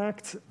Plan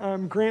Act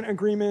grant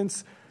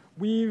agreements,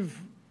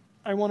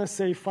 I want to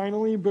say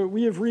finally, but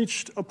we have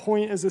reached a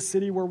point as a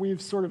city where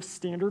we've sort of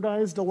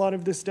standardized a lot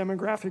of this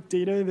demographic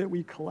data that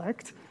we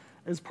collect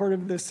as part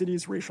of the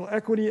city's racial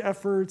equity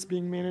efforts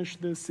being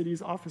managed the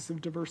city's Office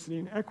of Diversity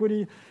and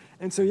Equity.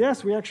 And so,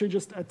 yes, we actually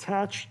just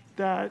attach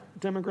that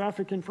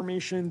demographic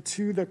information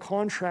to the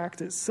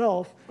contract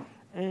itself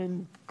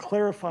and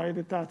clarify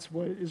that that's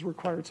what is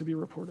required to be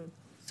reported.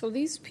 So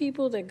these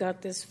people that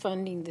got this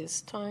funding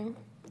this time,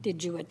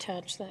 did you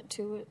attach that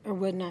to it? Or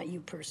well, not you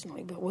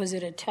personally, but was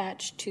it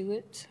attached to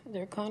it,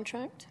 their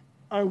contract?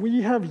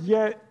 We have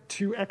yet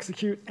to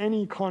execute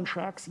any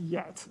contracts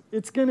yet.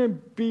 It's going to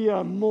be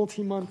a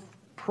multi-month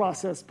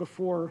process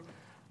before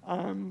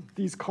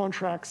these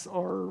contracts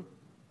are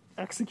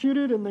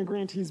executed and the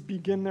grantees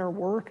begin their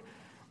work.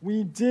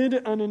 We did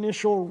an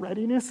initial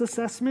readiness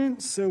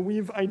assessment, so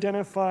we've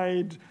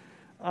identified,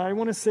 I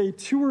want to say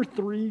 2 or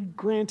 3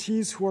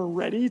 grantees who are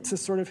ready to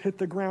sort of hit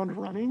the ground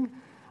running.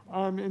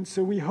 And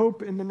so we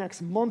hope in the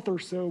next month or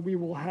so we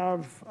will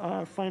have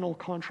final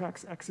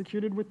contracts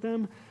executed with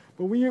them.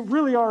 But we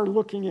really are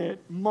looking at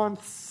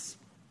months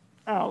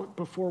out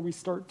before we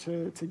start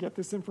to get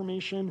this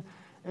information,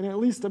 and at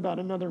least about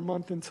another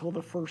month until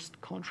the first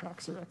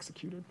contracts are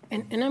executed.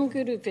 And I'm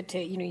good if it,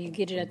 you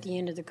get it at the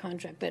end of the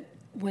contract, but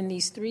when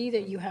these 3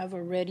 that you have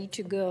are ready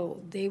to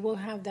go, they will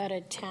have that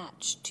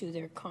attached to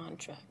their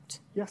contract.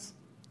 Yes.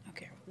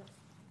 Okay.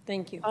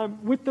 Thank you.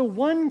 With the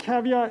one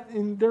caveat,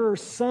 and there are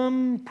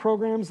some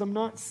programs, I'm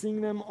not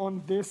seeing them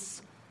on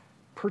this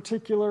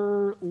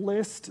particular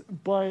list,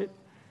 but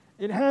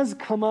it has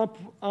come up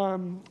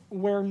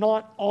where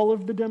not all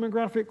of the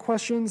demographic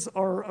questions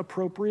are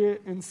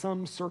appropriate in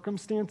some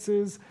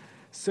circumstances.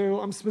 So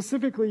I'm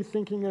specifically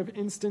thinking of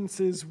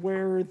instances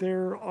where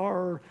there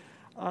are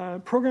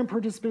program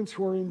participants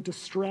who are in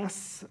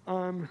distress,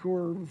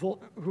 who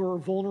are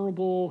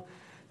vulnerable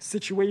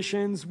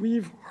situations.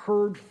 We've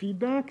heard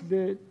feedback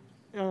that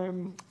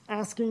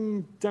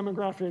asking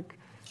demographic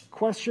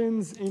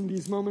questions in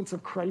these moments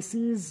of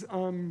crises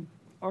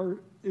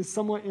is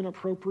somewhat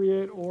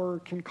inappropriate or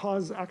can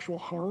cause actual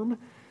harm.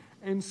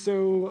 And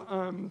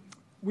so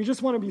we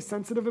just want to be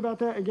sensitive about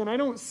that. Again, I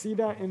don't see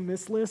that in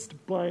this list,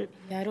 but...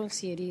 Yeah, I don't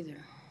see it either.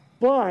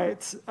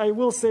 But I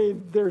will say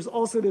there's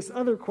also this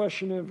other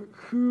question of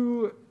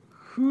who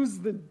is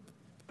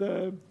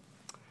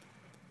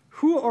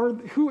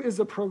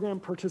a program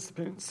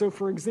participant. So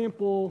for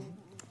example,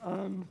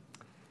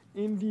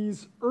 in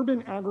these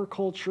urban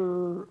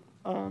agriculture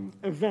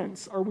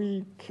events. Are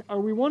we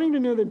wanting to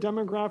know the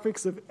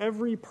demographics of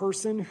every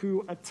person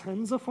who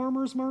attends a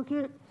farmer's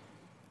market?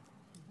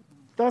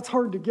 That's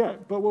hard to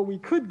get, but what we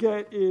could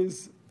get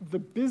is the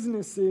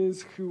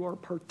businesses who are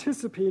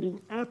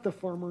participating at the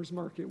farmer's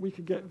market. We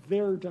could get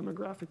their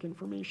demographic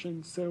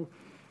information. So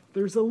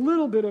there's a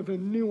little bit of a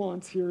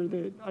nuance here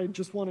that I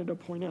just wanted to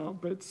point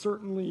out, but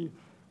certainly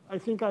I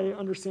think I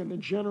understand the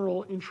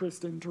general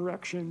interest and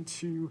direction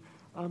to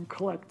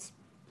collect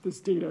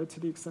this data to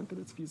the extent that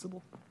it's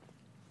feasible.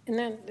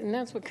 And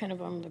that's what kind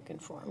of I'm looking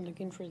for. I'm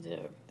looking for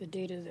the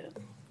data that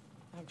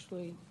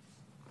actually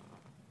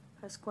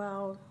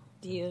Pascual,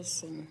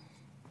 Diaz, and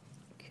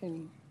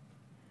Cooney.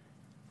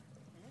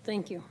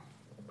 Thank you.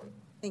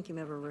 Thank you,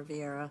 Member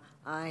Rivera.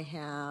 I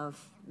have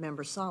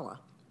Member Sala.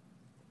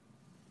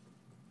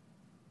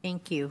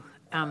 Thank you.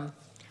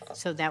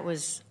 So that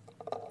was,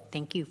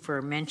 thank you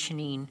for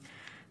mentioning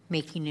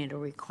making it a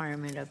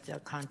requirement of the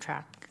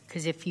contract.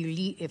 Because if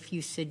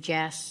you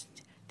suggest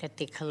that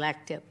they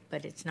collect it,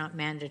 but it's not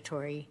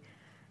mandatory,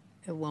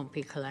 it won't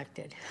be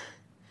collected.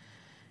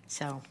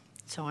 So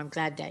I'm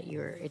glad that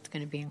it's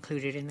going to be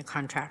included in the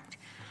contract.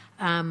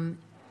 I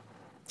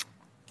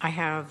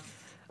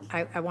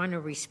want to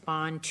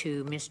respond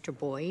to Mr.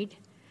 Boyd's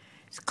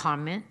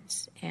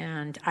comments,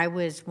 and I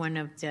was one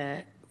of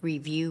the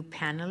review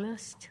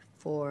panelists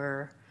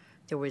for.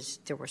 There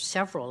were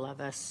several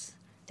of us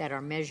that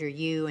are Measure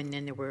U, and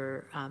then there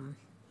were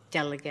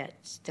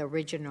delegates, the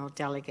original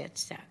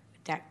delegates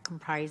that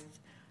comprised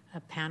a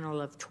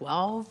panel of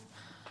 12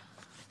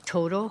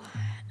 total,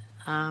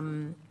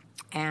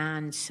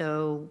 and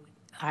so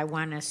I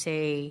want to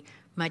say,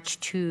 much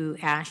to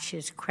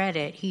Ash's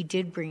credit, he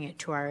did bring it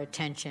to our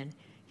attention.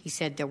 He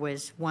said there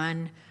was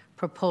one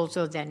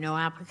proposal that no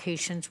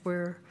applications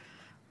were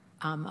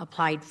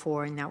applied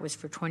for, and that was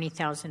for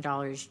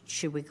 $20,000.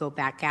 Should we go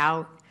back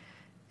out,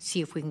 see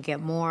if we can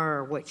get more,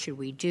 or what should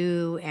we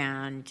do?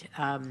 And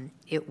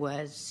it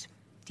was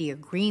the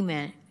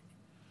agreement,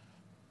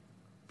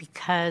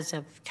 because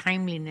of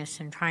timeliness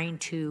and trying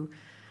to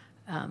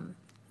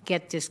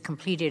get this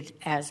completed.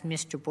 As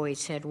Mr. Boyd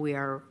said, we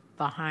are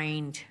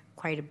behind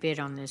quite a bit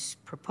on this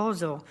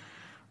proposal.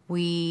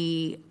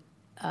 We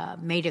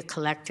made a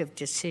collective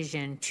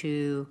decision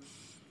to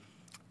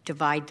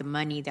divide the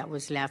money that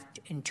was left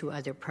into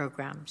other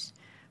programs.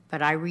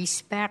 But I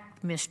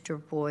respect Mr.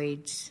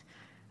 Boyd's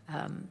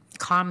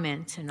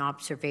comments and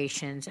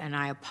observations, and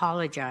I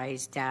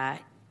apologize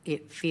that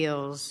it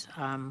feels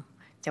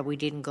that we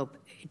didn't go.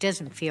 It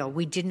doesn't feel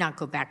we did not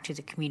go back to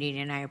the community,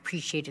 and I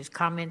appreciate his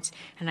comments,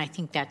 and I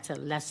think that's a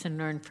lesson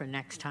learned for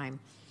next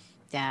time,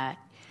 that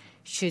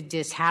should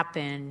this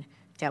happen,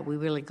 that we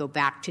really go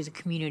back to the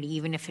community,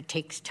 even if it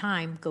takes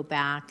time, go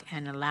back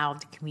and allow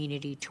the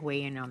community to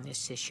weigh in on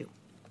this issue.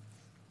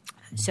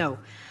 So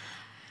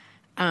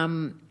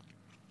I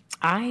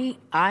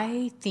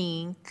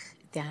think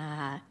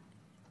that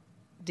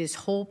this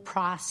whole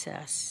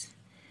process,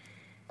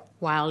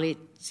 while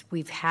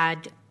we've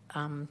had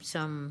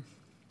some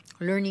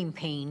learning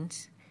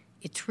pains,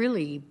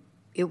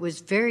 it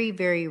was very,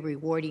 very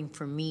rewarding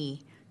for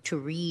me to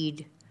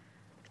read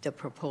the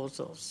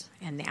proposals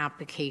and the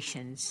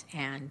applications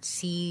and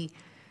see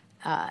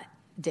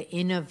the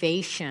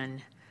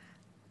innovation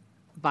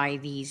by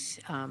these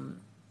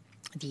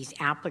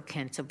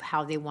applicants of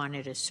how they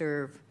wanted to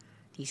serve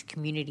these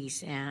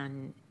communities,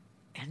 and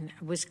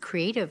it was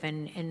creative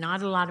and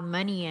not a lot of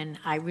money, and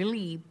I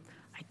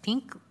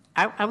think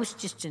I was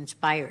just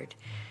inspired.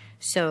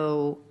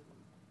 So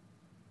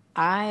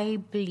I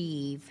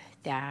believe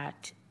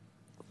that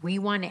we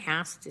want to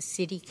ask the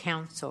City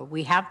Council.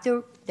 We have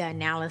the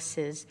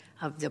analysis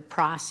of the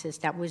process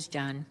that was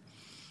done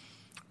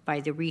by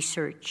the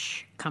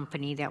research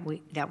company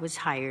that was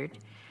hired.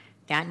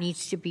 That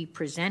needs to be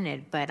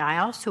presented. But I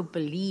also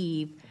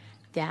believe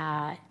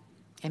that,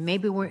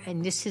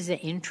 and this is an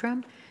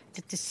interim,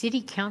 that the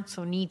City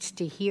Council needs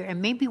to hear,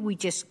 and maybe we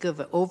just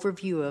give an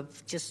overview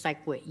of just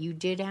like what you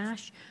did,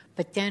 Ash,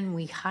 but then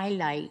we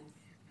highlight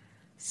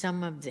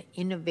some of the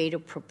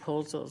innovative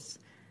proposals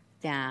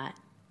that,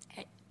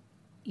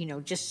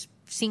 just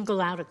single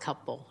out a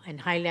couple and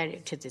highlight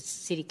it to the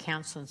City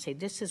Council and say,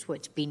 this is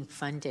what's being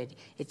funded.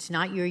 It's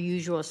not your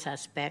usual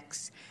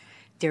suspects.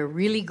 They're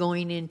really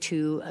going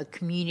into a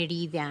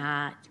community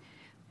that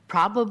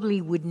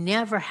probably would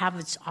never have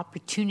this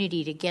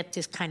opportunity to get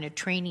this kind of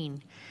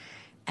training,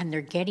 and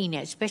they're getting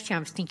it. Especially, I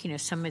was thinking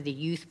of some of the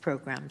youth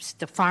programs,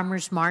 the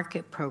farmers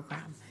market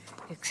program,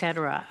 et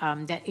cetera,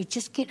 that it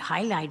just get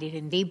highlighted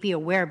and they be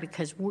aware,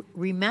 because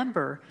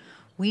remember,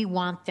 we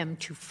want them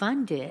to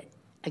fund it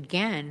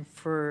again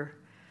for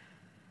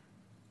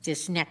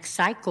this next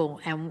cycle,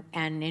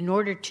 and in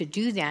order to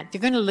do that,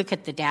 they're going to look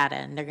at the data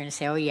and they're going to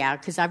say, oh yeah,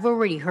 because I've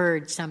already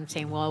heard some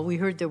saying, well, we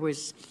heard there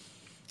was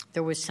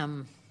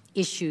some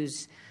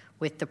issues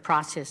with the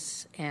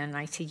process, and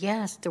I said,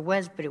 yes, there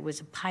was, but it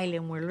was a pilot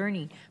and we're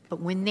learning. But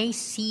when they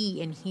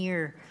see and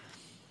hear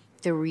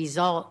the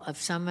result of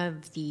some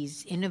of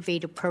these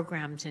innovative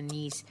programs and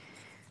these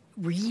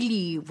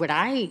really what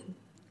I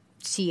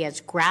see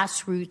as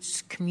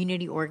grassroots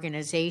community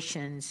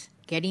organizations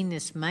getting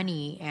this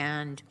money,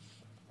 and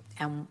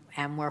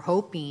we're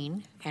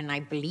hoping, and I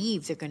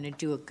believe they're going to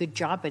do a good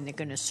job, and they're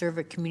going to serve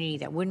a community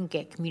that wouldn't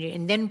get community.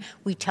 And then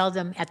we tell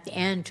them at the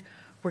end,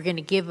 we're going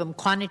to give them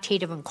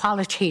quantitative and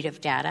qualitative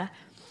data.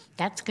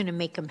 That's going to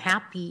make them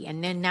happy,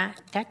 and then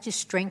that just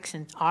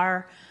strengthens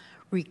our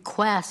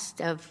request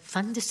of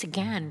fund this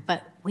again.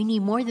 But we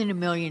need more than $1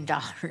 million.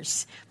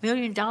 $1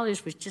 million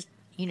was just,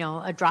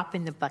 a drop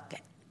in the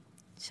bucket.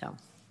 So,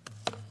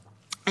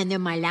 and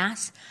then my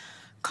last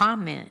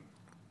comment,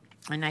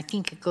 and I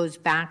think it goes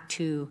back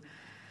to,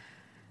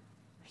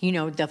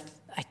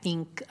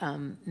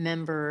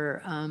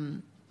 member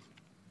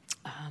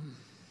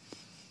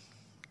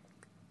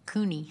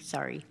Cooney,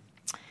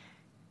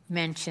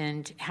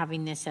 mentioned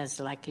having this as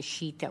like a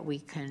sheet that we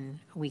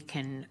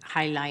can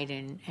highlight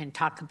and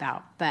talk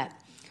about. But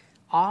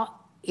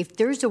if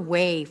there's a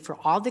way for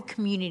all the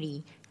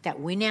community that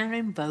went out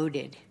and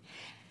voted,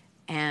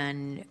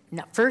 and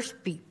first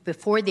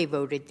before they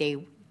voted,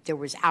 there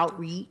was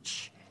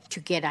outreach to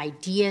get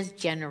ideas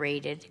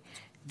generated.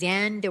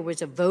 Then there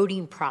was a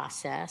voting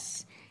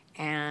process,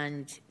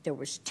 and there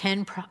was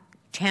 10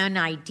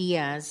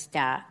 ideas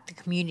that the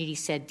community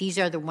said, these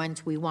are the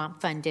ones we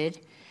want funded.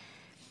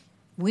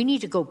 We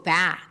need to go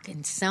back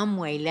in some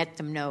way, let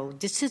them know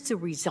this is the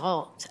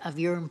result of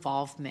your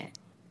involvement.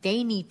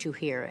 They need to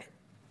hear it.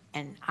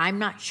 And I'm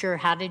not sure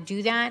how to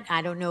do that.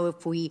 I don't know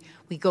if we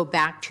go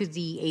back to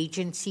the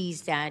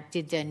agencies that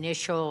did the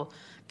initial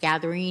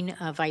gathering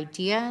of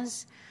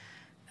ideas,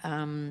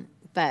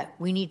 but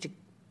we need to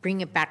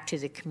bring it back to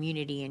the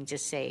community and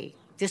just say,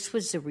 this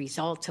was the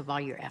result of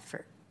all your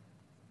effort.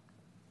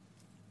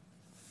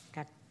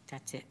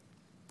 That's it.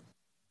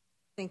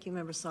 Thank you,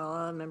 Member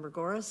Sala. Member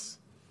Goris?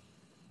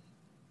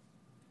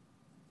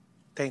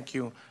 Thank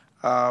you.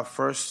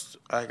 First,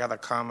 I got a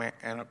comment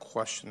and a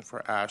question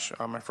for Ash.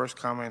 My first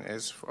comment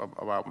is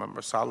about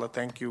Member Sala.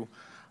 Thank you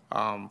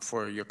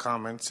for your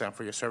comments and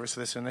for your service to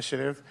this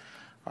initiative.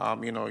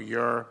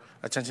 Your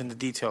attention to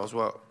details,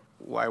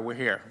 why we're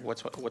here,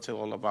 what's it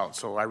all about.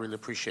 So I really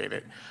appreciate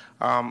it.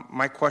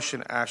 My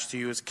question, Ash, to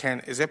you is,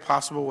 is it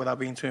possible, without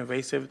being too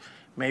invasive,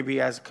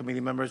 maybe as committee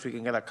members we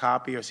can get a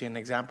copy or see an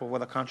example of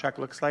what a contract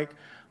looks like?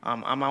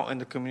 I'm out in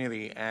the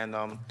community, and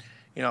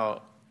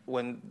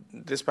when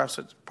this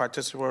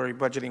participatory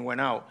budgeting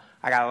went out,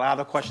 I got a lot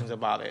of questions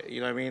about it.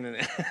 You know what I mean?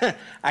 And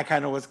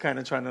I was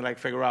trying to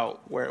figure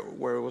out where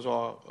it was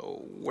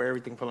where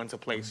everything fell into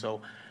place.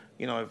 So,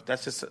 if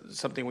that's just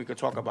something we could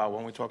talk about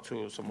when we talk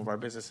to some of our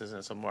businesses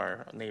and some of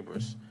our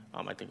neighbors,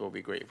 I think it would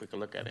be great if we could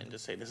look at it and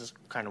just say, this is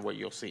kind of what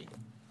you'll see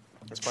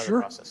as part of the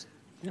process.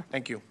 Yeah.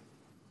 Thank you.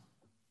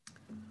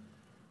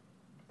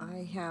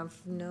 I have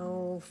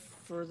no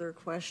further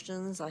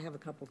questions. I have a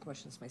couple of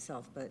questions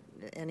myself, but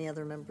any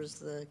other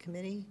members of the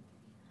committee?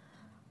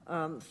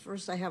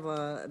 First, I have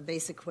a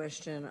basic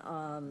question.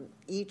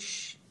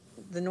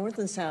 The North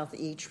and South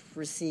each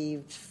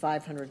received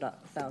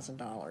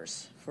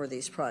 $500,000 for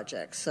these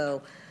projects.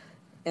 So,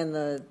 and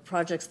the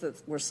projects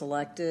that were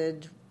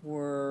selected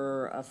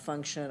were a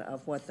function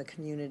of what the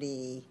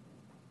community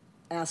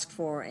asked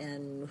for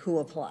and who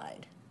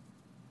applied.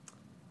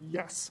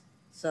 Yes.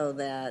 So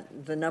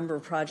that the number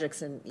of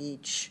projects in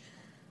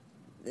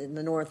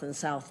the North and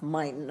South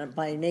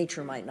by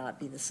nature might not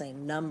be the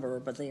same number,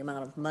 but the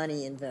amount of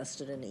money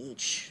invested in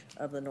each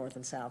of the North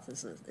and South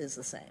is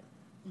the same.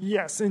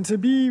 Yes, and to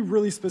be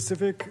really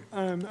specific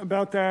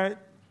about that,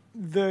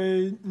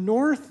 the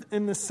North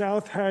and the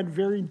South had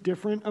very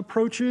different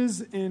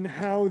approaches in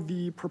how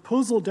the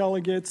proposal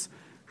delegates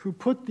who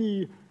put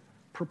the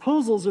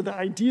proposals or the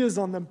ideas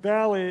on the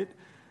ballot,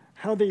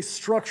 how they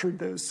structured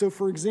those. So,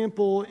 for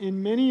example,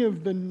 in many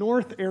of the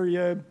North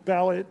area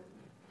ballot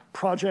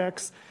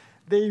projects,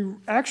 they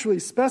actually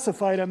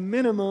specified a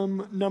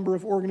minimum number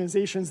of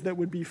organizations that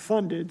would be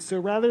funded. So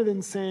rather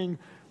than saying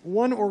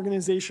one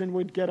organization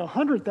would get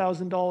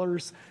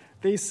 $100,000,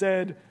 they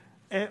said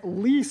at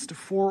least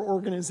 4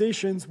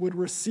 organizations would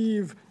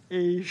receive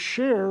a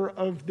share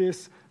of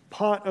this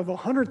pot of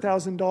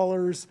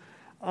 $100,000,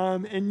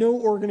 and no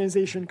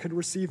organization could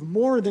receive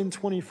more than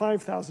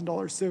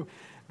 $25,000. So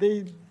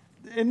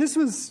this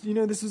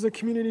was a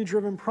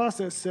community-driven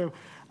process. So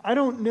I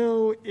don't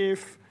know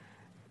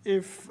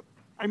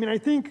I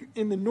think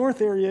in the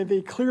North area,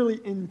 they clearly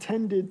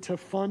intended to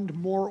fund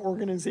more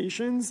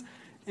organizations.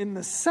 In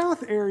the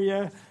South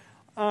area,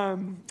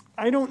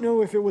 I don't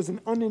know if it was an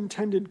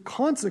unintended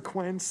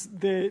consequence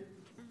that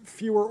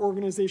fewer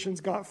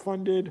organizations got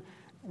funded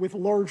with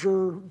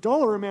larger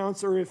dollar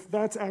amounts, or if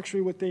that's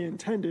actually what they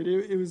intended.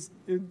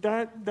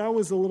 That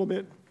was a little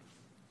bit.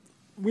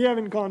 We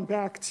haven't gone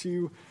back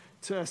to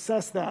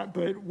assess that,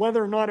 but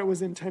whether or not it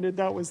was intended,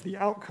 that was the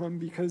outcome,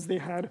 because they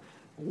had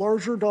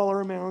larger dollar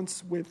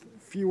amounts with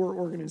fewer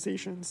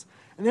organizations.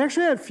 And they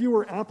actually had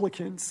fewer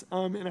applicants,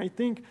 and I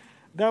think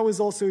that was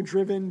also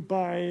driven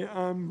by,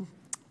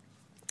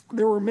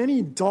 there were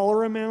many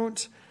dollar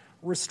amount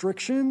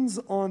restrictions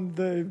on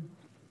the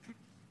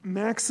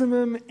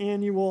maximum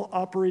annual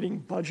operating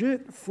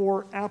budget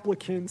for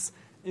applicants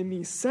in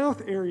the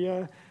South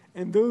area,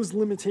 and those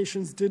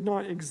limitations did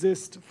not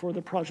exist for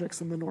the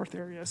projects in the north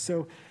area.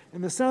 So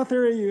in the south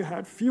area, you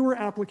had fewer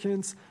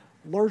applicants,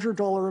 larger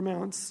dollar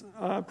amounts,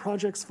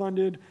 projects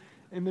funded.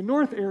 In the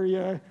north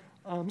area,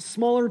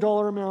 smaller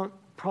dollar amount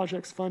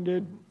projects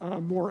funded,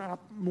 more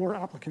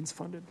applicants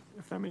funded,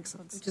 if that makes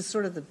sense. Which is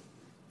sort of the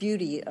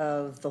beauty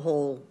of the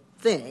whole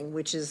thing,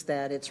 which is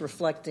that it's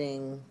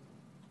reflecting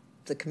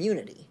the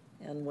community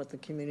and what the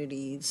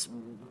community's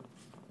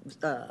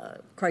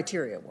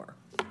criteria were.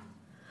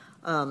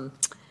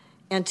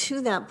 And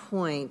to that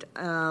point,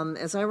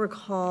 as I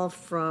recall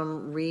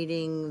from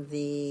reading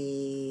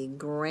the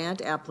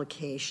grant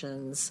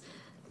applications,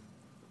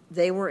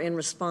 they were in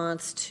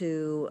response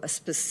to a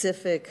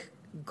specific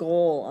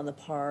goal on the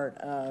part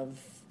of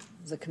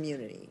the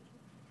community.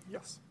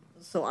 Yes.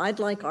 So I'd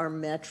like our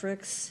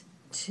metrics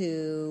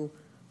to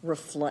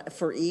reflect,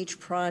 for each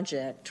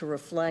project, to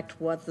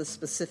reflect what the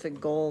specific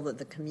goal that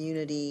the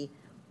community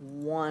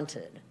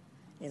wanted.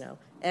 You know,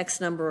 X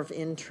number of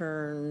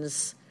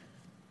interns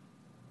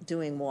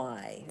doing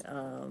Y.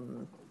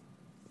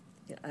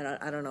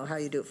 I don't know how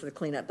you do it for the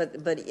cleanup,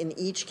 but in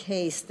each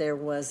case there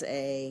was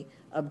a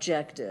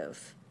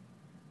objective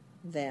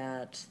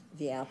that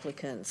the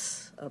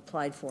applicants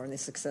applied for and the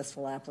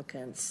successful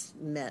applicants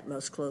met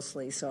most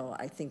closely. So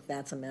I think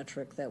that's a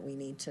metric that we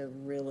need to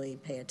really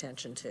pay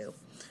attention to.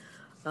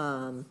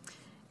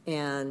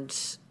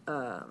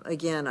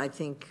 Again, I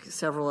think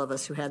several of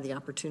us who had the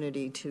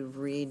opportunity to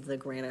read the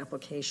grant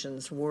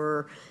applications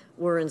were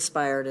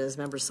inspired, as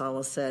Member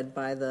Salas said,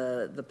 by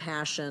the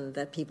passion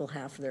that people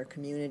have for their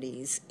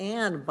communities,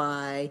 and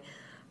by,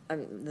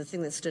 the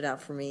thing that stood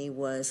out for me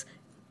was,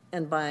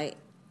 and by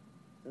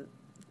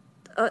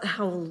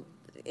how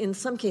in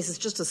some cases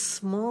just a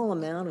small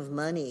amount of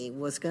money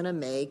was going to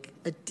make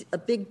a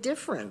big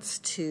difference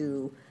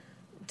to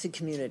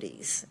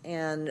communities.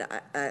 And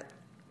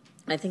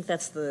I think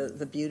that's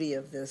the beauty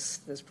of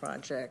this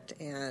project,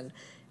 and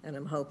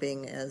I'm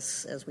hoping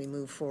as we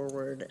move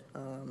forward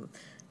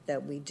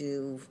that we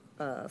do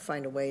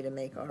find a way to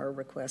make our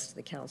request to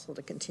the council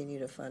to continue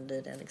to fund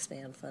it and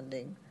expand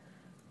funding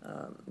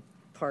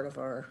part of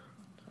our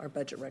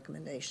budget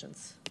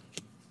recommendations,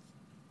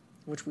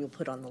 which we'll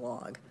put on the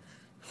log.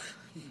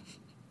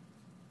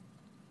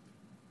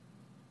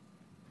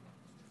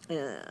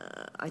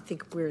 I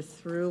think we're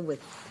through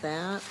with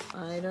that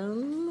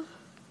item.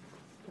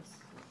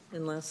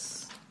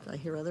 Unless I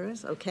hear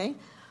otherwise. Okay.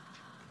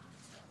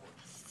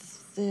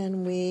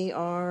 Then we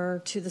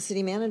are to the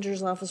City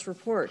Manager's Office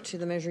report to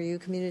the Measure U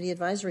Community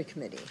Advisory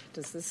Committee.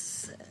 Is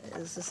this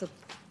a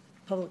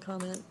public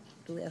comment?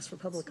 Do we ask for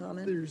public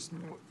comment?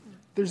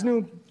 There's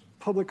no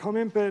public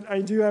comment, but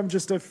I do have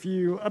just a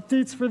few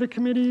updates for the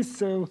committee.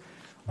 So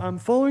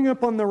following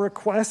up on the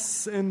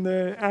requests and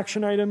the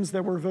action items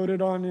that were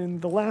voted on in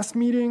the last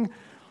meeting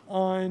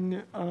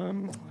on,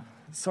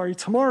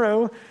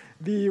 tomorrow,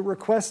 the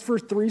request for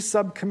 3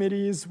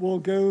 subcommittees will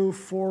go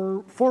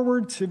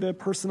forward to the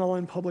Personnel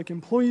and Public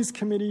Employees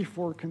Committee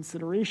for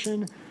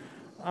consideration.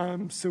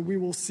 So we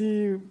will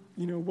see,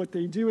 what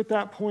they do at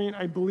that point.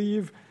 I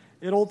believe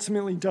it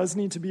ultimately does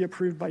need to be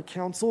approved by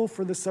council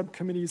for the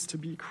subcommittees to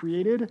be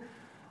created.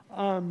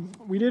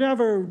 We did have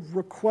a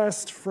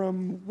request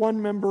from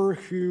one member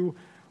who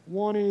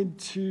wanted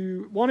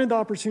the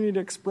opportunity to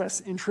express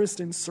interest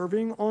in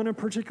serving on a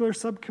particular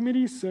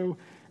subcommittee. So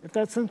if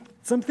that's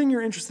something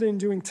you're interested in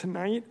doing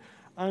tonight,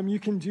 you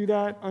can do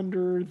that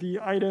under the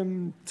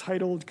item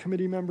titled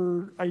Committee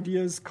Member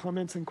Ideas,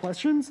 Comments, and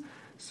Questions.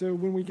 So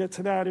when we get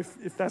to that,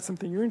 if that's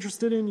something you're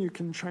interested in, you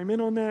can chime in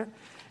on that.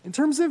 In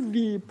terms of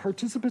the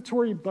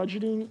participatory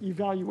budgeting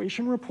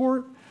evaluation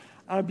report,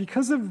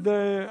 because of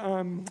the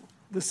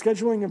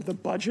scheduling of the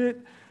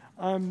budget,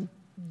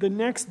 the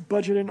next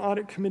Budget and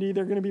Audit Committee,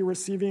 they're going to be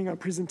receiving a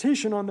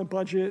presentation on the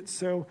budget.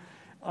 So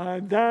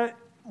that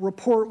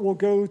report will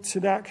go to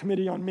that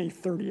committee on May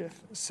 30th.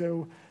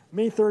 So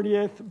May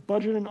 30th,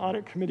 Budget and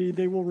Audit Committee,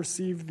 they will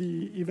receive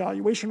the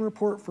evaluation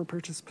report for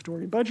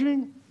participatory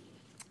budgeting.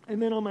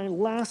 And then on my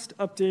last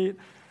update,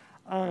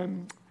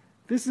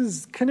 this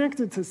is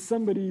connected to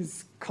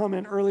somebody's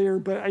comment earlier,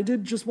 but I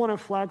did just want to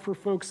flag for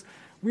folks,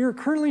 we are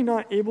currently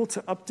not able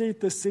to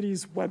update the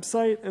city's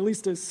website, at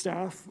least as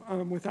staff,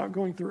 without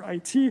going through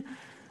IT.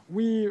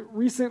 We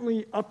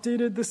recently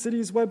updated the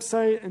city's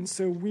website, and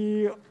so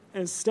we,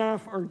 as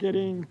staff, are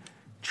getting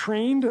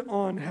trained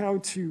on how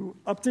to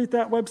update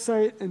that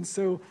website. And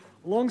so,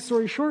 long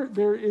story short,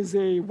 there is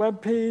a web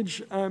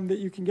page that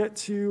you can get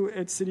to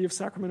at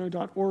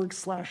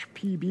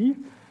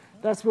cityofsacramento.org/PB.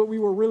 That's what we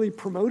were really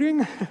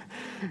promoting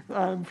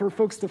for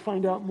folks to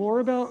find out more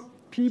about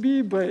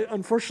PB, but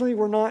unfortunately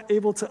we're not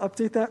able to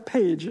update that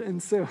page. And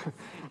so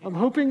I'm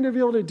hoping to be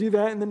able to do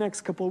that in the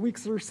next couple of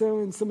weeks or so,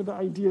 and some of the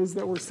ideas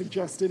that were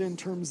suggested in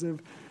terms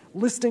of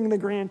listing the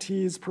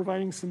grantees,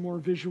 providing some more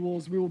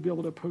visuals, we will be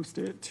able to post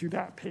it to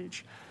that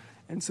page.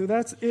 And so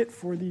that's it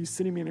for the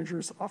City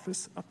Manager's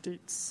Office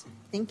updates.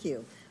 Thank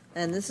you.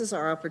 And this is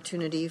our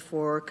opportunity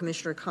for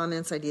commissioner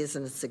comments, ideas,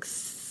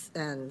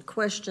 and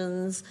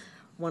questions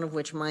one of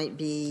which might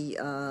be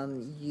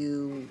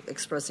you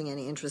expressing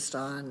any interest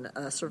on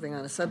serving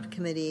on a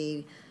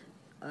subcommittee,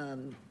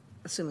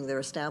 assuming they're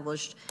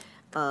established.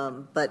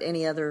 But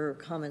any other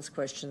comments,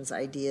 questions,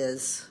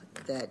 ideas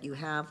that you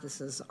have,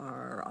 this is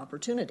our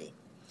opportunity.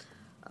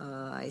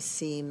 I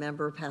see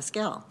Member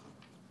Pascal.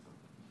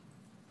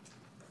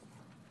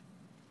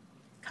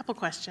 Couple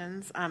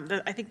questions.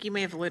 I think you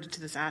may have alluded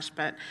to this, Ash,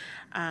 but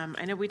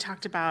I know we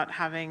talked about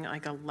having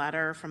like a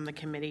letter from the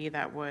committee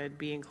that would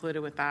be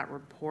included with that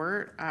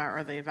report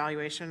or the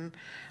evaluation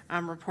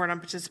report on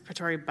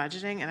participatory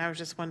budgeting. And I was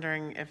just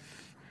wondering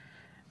if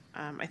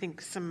I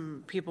think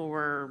some people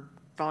were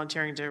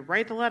volunteering to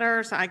write the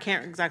letter, so I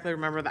can't exactly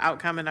remember the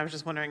outcome, and I was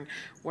just wondering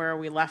where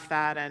we left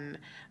that, and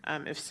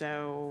if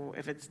so,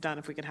 if it's done,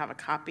 if we could have a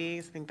copy.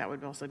 I think that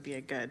would also be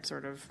a good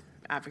sort of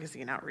advocacy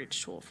and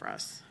outreach tool for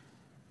us.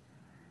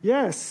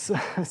 Yes,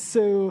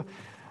 so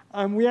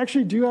we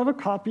actually do have a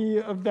copy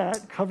of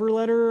that cover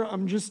letter.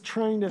 I'm just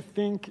trying to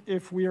think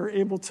if we are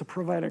able to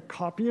provide a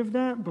copy of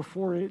that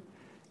before it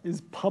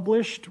is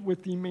published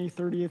with the May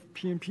 30th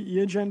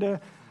PMPE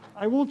agenda.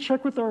 I will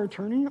check with our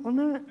attorney on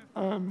that.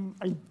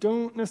 I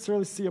don't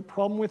necessarily see a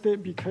problem with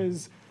it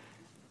because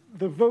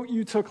the vote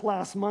you took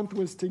last month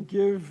was to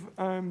give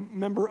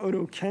Member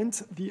Odo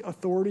Kent the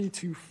authority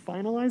to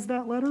finalize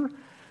that letter.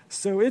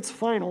 So it's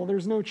final.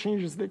 There's no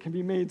changes that can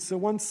be made. So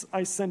once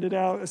I send it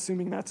out,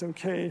 assuming that's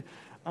okay,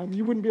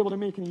 you wouldn't be able to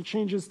make any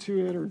changes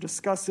to it or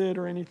discuss it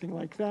or anything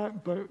like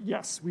that. But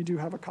yes, we do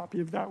have a copy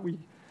of that.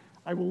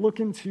 I will look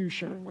into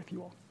sharing with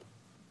you all.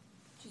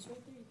 She's right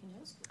there. You can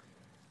ask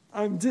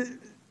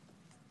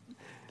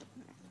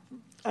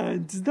her.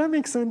 Does that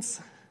make sense?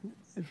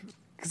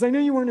 Because I know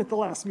you weren't at the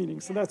last meeting,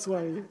 so that's why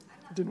I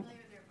didn't.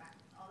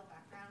 All the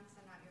background,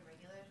 so I'm not your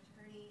regular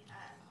attorney.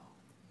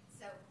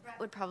 So Brett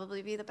would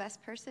probably be the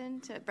best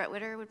person Brett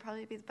Witter would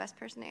probably be the best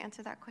person to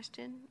answer that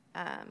question.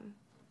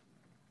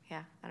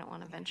 Yeah, I don't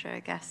want to venture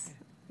a guess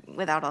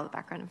without all the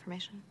background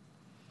information.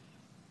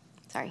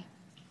 Sorry.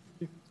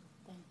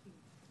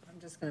 I'm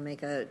just going to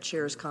make a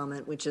chair's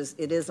comment, which is,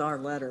 it is our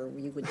letter.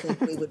 You would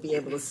think we would be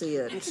able to see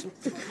it.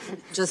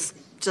 Just.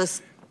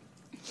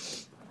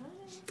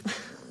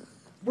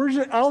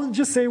 I'll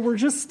just say we're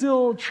just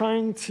still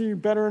trying to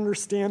better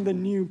understand the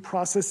new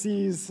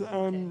processes.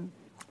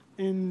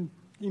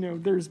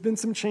 There's been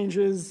some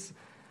changes.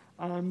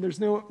 There's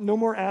no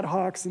more ad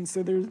hocs, and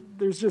so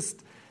there's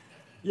just,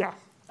 yeah.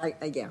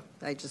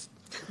 I just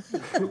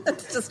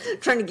just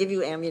trying to give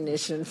you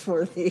ammunition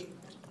for the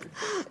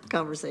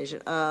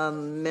conversation.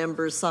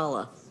 Member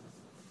Sala.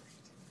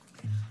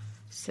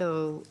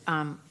 So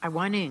I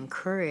want to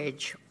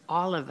encourage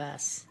all of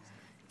us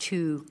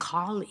to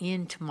call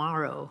in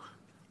tomorrow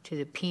to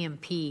the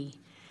PMP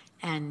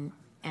and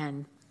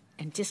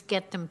just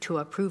get them to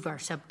approve our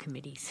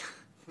subcommittees.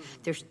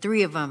 There's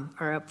 3 of them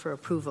are up for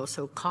approval,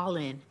 so call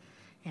in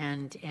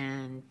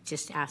and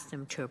just ask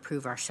them to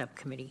approve our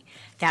subcommittee.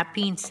 That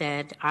being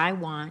said, I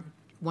want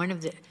one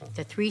of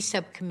the 3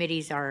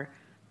 subcommittees are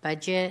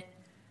budget,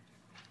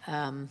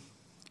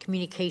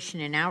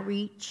 communication and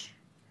outreach,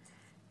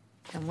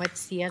 and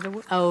what's the other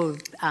one? Oh,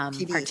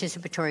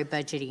 participatory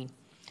budgeting.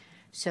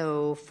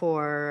 So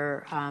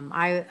for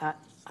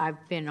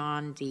I've been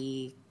on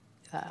the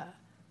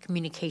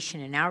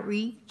communication and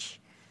outreach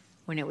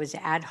when it was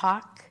ad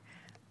hoc.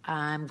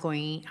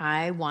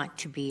 I want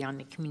to be on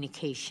the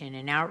communication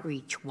and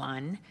outreach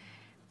one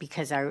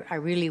because I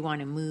really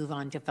want to move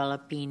on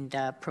developing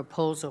the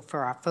proposal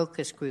for our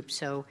focus group.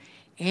 So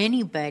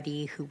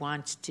anybody who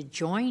wants to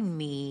join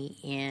me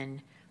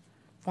in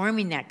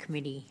forming that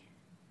committee,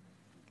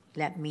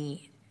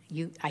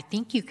 I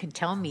think you can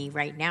tell me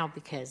right now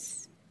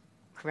because,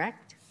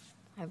 correct?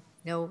 I have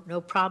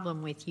no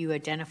problem with you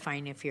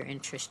identifying if you're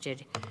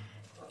interested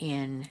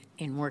in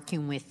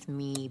working with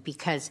me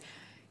because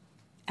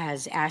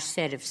as Ash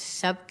said, if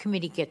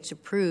subcommittee gets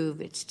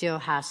approved, it still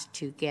has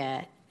to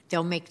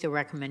they'll make the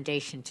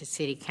recommendation to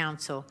City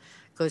Council,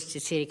 goes to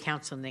City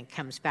Council, and then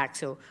comes back.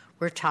 So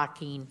we're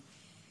talking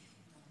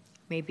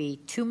maybe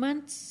 2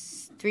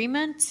 months, 3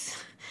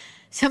 months,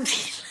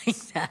 something like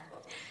that.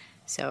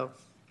 So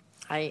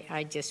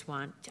I just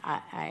want,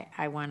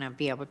 I want to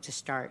be able to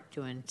start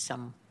doing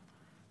some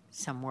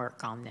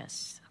work on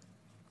this.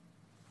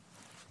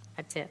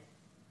 That's it.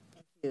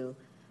 Thank you.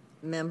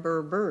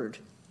 Member Byrd.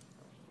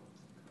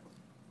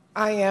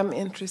 I am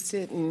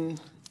interested in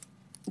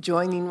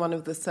joining one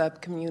of the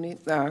subcommunity,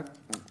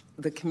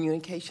 the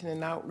communication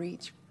and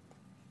outreach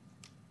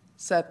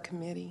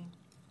subcommittee.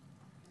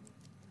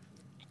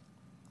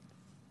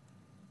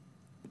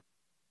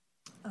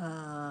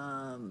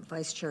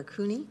 Vice Chair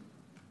Cooney.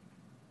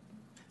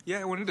 Yeah,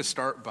 I wanted to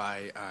start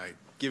by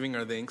giving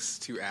our thanks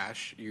to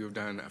Ash. You have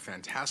done a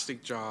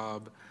fantastic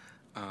job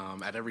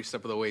at every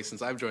step of the way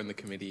since I've joined the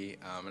committee,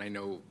 and I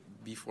know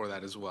before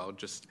that as well,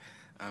 just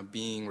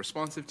being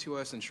responsive to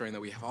us, ensuring that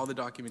we have all the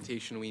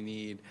documentation we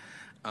need,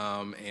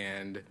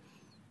 and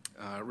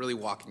really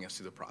walking us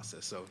through the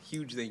process. So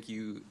huge thank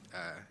you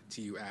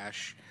to you,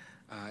 Ash.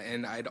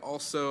 And I'd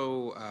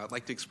also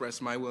like to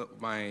express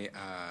my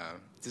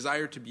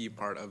desire to be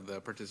part of the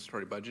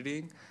participatory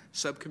budgeting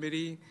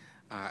subcommittee.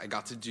 I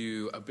got to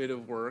do a bit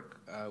of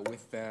work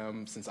with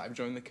them since I've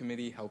joined the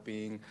committee,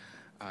 helping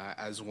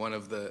as one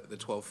of the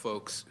 12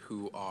 folks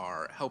who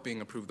are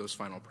helping approve those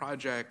final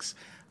projects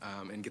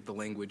and get the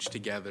language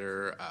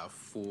together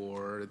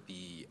for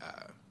the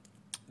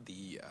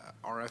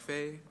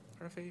RFA,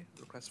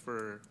 request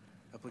for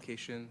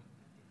application.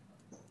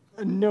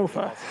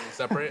 NOFA.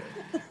 Separate?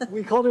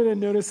 We called it a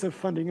notice of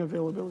funding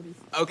availability.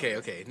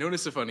 Okay.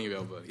 Notice of funding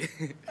availability.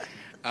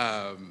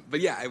 But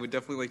yeah, I would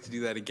definitely like to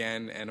do that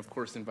again, and of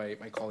course invite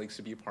my colleagues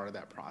to be a part of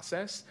that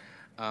process.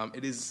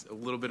 It is a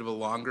little bit of a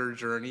longer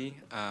journey,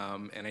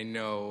 and I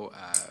know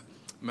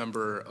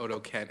member Odo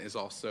Kent is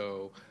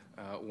also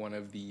one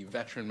of the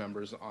veteran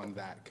members on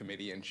that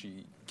committee, and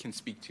she can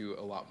speak to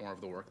a lot more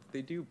of the work that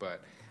they do,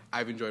 but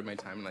I've enjoyed my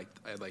time, and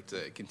I'd like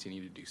to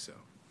continue to do so.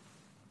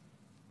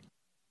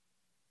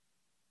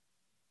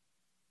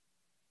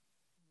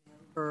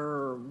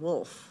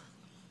 Wolf.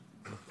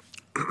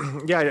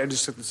 Yeah, I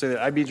just have to say that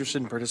I'd be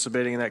interested in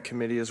participating in that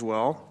committee as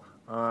well.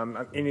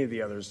 Any of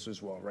the others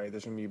as well, right?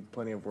 There's going to be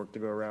plenty of work to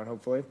go around,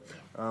 hopefully,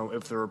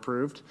 if they're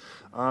approved.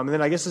 And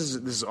then I guess this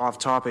is off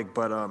topic,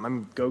 but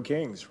I'm go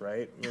Kings,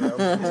 right? You know,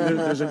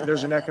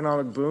 there's an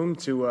economic boom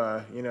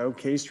to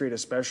K Street,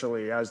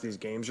 especially as these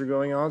games are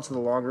going on. So the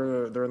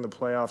longer they're in the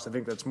playoffs, I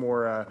think that's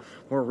more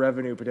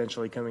revenue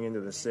potentially coming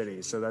into the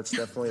city. So that's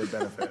definitely a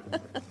benefit.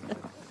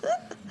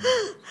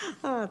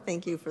 Oh,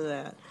 thank you for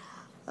that.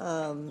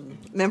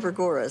 Member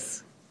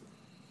Goris.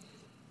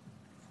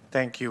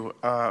 Thank you.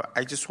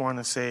 I just want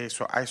to say,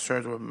 so I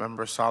served with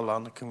Member Sala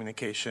on the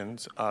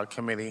Communications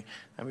Committee,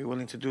 and we're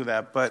willing to do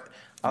that. But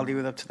I'll leave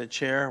it up to the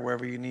chair.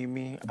 Wherever you need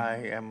me, I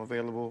am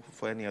available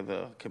for any of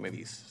the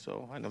committees.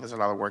 So I know there's a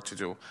lot of work to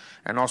do.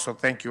 And also,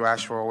 thank you,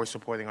 Ash, for always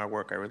supporting our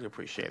work. I really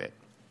appreciate it.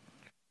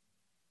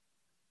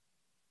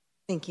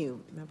 Thank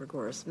you, Member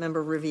Goris.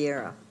 Member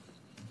Riviera.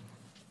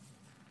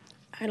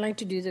 I'd like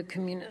to do the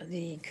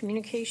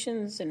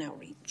communications and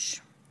outreach.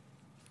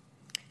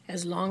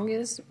 As long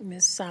as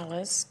Ms.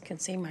 Salas can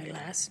say my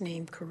last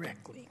name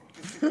correctly.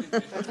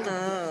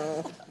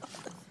 Oh.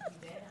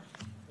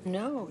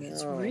 No,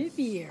 it's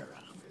Riviera.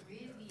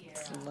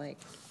 It's like.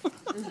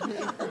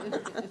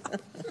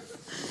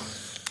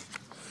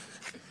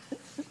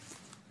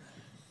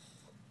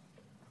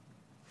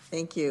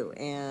 Thank you.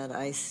 And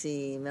I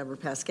see Member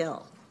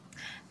Pascal.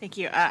 Thank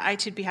you. I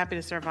should be happy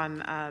to serve on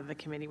the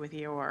committee with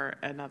you or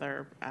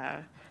another.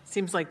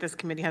 Seems like this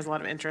committee has a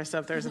lot of interest, so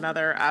if there's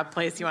another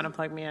place you want to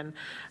plug me in,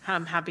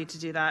 I'm happy to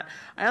do that.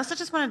 I also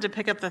just wanted to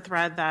pick up the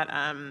thread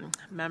that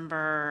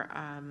Member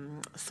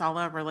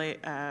Sala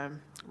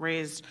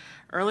raised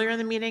earlier in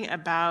the meeting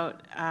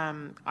about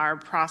our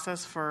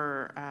process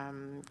for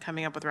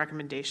coming up with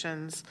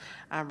recommendations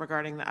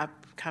regarding the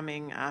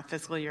upcoming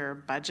fiscal year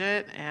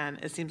budget, and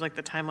it seems like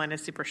the timeline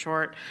is super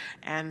short,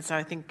 and so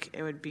I think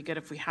it would be good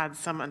if we had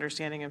some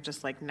understanding of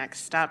just like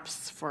next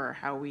steps for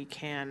how we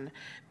can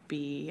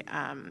be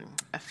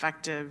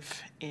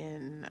effective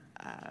in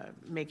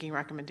making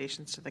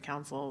recommendations to the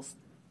councils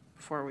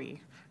before we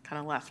kind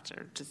of left,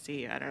 or to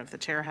see, I don't know if the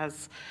chair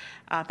has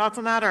thoughts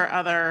on that or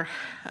other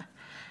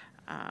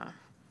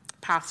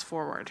paths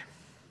forward.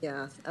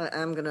 Yeah,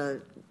 I'm going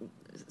to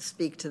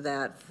speak to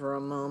that for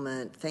a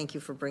moment. Thank you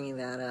for bringing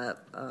that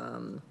up.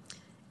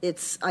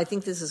 I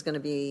think this is going to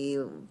be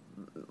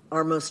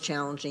our most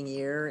challenging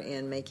year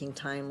in making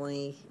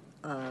timely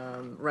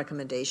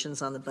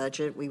recommendations on the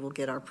budget. We will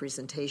get our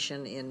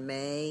presentation in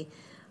May,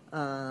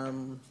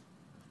 and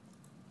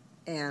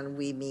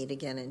we meet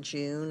again in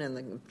June, and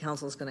the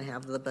council is going to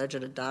have the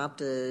budget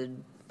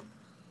adopted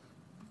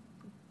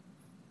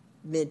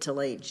mid to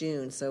late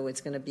June, so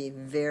it's going to be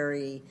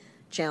very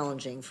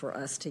challenging for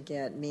us to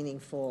get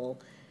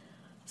meaningful,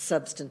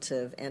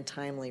 substantive, and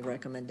timely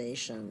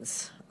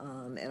recommendations.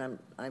 And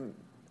I'm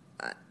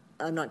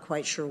not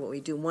quite sure what we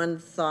do. One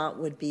thought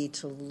would be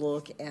to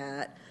look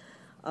at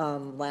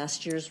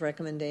last year's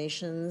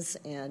recommendations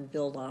and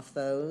build off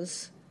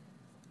those,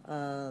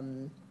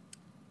 and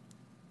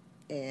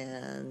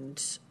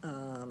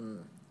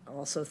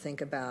also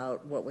think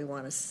about what we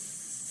want to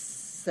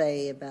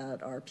say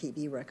about our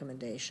PB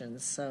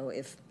recommendations. So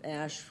if,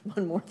 Ash,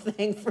 one more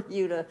thing for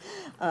you to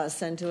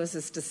send to us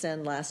is to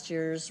send last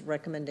year's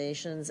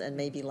recommendations and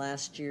maybe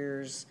last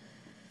year's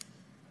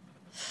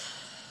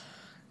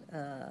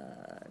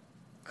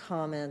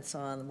comments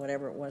on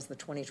whatever it was, the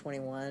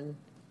 2021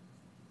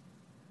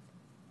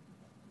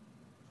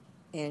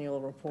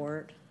 annual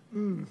report.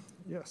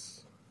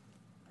 Yes.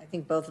 I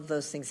think both of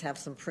those things have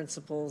some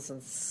principles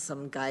and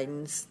some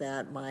guidance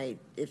that might,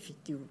 if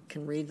you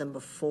can read them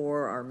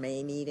before our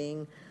May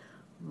meeting,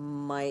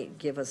 might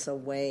give us a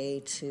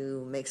way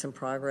to make some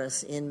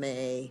progress in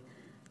May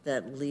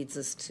that leads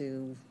us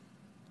to,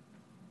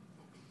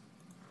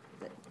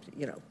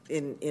 you know,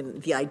 in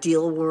the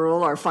ideal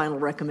world, our final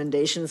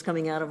recommendations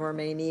coming out of our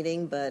May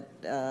meeting, but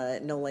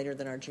no later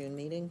than our June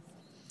meeting.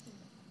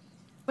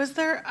 Was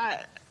there,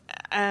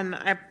 And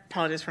I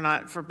apologize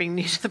for being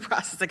new to the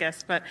process, I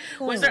guess, but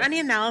was there any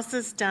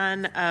analysis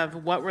done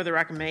of what were the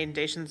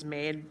recommendations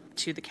made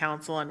to the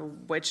council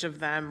and which of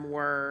them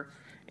were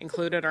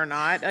included or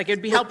not? Like,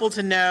 it'd be helpful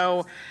to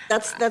know.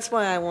 That's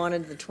why I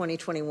wanted the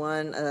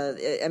 2021.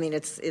 I mean,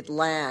 it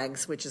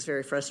lags, which is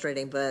very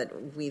frustrating, but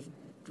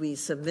we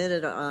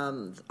submitted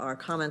our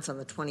comments on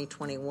the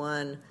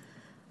 2021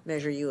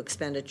 Measure U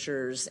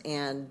expenditures,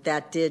 and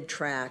that did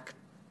track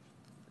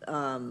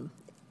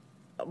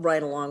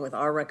right along with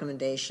our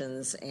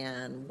recommendations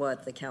and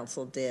what the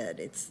council did.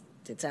 It's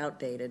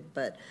outdated,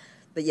 but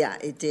yeah,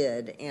 it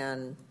did.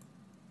 And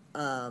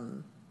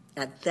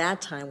at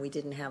that time, we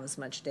didn't have as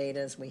much data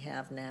as we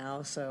have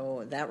now,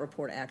 so that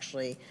report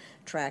actually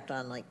tracked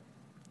on like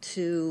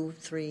 2,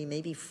 3,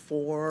 maybe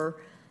 4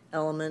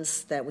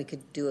 elements that we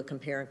could do a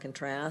compare and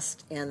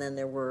contrast. And then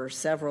there were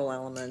several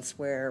elements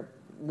where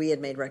we had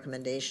made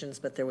recommendations,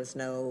 but there was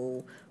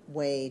no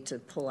way to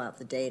pull out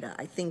the data.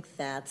 I think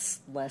that's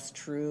less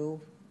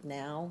true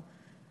now,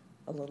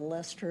 a little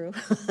less true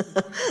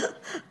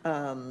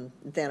than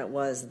it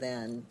was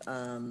then.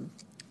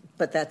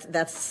 But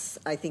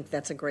I think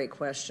that's a great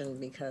question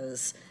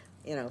because,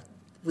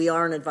 we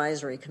are an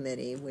advisory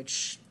committee,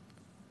 which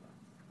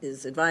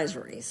is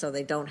advisory, so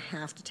they don't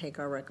have to take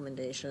our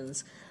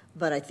recommendations.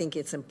 But I think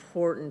it's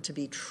important to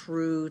be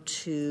true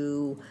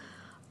to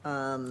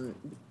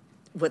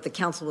what the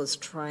council was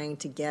trying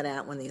to get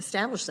at when they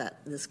established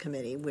this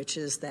committee, which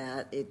is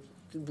that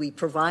we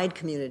provide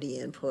community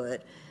input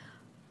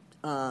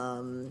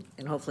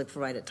and hopefully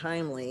provide it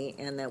timely,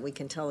 and that we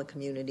can tell the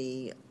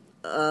community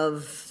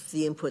of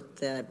the input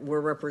that we're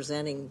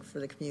representing for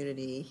the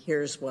community,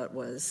 here's what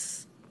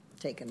was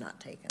taken, not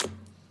taken.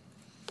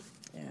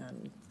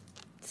 And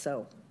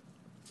so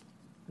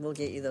we'll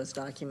get you those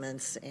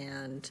documents,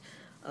 and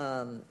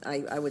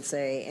I would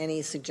say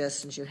any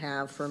suggestions you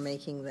have for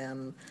making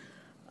them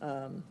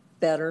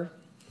better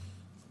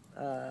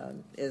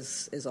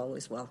is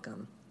always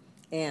welcome.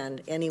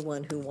 And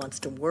anyone who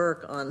wants to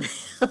work on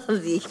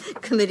the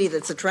committee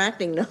that's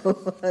attracting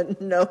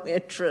no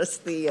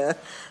interest, the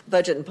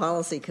Budget and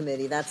Policy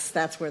Committee,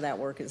 that's where that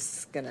work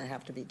is going to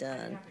have to be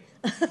done.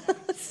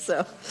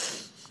 So,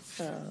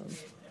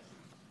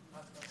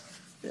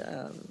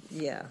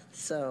 yeah.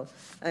 So,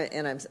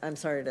 and I'm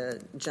sorry to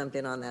jump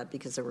in on that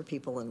because there were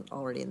people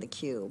already in the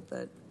queue,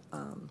 but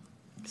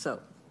so,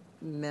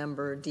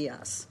 Member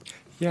Diaz.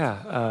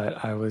 Yeah,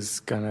 I was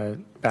going to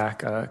back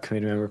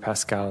Committee Member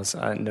Pascal's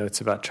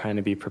notes about trying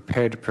to be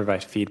prepared to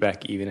provide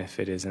feedback even if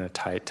it is in a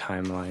tight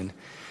timeline.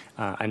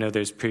 I know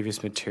there's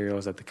previous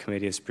materials that the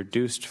committee has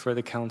produced for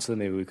the council.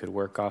 Maybe we could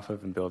work off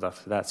of and build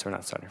off of that so we're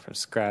not starting from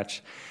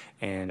scratch.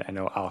 And I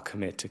know I'll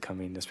commit to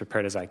coming as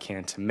prepared as I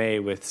can to May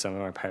with some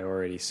of our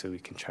priorities so we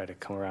can try to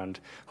come around,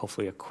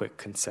 hopefully, a quick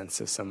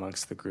consensus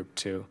amongst the group,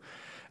 too.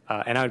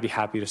 And I would be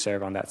happy to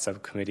serve on that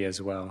subcommittee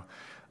as well.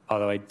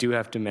 Although I do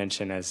have to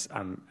mention, as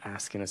I'm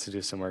asking us to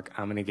do some work,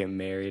 I'm going to get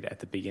married at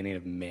the beginning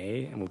of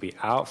May, and we'll be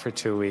out for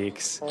 2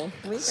 weeks.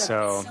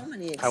 So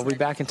I'll be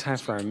back in time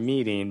for our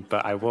meeting,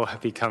 but I will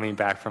be coming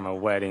back from a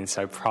wedding,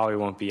 so I probably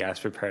won't be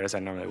as prepared as I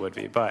normally would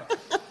be. But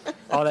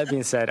all that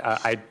being said,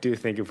 I do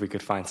think if we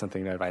could find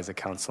something to advise the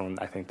council, and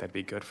I think that'd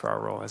be good for our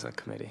role as a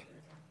committee.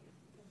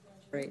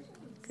 Great.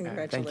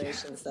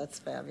 Congratulations. That's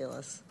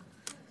fabulous.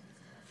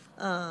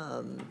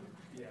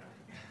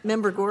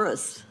 Member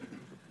Goris.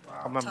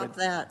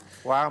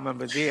 Wow,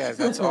 Member Diaz,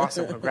 that's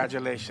awesome.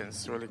 Congratulations.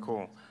 It's really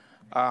cool.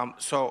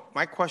 So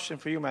my question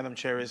for you, Madam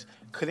Chair, is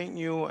couldn't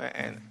you,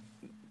 and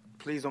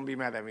please don't be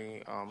mad at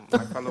me,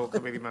 my fellow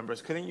committee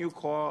members, couldn't you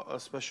call a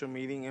special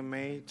meeting in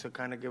May to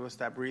kind of give us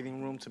that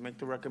breathing room to make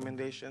the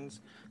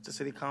recommendations to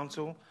City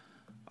Council?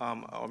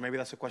 Or maybe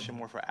that's a question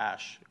more for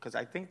Ash, because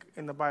I think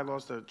in the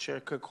bylaws the chair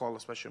could call a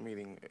special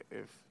meeting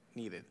if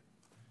needed.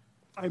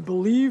 I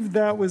believe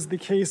that was the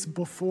case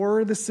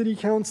before the city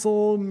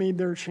council made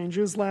their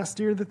changes last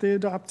year that they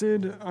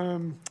adopted.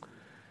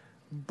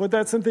 But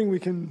that's something we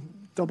can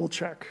double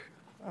check.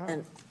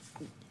 And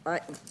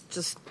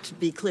just to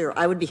be clear,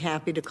 I would be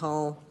happy to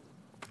call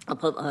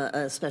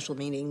a special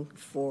meeting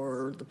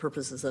for the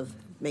purposes of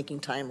making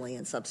timely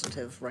and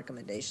substantive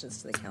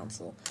recommendations to the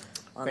council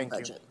on the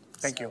budget.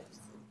 Thank you.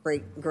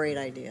 Great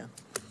idea.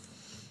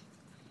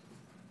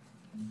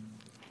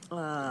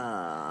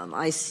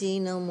 I see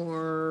no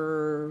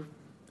more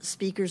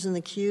speakers in the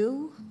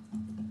queue.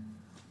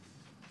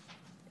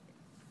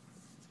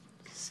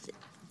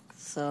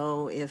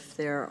 So if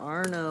there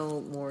are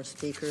no more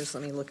speakers,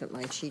 let me look at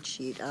my cheat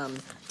sheet.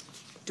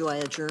 Do I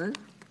adjourn?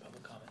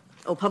 Public comment.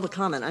 Oh, public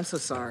comment. I'm so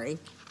sorry.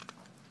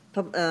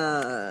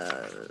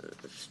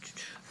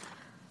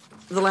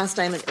 The last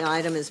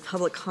item is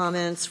public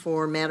comments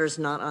for matters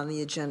not on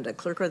the agenda.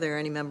 Clerk, are there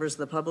any members of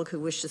the public who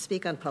wish to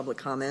speak on public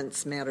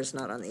comments, matters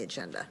not on the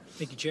agenda?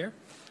 Thank you, Chair.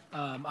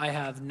 I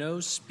have no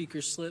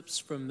speaker slips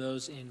from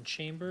those in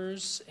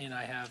chambers, and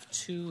I have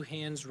 2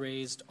 hands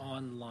raised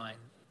online.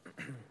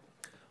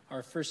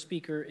 Our first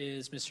speaker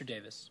is Mr.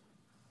 Davis.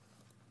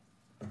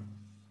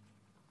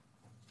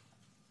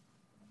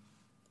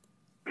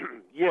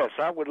 Yes,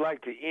 I would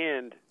like to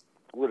end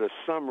with a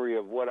summary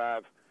of what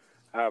I've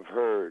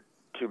heard.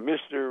 To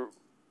Mr.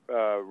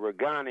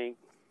 Regani,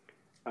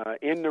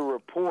 in the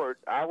report,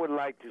 I would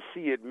like to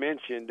see it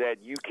mentioned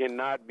that you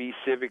cannot be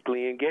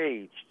civically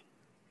engaged.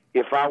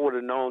 If I would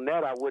have known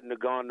that, I wouldn't have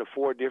gone to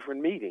 4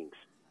 different meetings.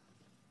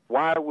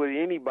 Why would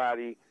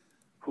anybody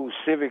who's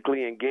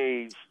civically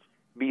engaged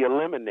be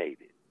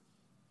eliminated?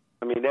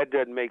 I mean, that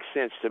doesn't make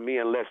sense to me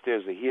unless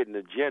there's a hidden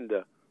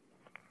agenda.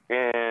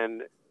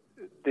 And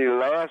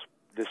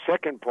the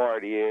second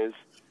part is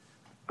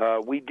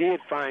we did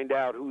find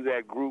out who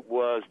that group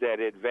was that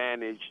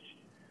advantaged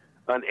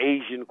an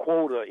Asian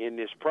quota in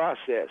this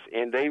process,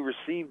 and they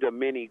received a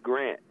mini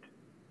grant.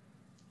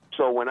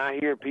 So when I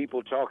hear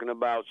people talking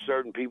about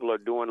certain people are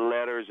doing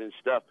letters and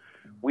stuff,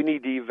 we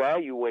need to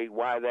evaluate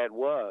why that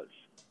was.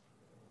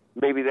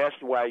 Maybe that's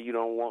why you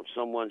don't want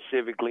someone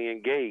civically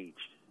engaged,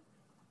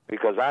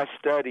 because I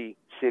study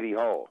City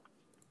Hall.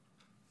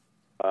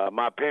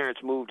 My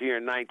parents moved here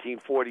in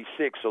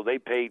 1946, so they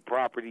paid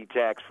property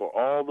tax for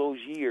all those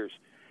years,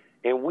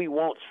 and we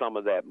want some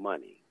of that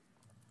money.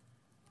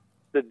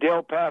 The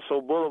Del Paso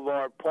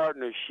Boulevard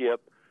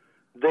Partnership,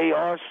 they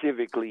are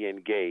civically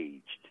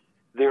engaged.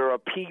 They're a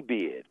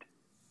PBID.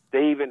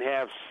 They even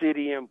have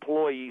city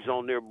employees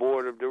on their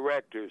board of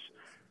directors.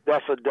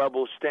 That's a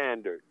double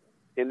standard.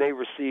 And they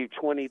received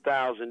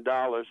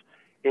 $20,000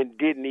 and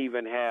didn't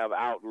even have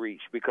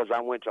outreach, because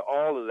I went to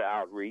all of the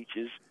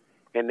outreaches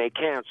and they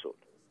canceled.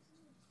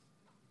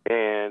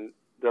 And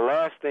the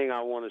last thing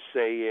I want to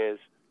say is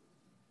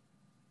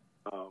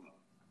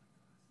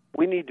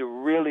we need to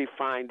really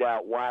find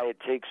out why it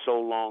takes so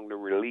long to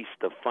release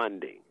the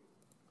funding,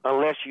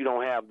 unless you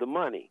don't have the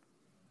money.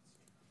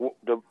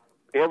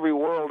 Every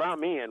world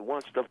I'm in,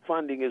 once the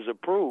funding is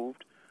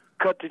approved,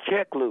 cut the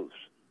check loose.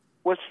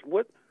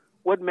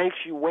 What makes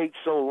you wait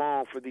so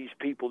long for these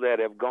people that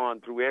have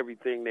gone through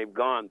everything they've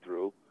gone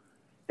through,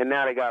 and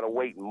now they got to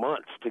wait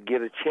months to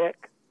get a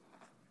check?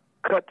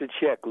 Cut the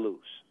check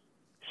loose.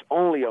 It's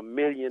only $1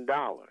 million.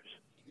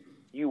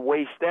 You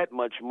waste that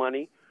much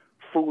money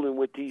fooling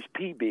with these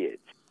PBIDs.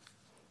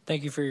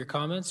 Thank you for your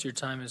comments. Your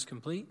time is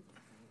complete.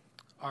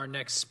 Our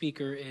next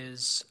speaker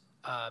is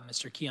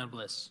Mr. Keon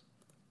Bliss.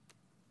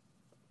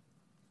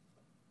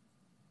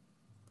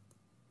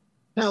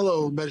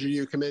 Hello, Measure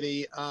U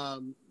Committee.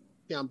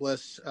 Keon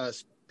Bliss,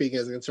 speaking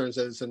as a concerned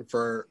citizen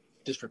for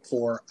District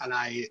 4, and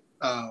I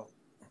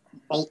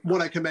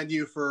want to commend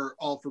you for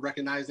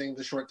recognizing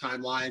the short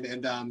timeline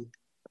and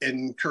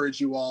encourage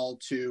you all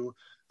to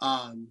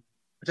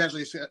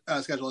potentially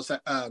schedule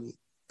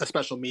a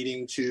special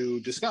meeting to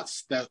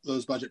discuss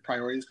those budget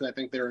priorities, because I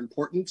think they're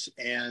important,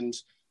 and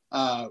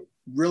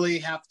really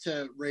have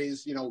to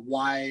raise,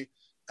 why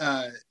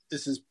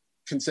this is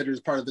considered as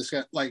part of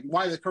the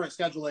why the current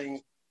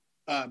scheduling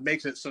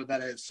makes it so that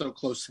it's so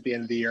close to the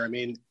end of the year. I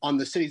mean, on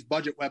the city's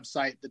budget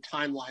website, the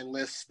timeline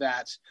lists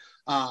that,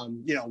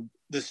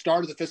 the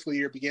start of the fiscal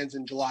year begins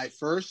in July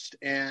 1st,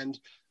 and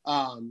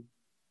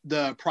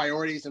the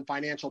priorities and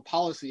financial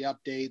policy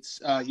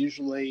updates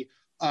usually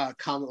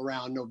come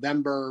around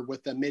November,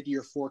 with the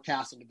mid-year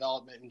forecast and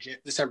development in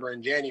December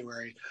and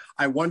January.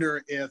 I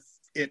wonder if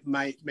it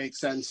might make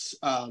sense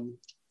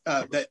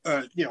that,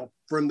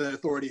 from the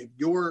authority of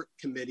your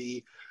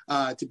committee,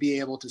 to be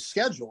able to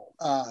schedule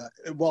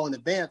well in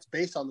advance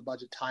based on the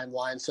budget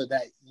timeline, so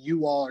that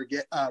you all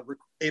are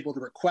able to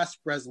request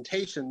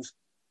presentations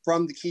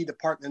from the key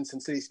departments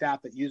and city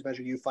staff that use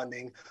Measure U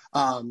funding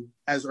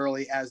as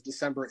early as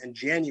December and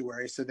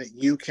January, so that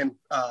you can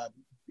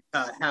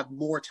have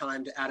more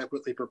time to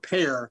adequately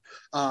prepare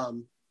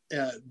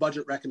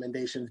budget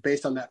recommendations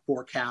based on that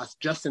forecast,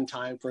 just in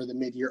time for the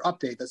mid-year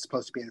update that's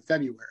supposed to be in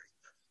February.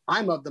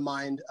 I'm of the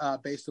mind,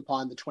 based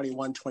upon the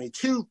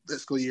 21-22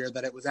 fiscal year,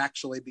 that it was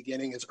actually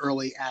beginning as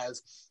early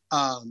as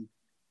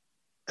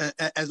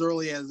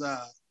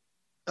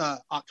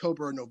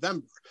October or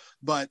November.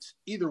 But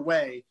either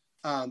way,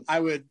 I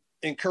would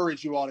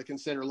encourage you all to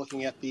consider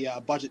looking at the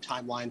budget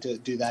timeline to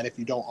do that if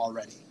you don't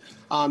already.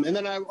 And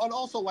then I would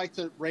also like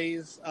to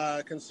raise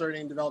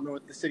concerning development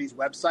with the city's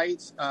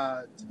website,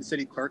 to the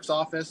city clerk's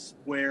office,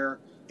 where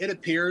it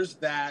appears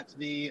that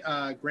the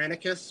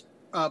Granicus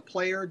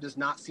player does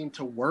not seem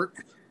to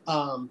work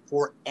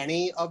for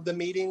any of the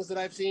meetings that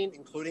I've seen,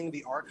 including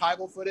the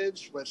archival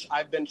footage, which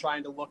I've been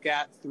trying to look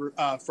at through,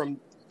 from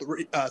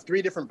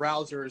three different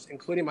browsers,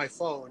 including my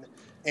phone,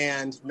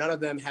 and none of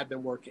them have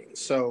been working.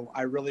 So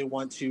I really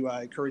want to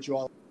encourage you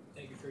all.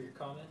 Thank you for your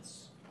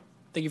comments.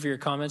 Thank you for your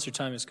comments. Your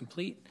time is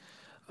complete.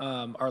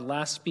 Our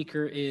last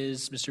speaker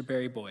is Mr.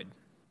 Barry Boyd.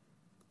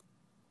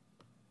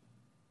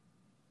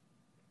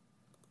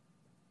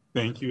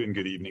 Thank you and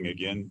good evening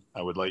again.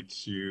 I would like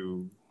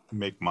to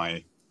make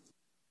my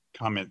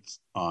comments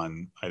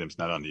on items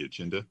not on the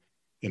agenda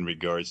in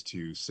regards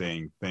to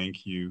saying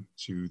thank you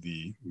to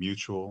the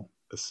Mutual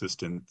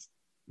Assistance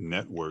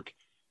Network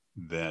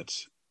that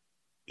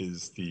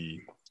is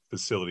the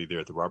facility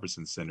there at the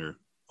Robertson Center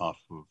off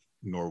of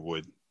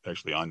Norwood,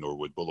 actually on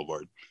Norwood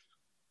Boulevard,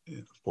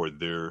 for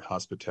their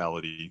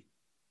hospitality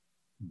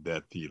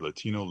that the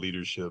Latino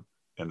leadership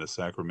and the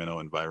Sacramento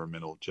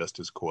Environmental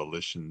Justice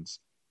Coalition's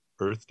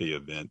Earth Day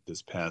event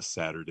this past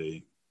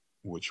Saturday,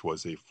 which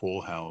was a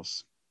full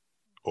house,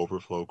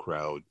 overflow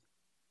crowd.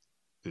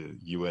 The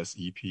US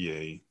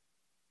EPA,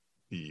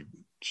 the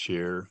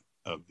chair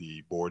of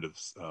the board of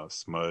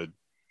SMUD,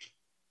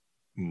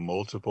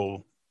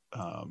 multiple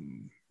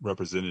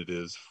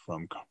representatives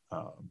from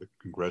the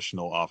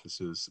congressional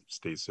offices,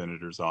 state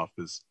senator's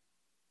office.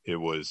 It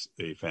was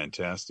a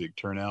fantastic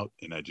turnout,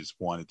 and I just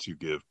wanted to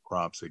give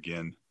props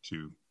again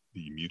to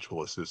the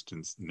Mutual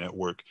Assistance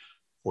Network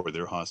for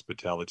their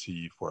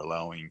hospitality, for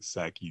allowing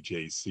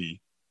SAC-EJC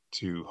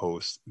to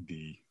host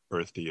the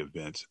Earth Day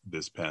event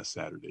this past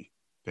Saturday.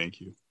 Thank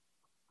you.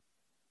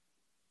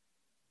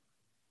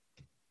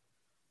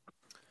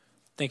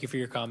 Thank you for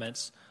your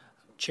comments.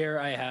 Chair,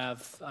 I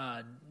have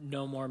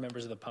no more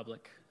members of the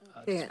public.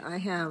 Okay, I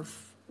have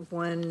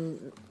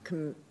one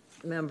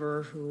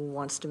member who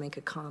wants to make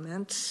a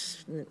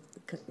comment.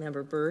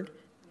 Member Byrd.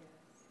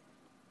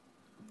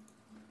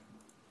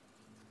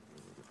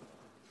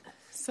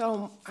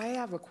 So I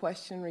have a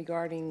question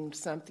regarding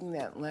something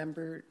that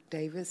Lambert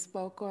Davis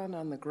spoke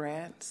on the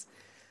grants.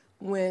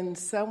 When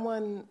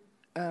someone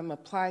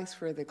applies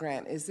for the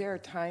grant, is there a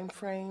time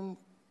frame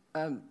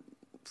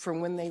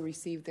from when they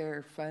receive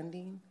their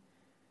funding?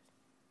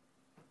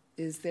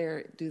 Do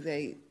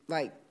they,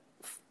 like,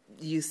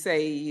 you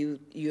say you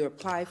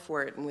apply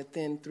for it and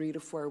within 3 to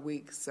 4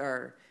 weeks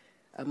or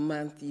a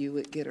month you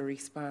would get a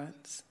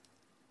response?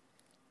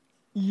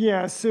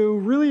 Yeah, so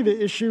really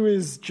the issue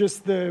is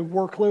just the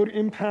workload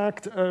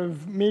impact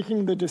of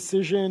making the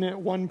decision at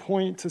one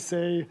point to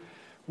say,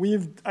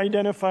 we've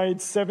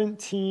identified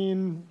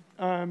 17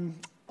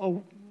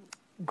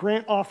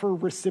 grant offer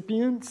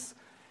recipients,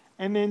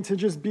 and then to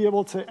just be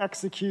able to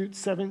execute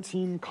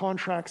 17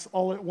 contracts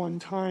all at one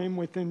time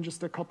within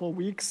just a couple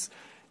weeks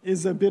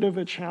is a bit of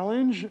a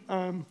challenge.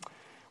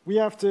 We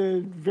have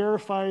to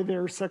verify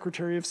their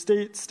Secretary of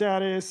State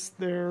status,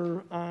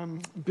 their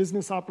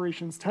business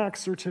operations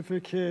tax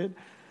certificate.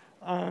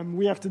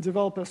 We have to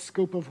develop a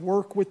scope of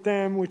work with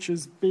them, which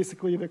is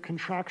basically the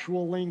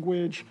contractual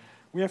language.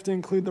 We have to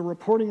include the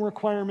reporting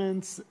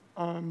requirements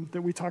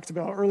that we talked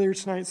about earlier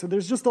tonight. So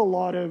there's just a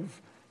lot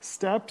of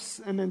steps,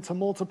 and then to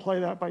multiply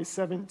that by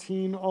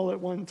 17 all at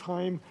one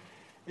time,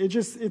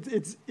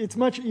 it's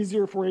much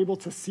easier if we're able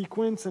to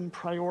sequence and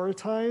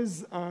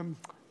prioritize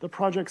the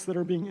projects that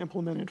are being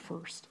implemented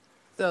first.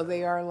 So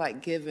they are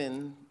like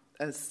given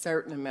a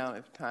certain amount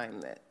of time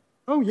that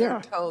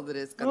they're told that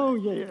it's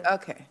going to... yeah.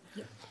 Okay.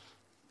 Yeah.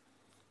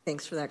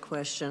 Thanks for that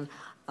question.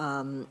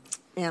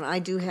 And I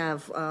do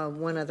have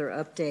one other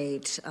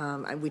update.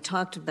 We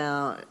talked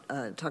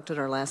at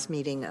our last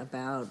meeting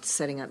about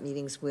setting up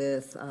meetings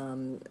with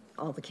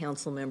all the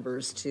council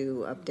members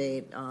to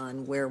update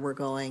on where we're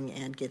going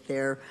and get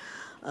their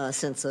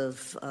sense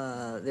of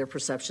their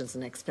perceptions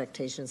and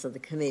expectations of the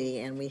committee.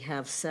 And we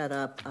have set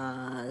up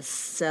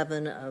 6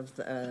 of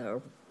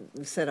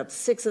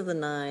the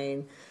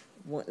 9.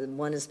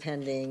 One is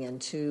pending,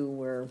 and 2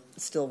 we're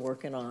still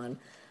working on.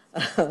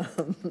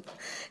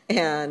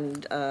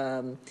 And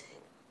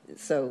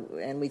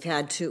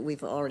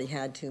we've already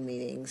had 2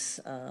 meetings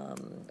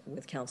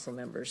with council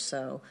members,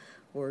 so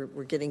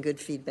we're getting good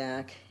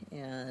feedback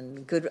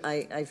and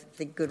I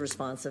think good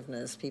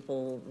responsiveness.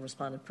 People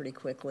responded pretty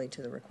quickly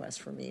to the request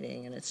for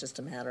meeting, and it's just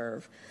a matter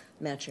of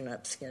matching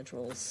up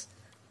schedules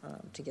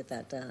to get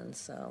that done.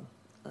 So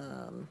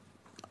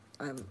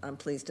I'm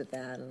pleased at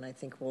that, and I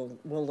think we'll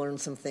learn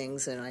some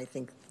things, and I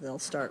think they'll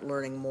start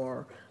learning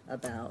more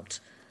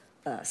about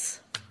us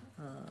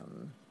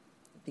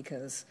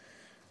because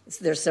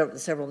there's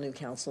several new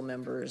council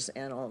members,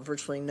 and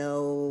virtually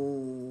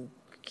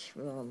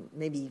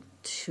maybe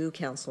 2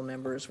 council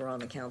members were on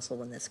the council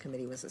when this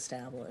committee was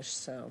established.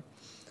 So,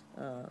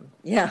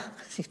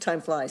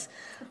 time flies.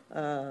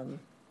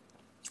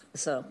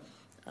 So,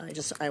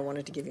 I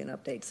wanted to give you an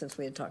update since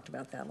we had talked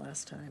about that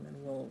last time, and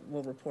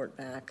we'll report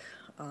back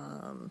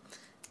on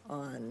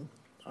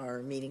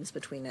our meetings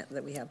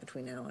that we have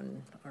between now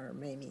and our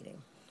May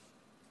meeting.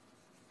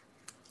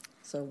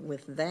 So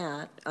with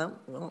that,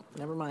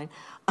 never mind.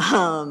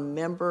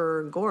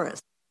 Member Goris.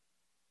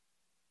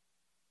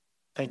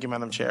 Thank you,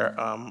 Madam Chair.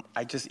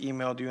 I just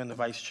emailed you and the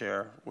Vice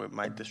Chair with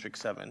my District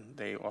 7.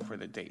 They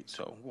offered a date,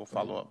 so we'll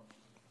follow up.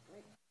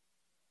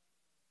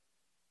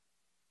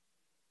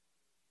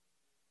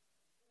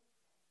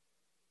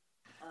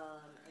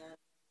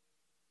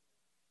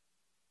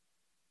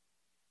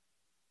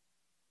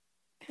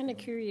 Kind of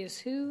curious,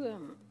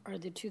 who are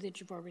the 2 that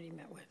you've already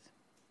met with?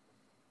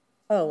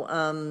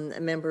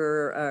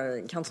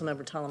 Councilmember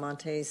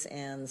Talamantes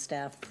and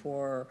staff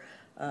for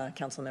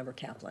Councilmember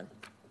Kaplan.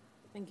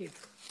 Thank you.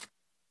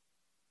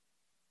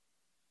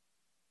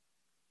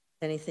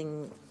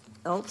 Anything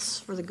else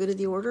for the good of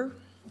the order?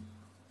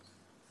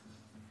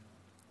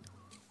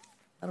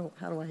 How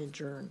do I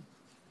adjourn?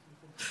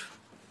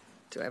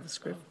 Do I have a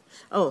script?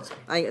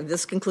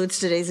 This concludes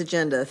today's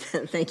agenda.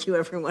 Thank you,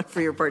 everyone,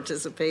 for your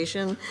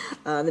participation.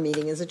 The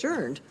meeting is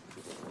adjourned.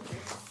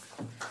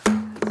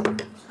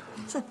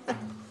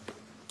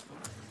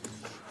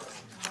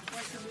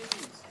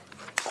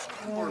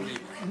 Or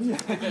me.